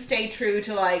do stay true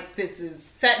to, like, this is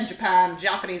set in Japan,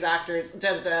 Japanese actors,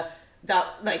 that,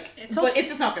 like, it's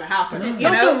just not going to happen. It's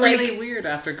also really weird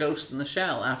after Ghost in the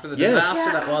Shell, after the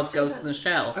disaster that was Ghost in the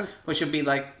Shell, which would be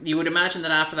like, you would imagine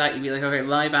that after that you'd be like, okay,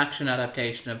 live action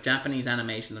adaptation of Japanese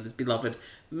animation that is beloved,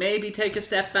 maybe take a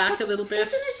step back a little bit.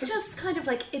 Isn't it just kind of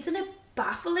like, isn't it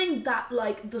baffling that,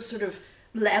 like, the sort of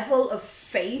level of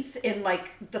faith in,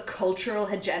 like, the cultural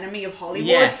hegemony of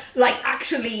Hollywood, like,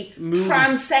 actually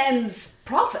transcends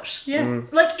profit.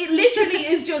 Like, it literally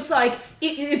is just like,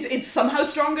 it's somehow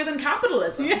stronger than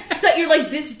capitalism. That you're like,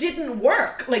 this didn't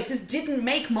work, like, this didn't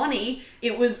make money,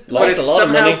 it was like, a lot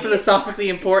of money. Philosophically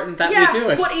important that we do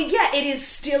it. But it is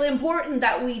still important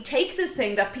that we take this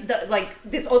thing that like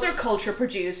this other culture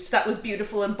produced that was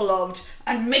beautiful and beloved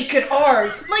and make it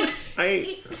ours. Like,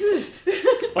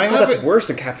 that's worse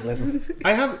than capitalism.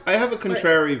 I have a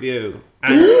contrary view,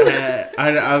 and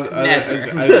I've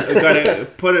got to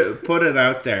put it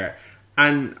out there,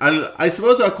 and I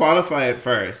suppose I'll qualify it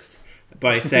first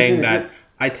by saying that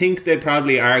I think they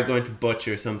probably are going to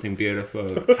butcher something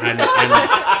beautiful, and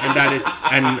that it's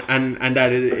and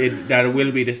that it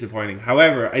will be disappointing.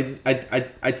 However,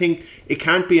 I think it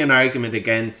can't be an argument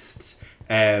against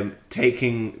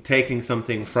taking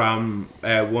something from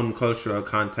one cultural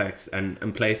context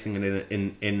and placing it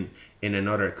in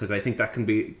another, because I think that can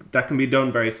be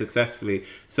done very successfully.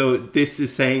 So this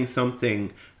is saying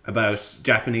something about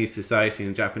Japanese society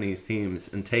and Japanese themes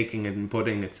and taking it and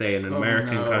putting it, say, in an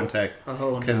American context.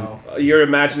 You're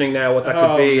imagining now what that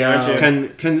could be, aren't you?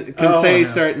 Can say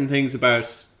certain things about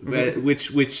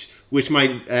which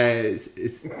might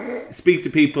speak to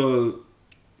people.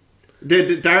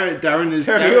 Darren is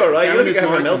you all right? Darren is have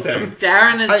more a meltdown. concerned.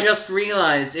 Darren has just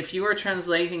realised, if you are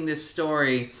translating this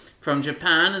story from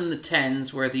Japan in the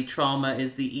 10s, where the trauma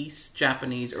is the East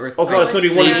Japanese earthquake, oh god, it's going to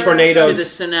be one of the tornadoes, to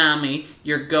the tsunami,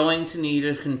 you're going to need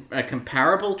a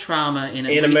comparable trauma in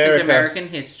recent America. American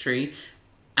history.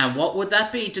 And what would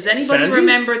that be? Does anybody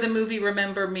remember the movie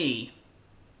Remember Me?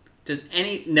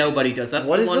 Nobody does. That's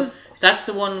what the is one. it? That's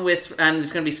the one with, and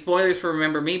there's going to be spoilers for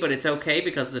Remember Me, but it's okay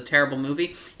because it's a terrible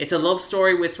movie. It's a love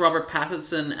story with Robert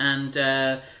Pattinson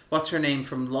and what's her name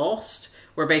from Lost,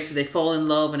 where basically they fall in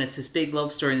love and it's this big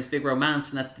love story and this big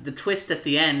romance, and that the twist at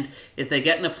the end is they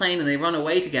get in a plane and they run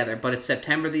away together, but it's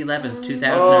September the 11th,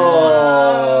 2001.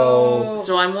 Oh.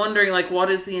 So I'm wondering, like,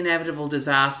 what is the inevitable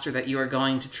disaster that you are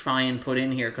going to try and put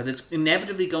in here? Because it's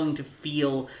inevitably going to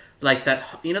feel like that,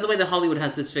 you know, the way that Hollywood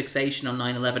has this fixation on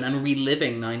 9/11 and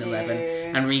reliving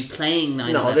 9/11 and replaying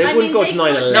 9/11. No, they wouldn't go to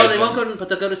 9/11. No, they won't go to, but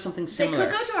they'll go to something similar. They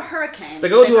could go to a hurricane. They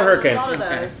go to a hurricane. A lot of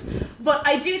those. But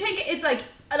I do think it's like,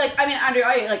 I mean, Andrew,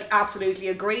 I like absolutely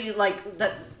agree, like,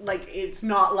 that, like, it's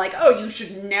not like, oh, you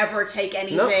should never take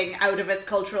anything out of its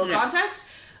cultural context.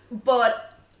 But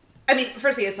I mean,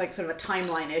 firstly, it's like sort of a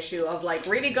timeline issue of, like,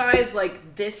 really, guys,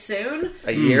 like, this soon?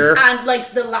 A year? And,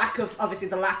 like, the lack of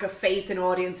faith in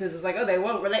audiences is like, oh, they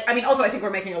won't relate. I mean, also, I think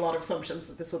we're making a lot of assumptions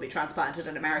that this will be transplanted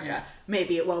in America. Yeah.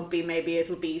 Maybe it won't be. Maybe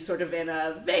it'll be sort of in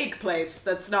a vague place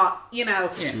that's not, you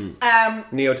know. Yeah.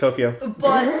 Neo-Tokyo.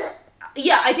 But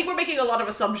yeah, I think we're making a lot of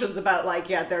assumptions about, like,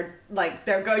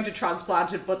 they're going to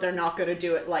transplant it, but they're not going to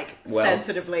do it, like,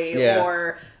 sensitively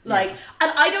or, like,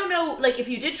 and I don't know, like, if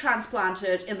you did transplant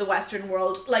it in the Western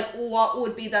world, like, what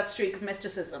would be that streak of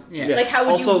mysticism? Yeah. Like, how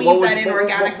would you weave that in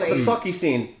organically? The sake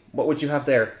scene, what would you have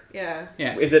there? Yeah.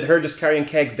 Is it her just carrying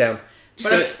kegs down?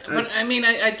 But I mean,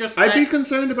 I'd be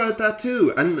concerned about that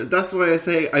too, and that's why I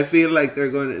say I feel like they're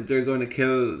going to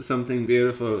kill something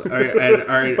beautiful.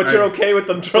 But you're okay with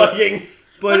them trying.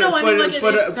 But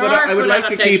I would like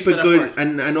to keep a good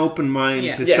and open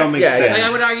mind to some extent. Like, I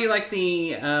would argue, like,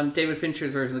 the David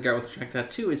Fincher's version of The Girl with the Track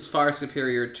Tattoo is far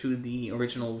superior to the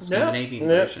original Scandinavian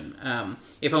version.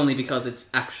 If only because it's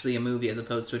actually a movie as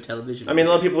opposed to a television movie. I mean, a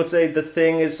lot of people would say The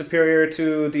Thing is superior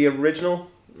to the original.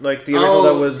 Like the original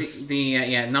that was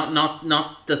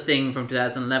not the Thing from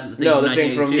 2011. The Thing no, from the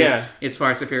Thing from it's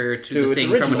far superior to the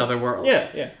Thing original. from Another World.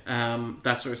 Yeah.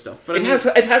 That sort of stuff. But it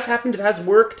has happened. It has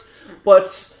worked.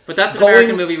 But that's an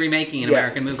American movie remaking an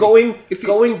American movie.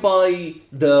 Going by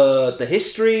the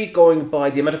history, going by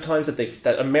the amount of times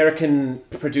that American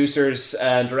producers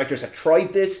and directors have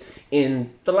tried this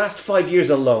in the last 5 years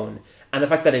alone, and the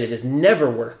fact that it has never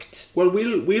worked. Well,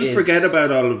 we'll forget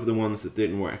about all of the ones that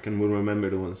didn't work, and we'll remember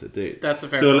the ones that did. That's a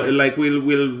fair point. point. Like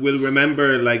we'll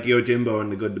remember like Yojimbo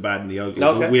and the Good, the Bad, and the Ugly.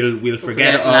 Okay. We'll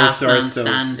forget all Last sorts Man of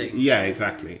Standing. Yeah,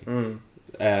 exactly.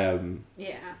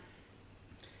 Yeah,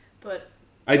 but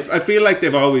I feel like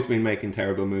they've always been making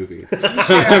terrible movies, sure.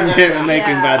 and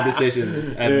making bad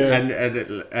decisions.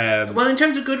 Well, in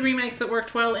terms of good remakes that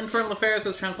worked well, Infernal Affairs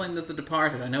was translated as The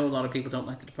Departed. I know a lot of people don't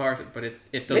like The Departed, but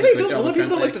it does a good job a lot of of people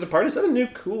don't like translating. The Departed. Is that a new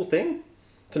cool thing?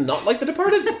 To not like The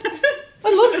Departed?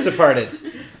 I love The Departed.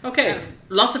 Okay,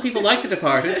 lots of people like The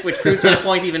Departed, which proves my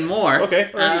point even more. Okay.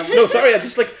 No, sorry. I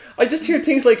just hear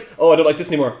things like, "Oh, I don't like this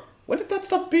anymore." When did that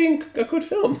stop being a good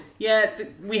film? Yeah,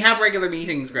 we have regular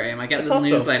meetings, Graham. I get a little thought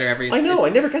so. newsletter every. I know. I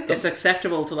never get them. It's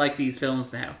acceptable to like these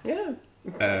films now. Yeah.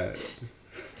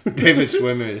 David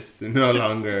Schwimmer is no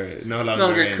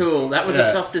longer in. Cool. That was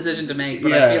a tough decision to make,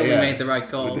 but I feel we made the right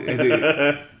call.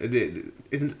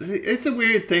 It's a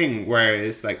weird thing where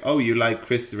it's like, oh, you like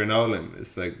Christopher Nolan.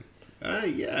 It's like,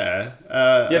 yeah.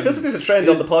 It feels like there's a trend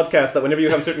on the podcast that whenever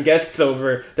you have certain guests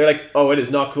over, they're like, "Oh, it is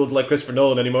not cool to like Christopher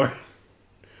Nolan anymore."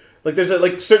 Like there's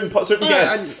certain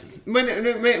guests. Maybe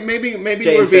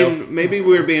Jane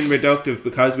we're being reductive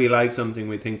because we like something.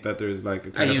 We think that there's like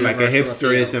a kind of like a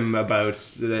hipsterism about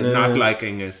not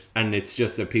liking it, and it's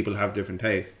just that people have different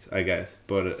tastes, I guess.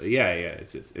 But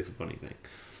it's a funny thing.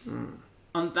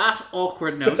 On that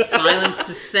awkward note, silence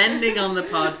descending on the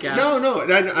podcast. No,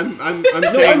 I'm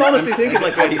No, saying, I'm honestly thinking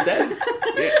like what he said.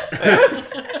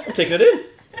 I'm taking it in.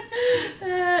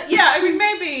 Yeah, I mean,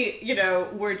 maybe,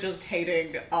 we're just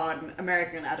hating on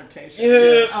American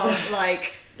adaptations of,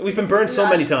 like... We've been burned so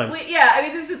many times.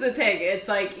 This is the thing. It's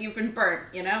like, you've been burnt,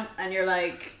 and you're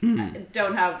like,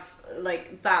 don't have,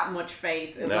 like, that much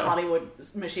faith in the Hollywood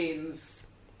machines.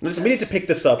 Listen, we need to pick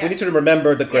this up. We need to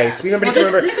remember the greats. Yeah. We need to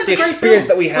remember the experience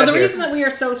that we had. Well, the here. reason that we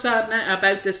are so sad now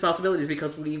about this possibility is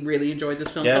because we really enjoyed this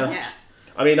film so much. Yeah.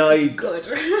 I mean, It's good.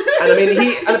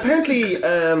 and apparently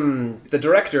the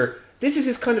director, this is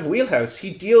his kind of wheelhouse. He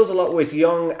deals a lot with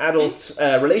young adult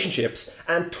relationships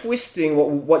and twisting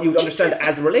what you would understand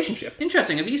as a relationship.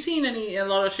 Interesting. Have you seen a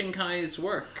lot of Shinkai's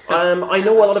work? I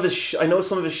know a lot of his. I know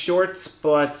some of his shorts,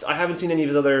 but I haven't seen any of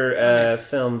his other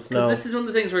films. No, this is one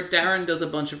of the things where Darren does a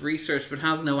bunch of research but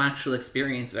has no actual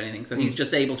experience of anything, so he's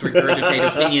just able to regurgitate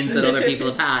opinions that other people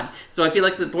have had. So I feel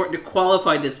like it's important to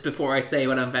qualify this before I say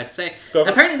what I'm about to say.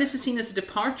 Apparently, this is seen as a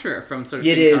departure from sort of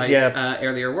Shinkai's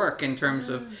earlier work in terms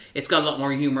of it's got a lot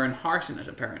more humour and heart in it.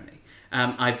 Apparently.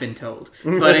 I've been told,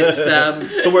 but it's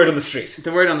the word on the street.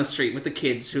 The word on the street with the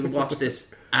kids who watch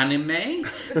this anime.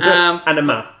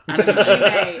 Anima. I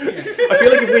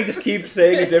feel like if we just keep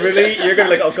saying it differently, you're gonna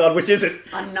be like, oh god, which is it?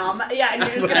 Anama. Yeah, and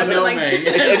you're just gonna have to like.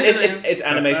 It's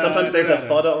anime. Sometimes there's a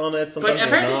fodder on it. Sometimes but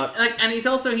there's not. And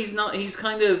he's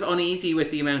kind of uneasy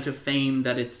with the amount of fame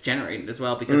that it's generated as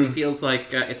well, because he feels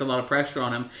like it's a lot of pressure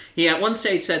on him. He at one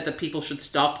stage said that people should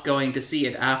stop going to see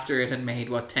it after it had made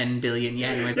 10 billion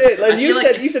yen.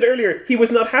 You said earlier he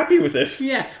was not happy with it.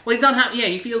 Yeah, well, he's not happy. Yeah,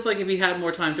 he feels like if he had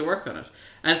more time to work on it.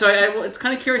 And so it's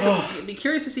kind of curious. I'd be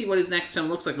curious to see what his next film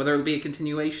looks like. Whether it'll be a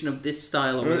continuation of this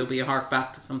style, or whether it'll be a hark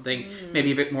back to something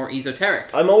maybe a bit more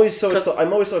esoteric. I'm always so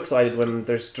excited when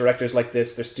there's directors like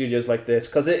this, there's studios like this,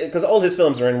 because all his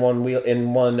films are in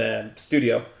one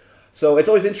studio. So it's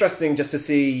always interesting just to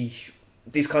see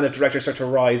these kind of directors start to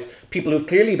rise. People who've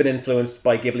clearly been influenced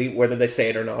by Ghibli, whether they say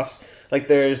it or not. Like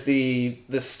there's the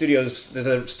studios. There's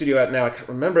a studio out now. I can't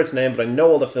remember its name, but I know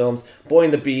all the films. Boy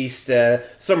and the Beast,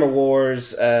 Summer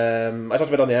Wars. I talked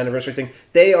about it on the anniversary thing.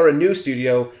 They are a new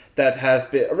studio that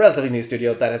have been a relatively new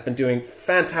studio that have been doing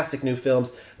fantastic new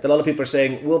films that a lot of people are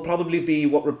saying will probably be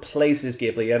what replaces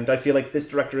Ghibli. And I feel like this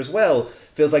director as well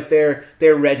feels like they're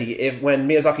ready when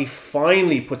Miyazaki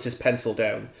finally puts his pencil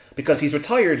down, because he's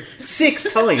retired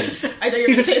 6 times. I thought you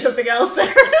were going to say something else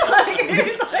there.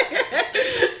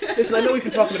 Listen, I know we've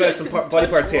been talking about some body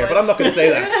parts here, but I'm not going to say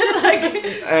that.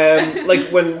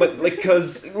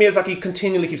 Because Miyazaki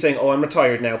continually keeps saying, "Oh, I'm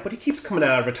retired now," but he keeps coming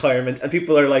out of retirement, and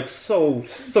people are like, so.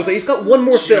 He's got one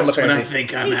more film. Apparently, he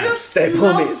just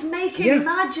loves making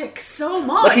magic so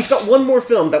much. Like he's got one more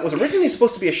film that was originally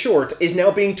supposed to be a short, is now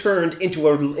being turned into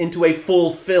a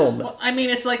full film. Well, I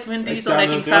mean, it's like Vin Diesel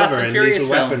making Fast and Furious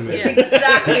films. It's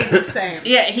exactly the same.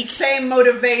 Yeah, same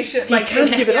motivation. He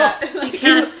can't give it up.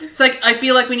 It's like, I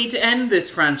feel like we need to end this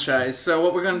franchise, so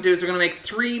what we're going to do is we're going to make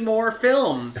 3 more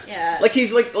films. Yeah. Like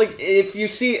he's like if you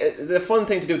see the fun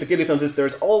thing to do with the Ghibli films is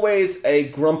there's always a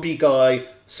grumpy guy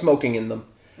smoking in them,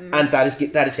 and that is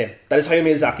him. That is Hayao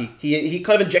Miyazaki. He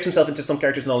kind of injects himself into some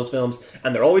characters in all his films,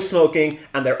 and they're always smoking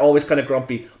and they're always kind of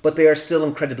grumpy, but they are still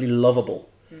incredibly lovable,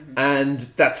 and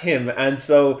that's him. And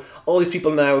so all these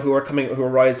people now who are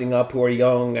rising up, who are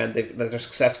young and they're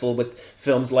successful with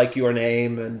films like Your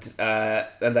Name and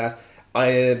that,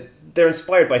 they're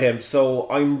inspired by him. So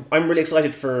I'm really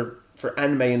excited for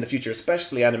anime in the future,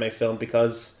 especially anime film,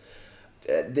 because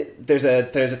there's a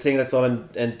thing that's on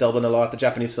in Dublin a lot, the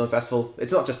Japanese Film Festival.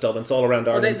 It's not just Dublin; it's all around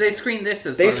Ireland. They screened this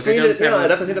as they well. screened it. Yeah,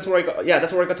 I think that's where I got. Yeah,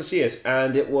 that's where I got to see it,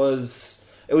 and it was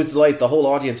like the whole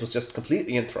audience was just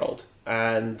completely enthralled.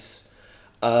 And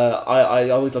I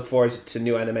always look forward to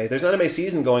new anime. There's an anime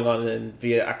season going on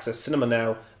via Access Cinema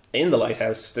now in the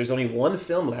Lighthouse. There's only one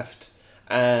film left.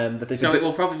 That they So it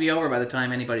will probably be over by the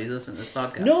time anybody's listening to this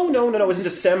podcast. No. It's in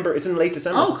December. It's in late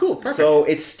December. Oh, cool. Perfect. So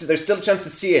there's still a chance to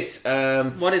see it.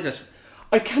 What is it?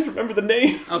 I can't remember the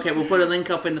name. Okay, we'll put a link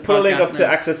up in the podcast. Put a link up to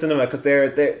notes. Access Cinema because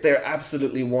they're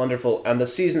absolutely wonderful, and the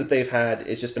season that they've had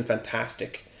has just been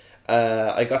fantastic.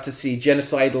 I got to see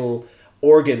Genocidal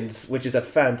Organs, which is a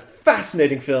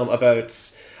fascinating film about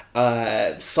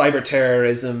cyber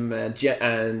terrorism and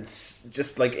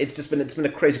just like it's been a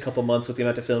crazy couple of months with the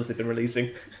amount of films they've been releasing.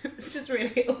 I was just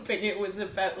really hoping it was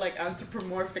about like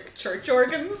anthropomorphic church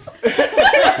organs.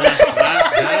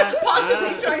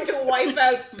 Possibly trying to wipe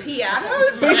out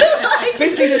pianos.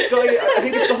 Basically, this guy, I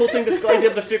think it's the whole thing. This guy's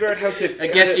able to figure out how to. I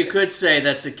guess you could say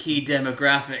that's a key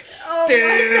demographic. Oh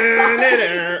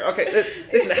Okay,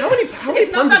 listen. How many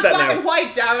it's not puns is that that black now? and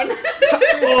white, Darren.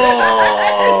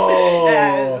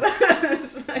 Oh.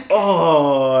 It's like-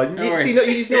 Oh, you see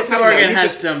what's This happening organ now.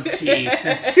 has some teeth.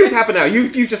 See what's happened now.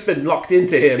 You've just been locked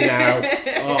into him now.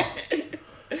 Oh.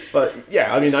 But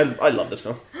yeah, I mean, I love this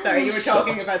film. Sorry, you were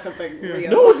talking about something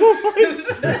real. No, it's fine.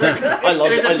 I love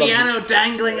There's it. a piano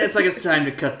dangling. It's like it's time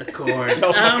to cut the cord.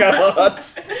 Oh my god.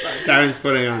 Darren's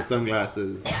putting on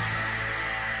sunglasses.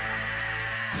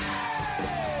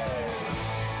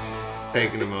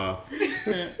 Taking them off.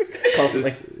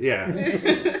 Constantly. Yeah.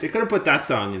 They could have put that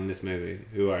song in this movie.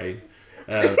 Who are you?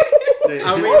 I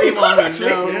really want to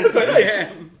know. It's quite nice.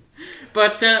 Yeah.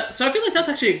 But so I feel like that's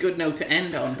actually a good note to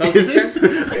end on. Both Is in terms of,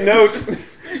 Note.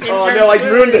 Oh no, I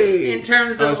ruined it. in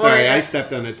terms Oh, of sorry, I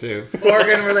stepped on it too.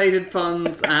 organ-related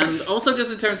puns, and also just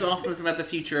in terms of optimism about the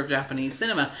future of Japanese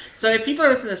cinema. So if people are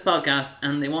listening to this podcast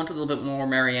and they want a little bit more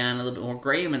Marianne, a little bit more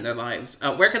Graham in their lives,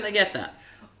 where can they get that?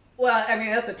 Well, I mean,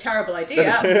 that's a terrible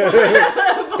idea.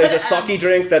 There's a sake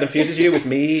drink that infuses you with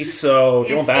me, so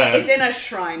don't that. It's in a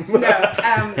shrine. No.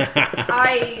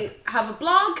 I have a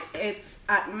blog. It's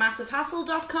at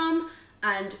massivehassle.com,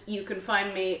 and you can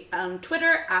find me on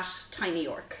Twitter at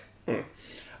tinyyork.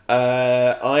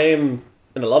 I'm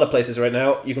in a lot of places right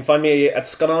now. You can find me at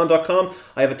scanon.com.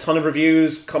 I have a ton of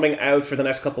reviews coming out for the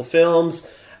next couple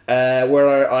films,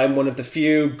 where I'm one of the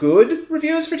few good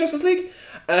reviews for Justice League.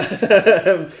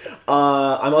 I'm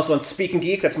also on Speak and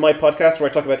Geek. That's my podcast where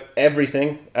I talk about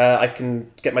everything I can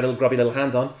get my little grubby little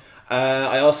hands on.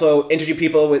 I also interview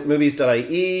people with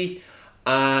movies.ie,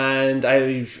 and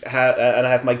I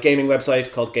have my gaming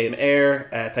website called Game Air.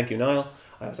 Thank you, Niall.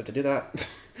 I always have to do that.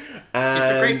 It's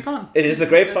a great pun. It is a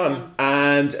great pun.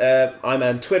 And I'm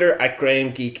on Twitter at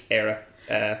Graham Geek Era.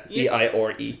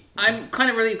 EIORE. I'm kind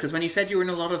of relieved because when you said you were in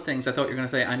a lot of things, I thought you were going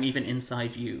to say I'm even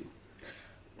inside you.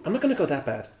 I'm not going to go that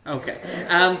bad. Okay.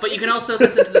 But you can also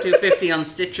listen to the 250 on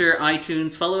Stitcher,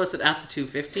 iTunes. Follow us at the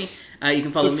 250. You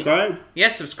can follow Subscribe. me.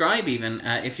 Yes, subscribe even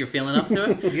if you're feeling up to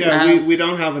it. Yeah, we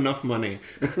don't have enough money.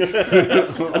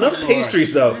 Enough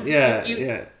pastries, though. Yeah,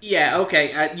 Yeah,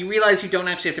 okay. You realize you don't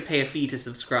actually have to pay a fee to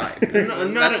subscribe. That's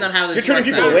not how this You're turning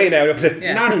works people out. away now.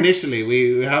 Yeah. Not initially.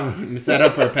 We haven't set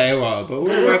up our paywall, but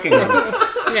we're working on it.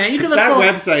 Yeah, you can look That forward.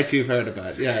 website you've heard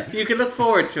about, yeah. You can look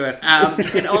forward to it. You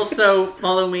can also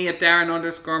follow me at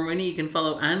Darren_Mooney. You can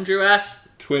follow Andrew at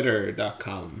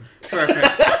Twitter.com. Perfect.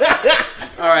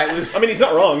 All right. I mean, he's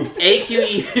not wrong.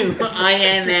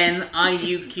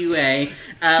 AQUINNIUQA.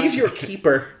 He's your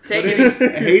keeper. Take it.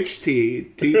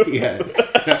 HTTPS.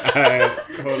 Alright,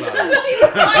 hold on.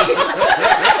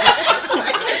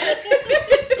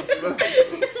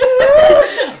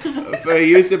 If I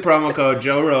use the promo code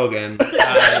Joe Rogan,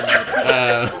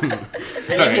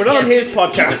 We're not on his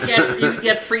podcast. You can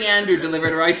get free Andrew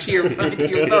delivered right to your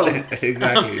phone.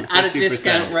 Exactly. At a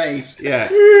discount rate. Yeah.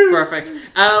 Perfect.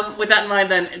 With that in mind,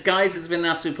 then, guys, it's been an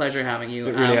absolute pleasure having you.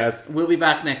 It really has. We'll be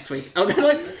back next week. Oh, they're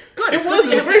like, good. It was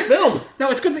a great film. No,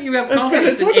 it's good that you have It's good.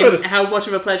 confidence It's in good. how much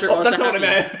of a pleasure it was That's to not have what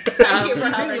I you. meant. Thank you for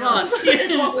Really having was. us.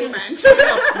 Is what we meant.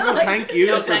 No, thank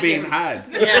you for thank being you. had.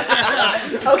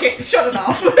 Yeah. Okay, shut it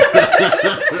off.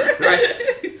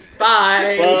 Right.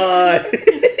 Bye.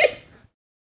 Bye.